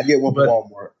you. I get one from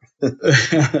Walmart.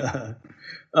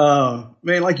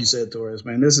 Man, like you said, Torres,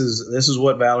 man, this is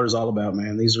what Valor is all about,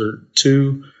 man. These are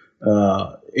two,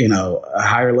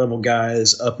 higher level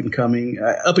guys, up and coming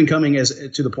as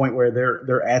to the point where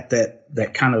they're at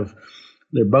that kind of,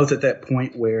 they're both at that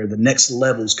point where the next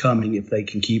level's coming if they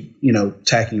can keep,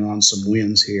 tacking on some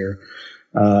wins here.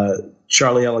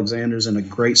 Charlie Alexander's in a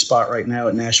great spot right now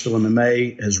at Nashville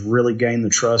MMA, has really gained the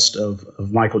trust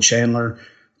of Michael Chandler,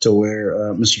 to where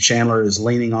Mr. Chandler is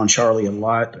leaning on Charlie a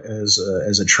lot as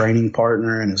a training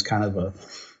partner and as kind of a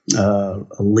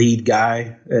lead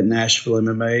guy at Nashville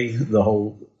MMA. The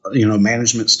whole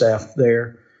management staff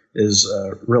there is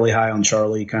really high on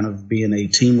Charlie, kind of being a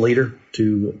team leader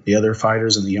to the other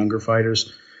fighters and the younger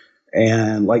fighters.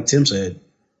 And like Tim said,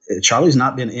 Charlie's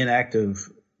not been inactive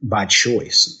by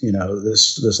choice.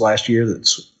 This last year,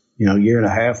 that's year and a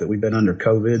half that we've been under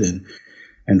COVID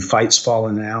and fights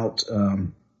falling out.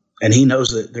 And he knows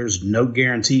that there's no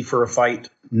guarantee for a fight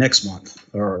next month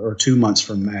or 2 months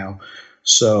from now.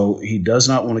 So he does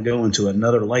not want to go into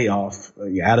another layoff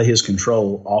out of his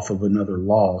control off of another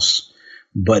loss.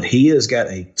 But he has got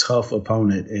a tough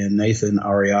opponent in Nathan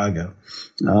Arriaga.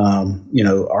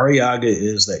 Arriaga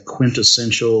is that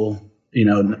quintessential,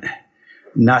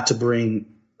 not to bring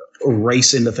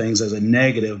race into things as a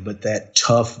negative, but that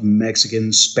tough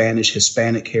Mexican, Spanish,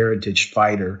 Hispanic heritage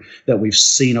fighter that we've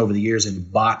seen over the years in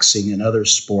boxing and other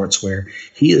sports, where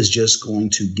he is just going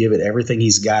to give it everything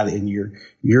he's got, and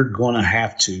you're going to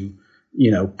have to,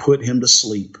 put him to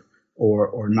sleep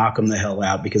or knock him the hell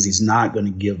out, because he's not going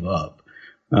to give up.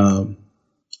 What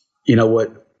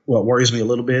worries me a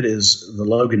little bit is the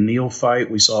Logan Neal fight.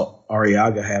 We saw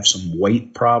Arriaga have some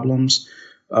weight problems.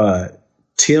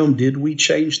 Tim, did we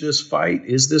change this fight?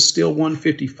 Is this still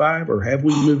 155, or have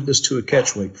we moved this to a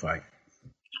catchweight fight?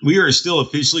 We are still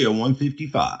officially a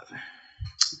 155.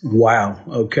 Wow.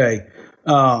 Okay.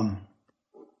 I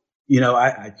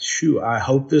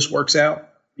hope this works out.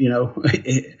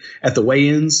 At the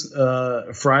weigh-ins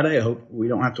Friday, I hope we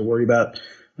don't have to worry about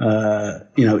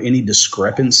any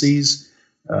discrepancies.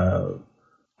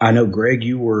 I know, Greg,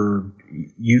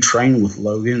 you trained with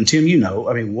Logan. Tim,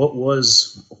 what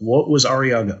was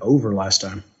Arriaga over last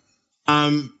time?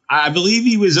 I believe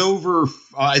he was over.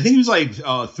 I think he was like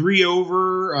 3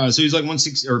 over. So he was like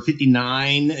 160 or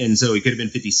 59, and so he could have been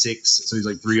 56. So he's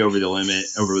like 3 over the limit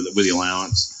with the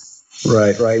allowance.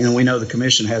 Right. And we know the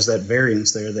commission has that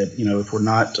variance there. That if we're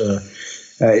not.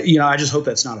 I just hope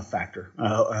that's not a factor.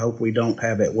 I hope we don't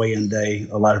have at weigh-in day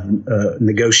a lot of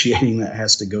negotiating that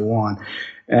has to go on.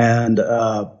 And,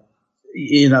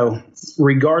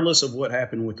 regardless of what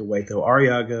happened with the weight, though,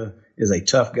 Arriaga is a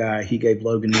tough guy. He gave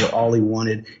Logan Neal all he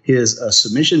wanted. His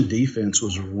submission defense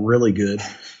was really good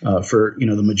for,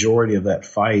 the majority of that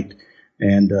fight.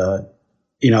 And,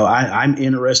 I'm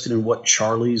interested in what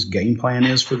Charlie's game plan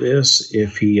is for this.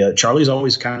 If Charlie's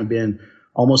always kind of been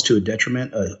almost to a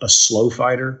detriment, a slow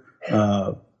fighter,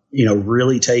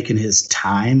 really taking his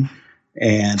time.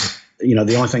 And,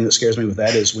 the only thing that scares me with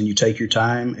that is when you take your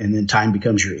time and then time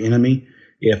becomes your enemy.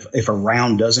 If a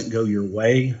round doesn't go your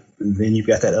way, then you've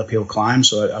got that uphill climb.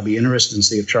 So I'll be interested to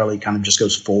see if Charlie kind of just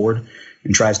goes forward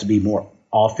and tries to be more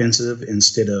offensive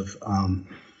instead of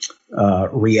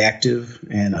reactive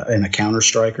and a counter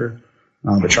striker.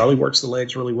 But Charlie works the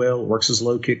legs really well, works his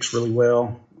low kicks really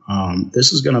well.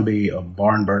 This is going to be a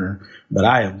barn burner, but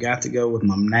I have got to go with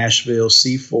my Nashville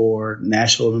C4,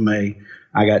 Nashville MMA.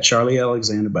 I got Charlie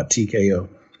Alexander by TKO.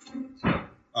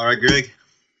 All right, Greg.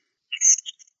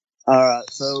 All right,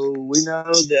 so we know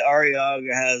that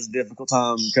Arriaga has a difficult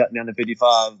time cutting down to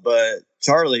 55, but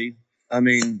Charlie,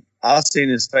 I've seen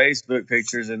his Facebook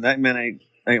pictures, and that man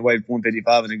ain't weighed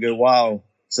 155 in a good while.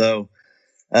 So,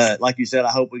 like you said,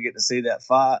 I hope we get to see that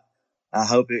fight. I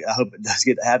hope it does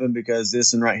get to happen, because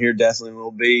this one right here definitely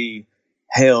will be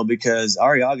hell, because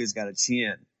Arriaga's got a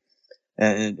chin,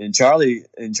 and Charlie,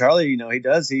 he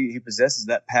possesses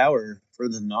that power for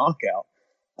the knockout.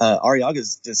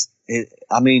 Arriaga's just,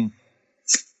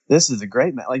 this is a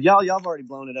great match. Like y'all have already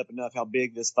blown it up enough how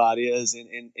big this fight is,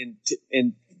 and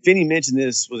Finney mentioned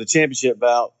this was a championship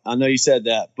bout. I know you said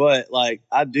that, but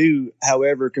I do,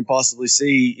 however, can possibly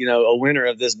see a winner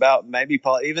of this bout. Maybe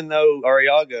even though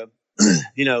Arriaga,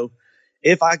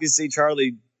 if I could see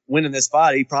Charlie winning this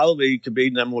fight, he probably could be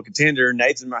number one contender.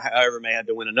 Nathan, however, may have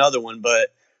to win another one,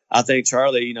 but I think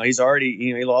Charlie, he's already,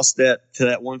 he lost that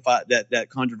one fight, that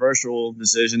controversial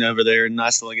decision over there in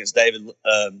Nashville against David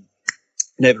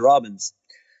Robbins.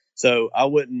 So I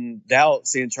wouldn't doubt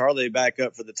seeing Charlie back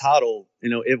up for the title,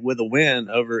 with a win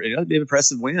over, it'd be an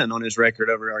impressive win on his record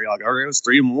over Arriaga. Arriaga was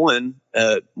 3-1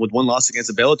 with one loss against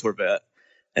a Bellator vet.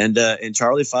 And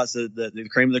Charlie fights the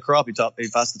cream of the crop. He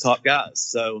fights the top guys.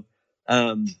 So,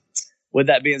 with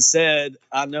that being said,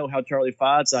 I know how Charlie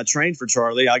fights. I trained for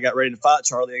Charlie. I got ready to fight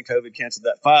Charlie, and COVID canceled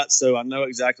that fight. So I know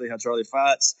exactly how Charlie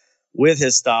fights with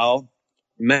his style.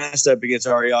 Matched up against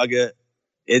Arriaga,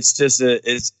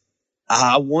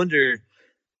 I wonder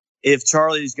if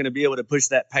Charlie's going to be able to push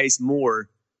that pace more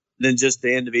than just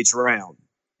the end of each round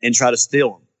and try to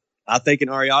steal him. I think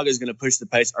Arriaga is going to push the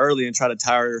pace early and try to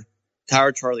tire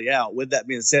Charlie out. With that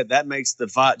being said, that makes the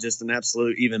fight just an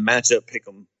absolute even matchup pick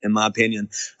 'em, in my opinion.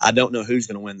 I don't know who's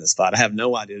going to win this fight. I have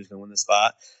no idea who's going to win this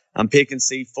fight. I'm picking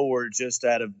C4 just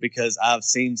because I've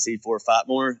seen C4 fight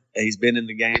more. He's been in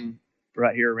the game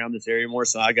right here around this area more,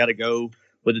 so I got to go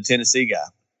with the Tennessee guy.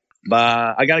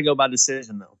 I got to go by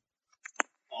decision, though.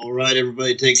 All right,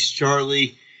 everybody takes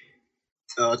Charlie,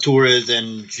 Torres,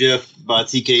 and Jeff by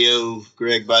TKO,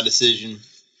 Greg by decision.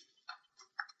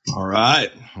 All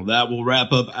right. Well, that will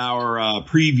wrap up our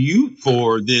preview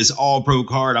for this All-Pro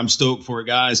card. I'm stoked for it,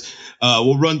 guys.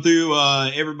 We'll run through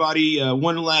everybody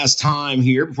one last time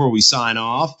here before we sign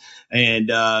off. And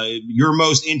your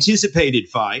most anticipated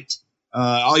fight.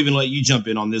 I'll even let you jump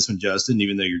in on this one, Justin,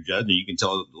 even though you're judging. You can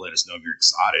let us know if you're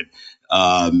excited.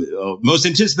 Most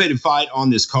anticipated fight on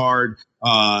this card,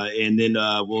 and then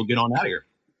we'll get on out of here.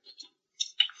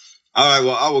 All right,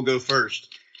 well, I will go first.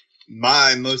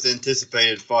 My most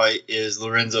anticipated fight is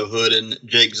Lorenzo Hood and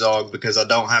Jake Zog, because I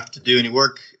don't have to do any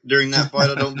work during that fight,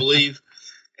 I don't believe.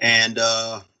 And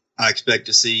I expect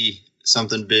to see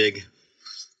something big.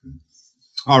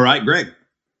 All right, Greg.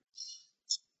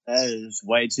 That is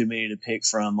way too many to pick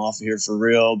from off of here for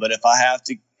real. But if I have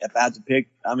to pick,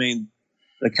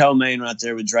 the co-main right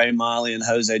there with Dre Miley and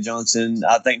Jose Johnson.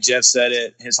 I think Jeff said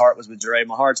it. His heart was with Dre.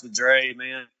 My heart's with Dre,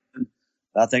 man.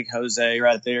 I think Jose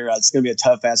right there. It's going to be a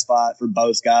tough-ass fight for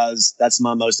both guys. That's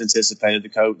my most anticipated,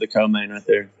 the co-main right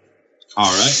there.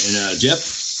 All right. And Jeff?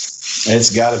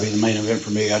 It's got to be the main event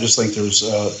for me. I just think there's,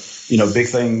 big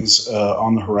things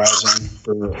on the horizon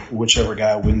for whichever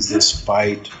guy wins this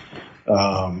fight.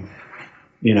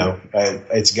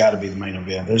 It's got to be the main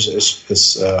event. There's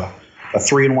this a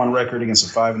 3-1 record against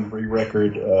a 5-3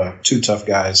 record. Two tough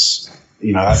guys.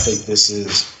 I think this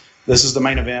is the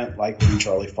main event. Like when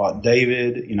Charlie fought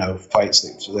David. Fights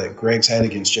that Greg's had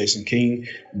against Jason King.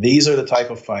 These are the type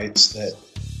of fights that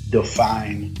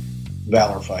define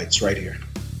Valor fights right here.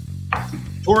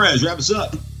 Torres, wrap us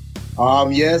up.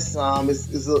 Yes.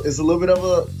 It's a little bit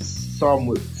of some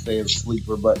would say a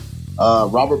sleeper, but.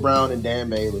 Robert Brown and Dan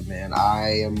Bailey, man,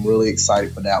 I am really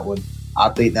excited for that one. I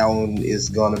think that one is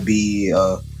going to be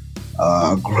a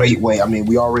great way.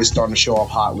 We already starting to show off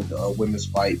hot with the women's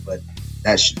fight, but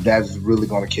that's really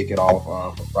going to kick it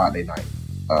off for Friday night.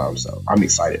 So I'm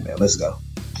excited, man. Let's go.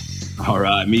 All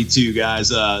right, me too, guys.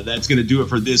 That's going to do it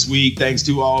for this week. Thanks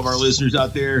to all of our listeners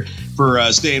out there for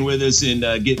staying with us and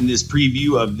getting this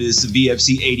preview of this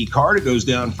VFC 80 card. It goes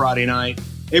down Friday night,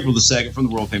 April the 2nd, from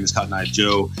the world-famous Cotton Eye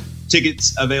Joe.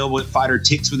 Tickets available at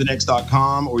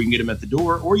fightertixwithanx.com, or you can get them at the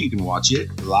door, or you can watch it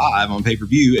live on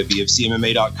pay-per-view at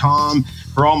VFCMMA.com.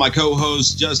 For all my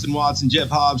co-hosts, Justin Watson, Jeff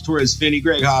Hobbs, Torres Finney,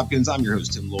 Greg Hopkins, I'm your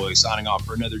host, Tim Loy, signing off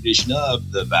for another edition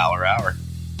of the Valor Hour.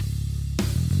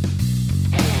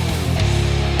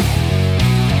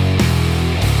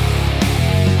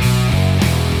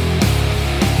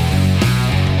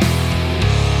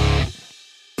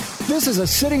 This is a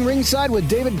Sitting Ringside with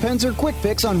David Penzer quick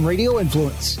fix on Radio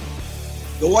Influence.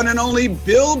 The one and only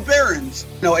Bill Behrens.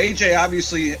 No, AJ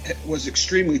obviously was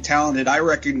extremely talented.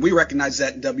 We recognized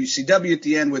that in WCW at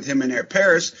the end with him and Air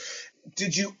Paris.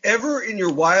 Did you ever in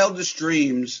your wildest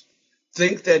dreams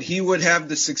think that he would have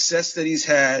the success that he's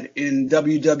had in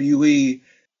WWE?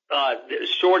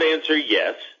 Short answer,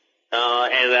 yes.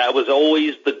 And that was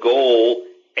always the goal,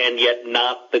 and yet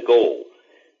not the goal.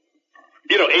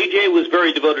 You know, AJ was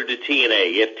very devoted to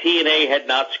TNA. If TNA had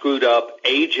not screwed up,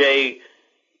 AJ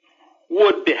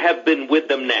would have been with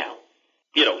them now.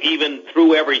 You know, even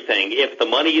through everything. If the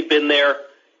money had been there,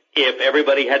 if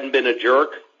everybody hadn't been a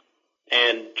jerk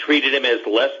and treated him as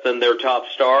less than their top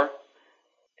star,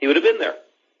 he would have been there.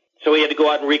 So he had to go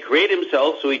out and recreate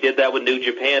himself, so he did that with New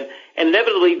Japan. And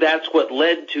inevitably, that's what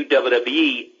led to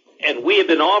WWE. And we have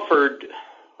been offered,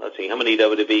 let's see, how many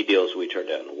WWE deals we turned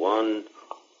down?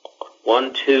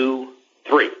 One, two,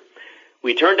 three.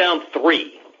 We turned down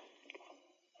 3.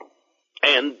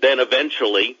 And then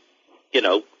eventually, you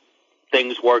know,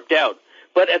 things worked out.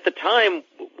 But at the time,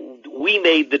 we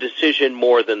made the decision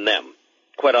more than them,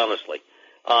 quite honestly.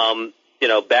 You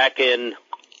know, back in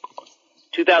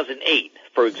 2008,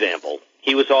 for example,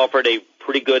 he was offered a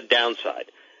pretty good downside.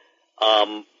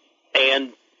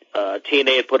 And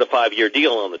TNA had put a 5-year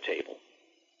deal on the table.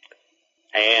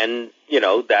 And, you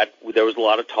know, that there was a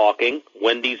lot of talking.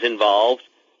 Wendy's involved.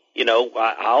 You know,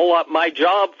 my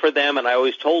job for them, and I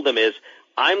always told them, is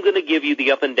I'm going to give you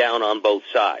the up and down on both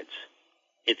sides.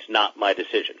 It's not my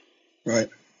decision. Right.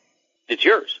 It's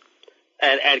yours.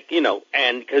 And you know,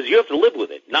 and because you have to live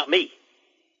with it, not me.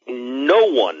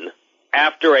 No one,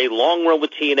 after a long run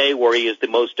with TNA where he is the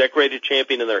most decorated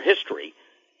champion in their history,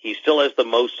 he still has the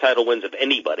most title wins of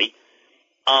anybody,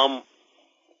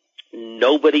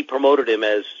 nobody promoted him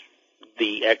as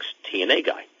the ex-TNA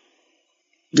guy.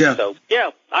 Yeah. So,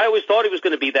 yeah, I always thought he was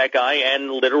going to be that guy, and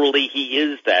literally he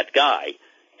is that guy.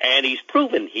 And he's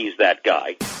proven he's that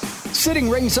guy. Sitting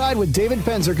Ringside with David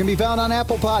Penzer can be found on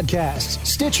Apple Podcasts,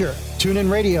 Stitcher,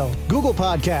 TuneIn Radio, Google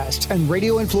Podcasts, and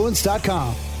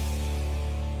RadioInfluence.com.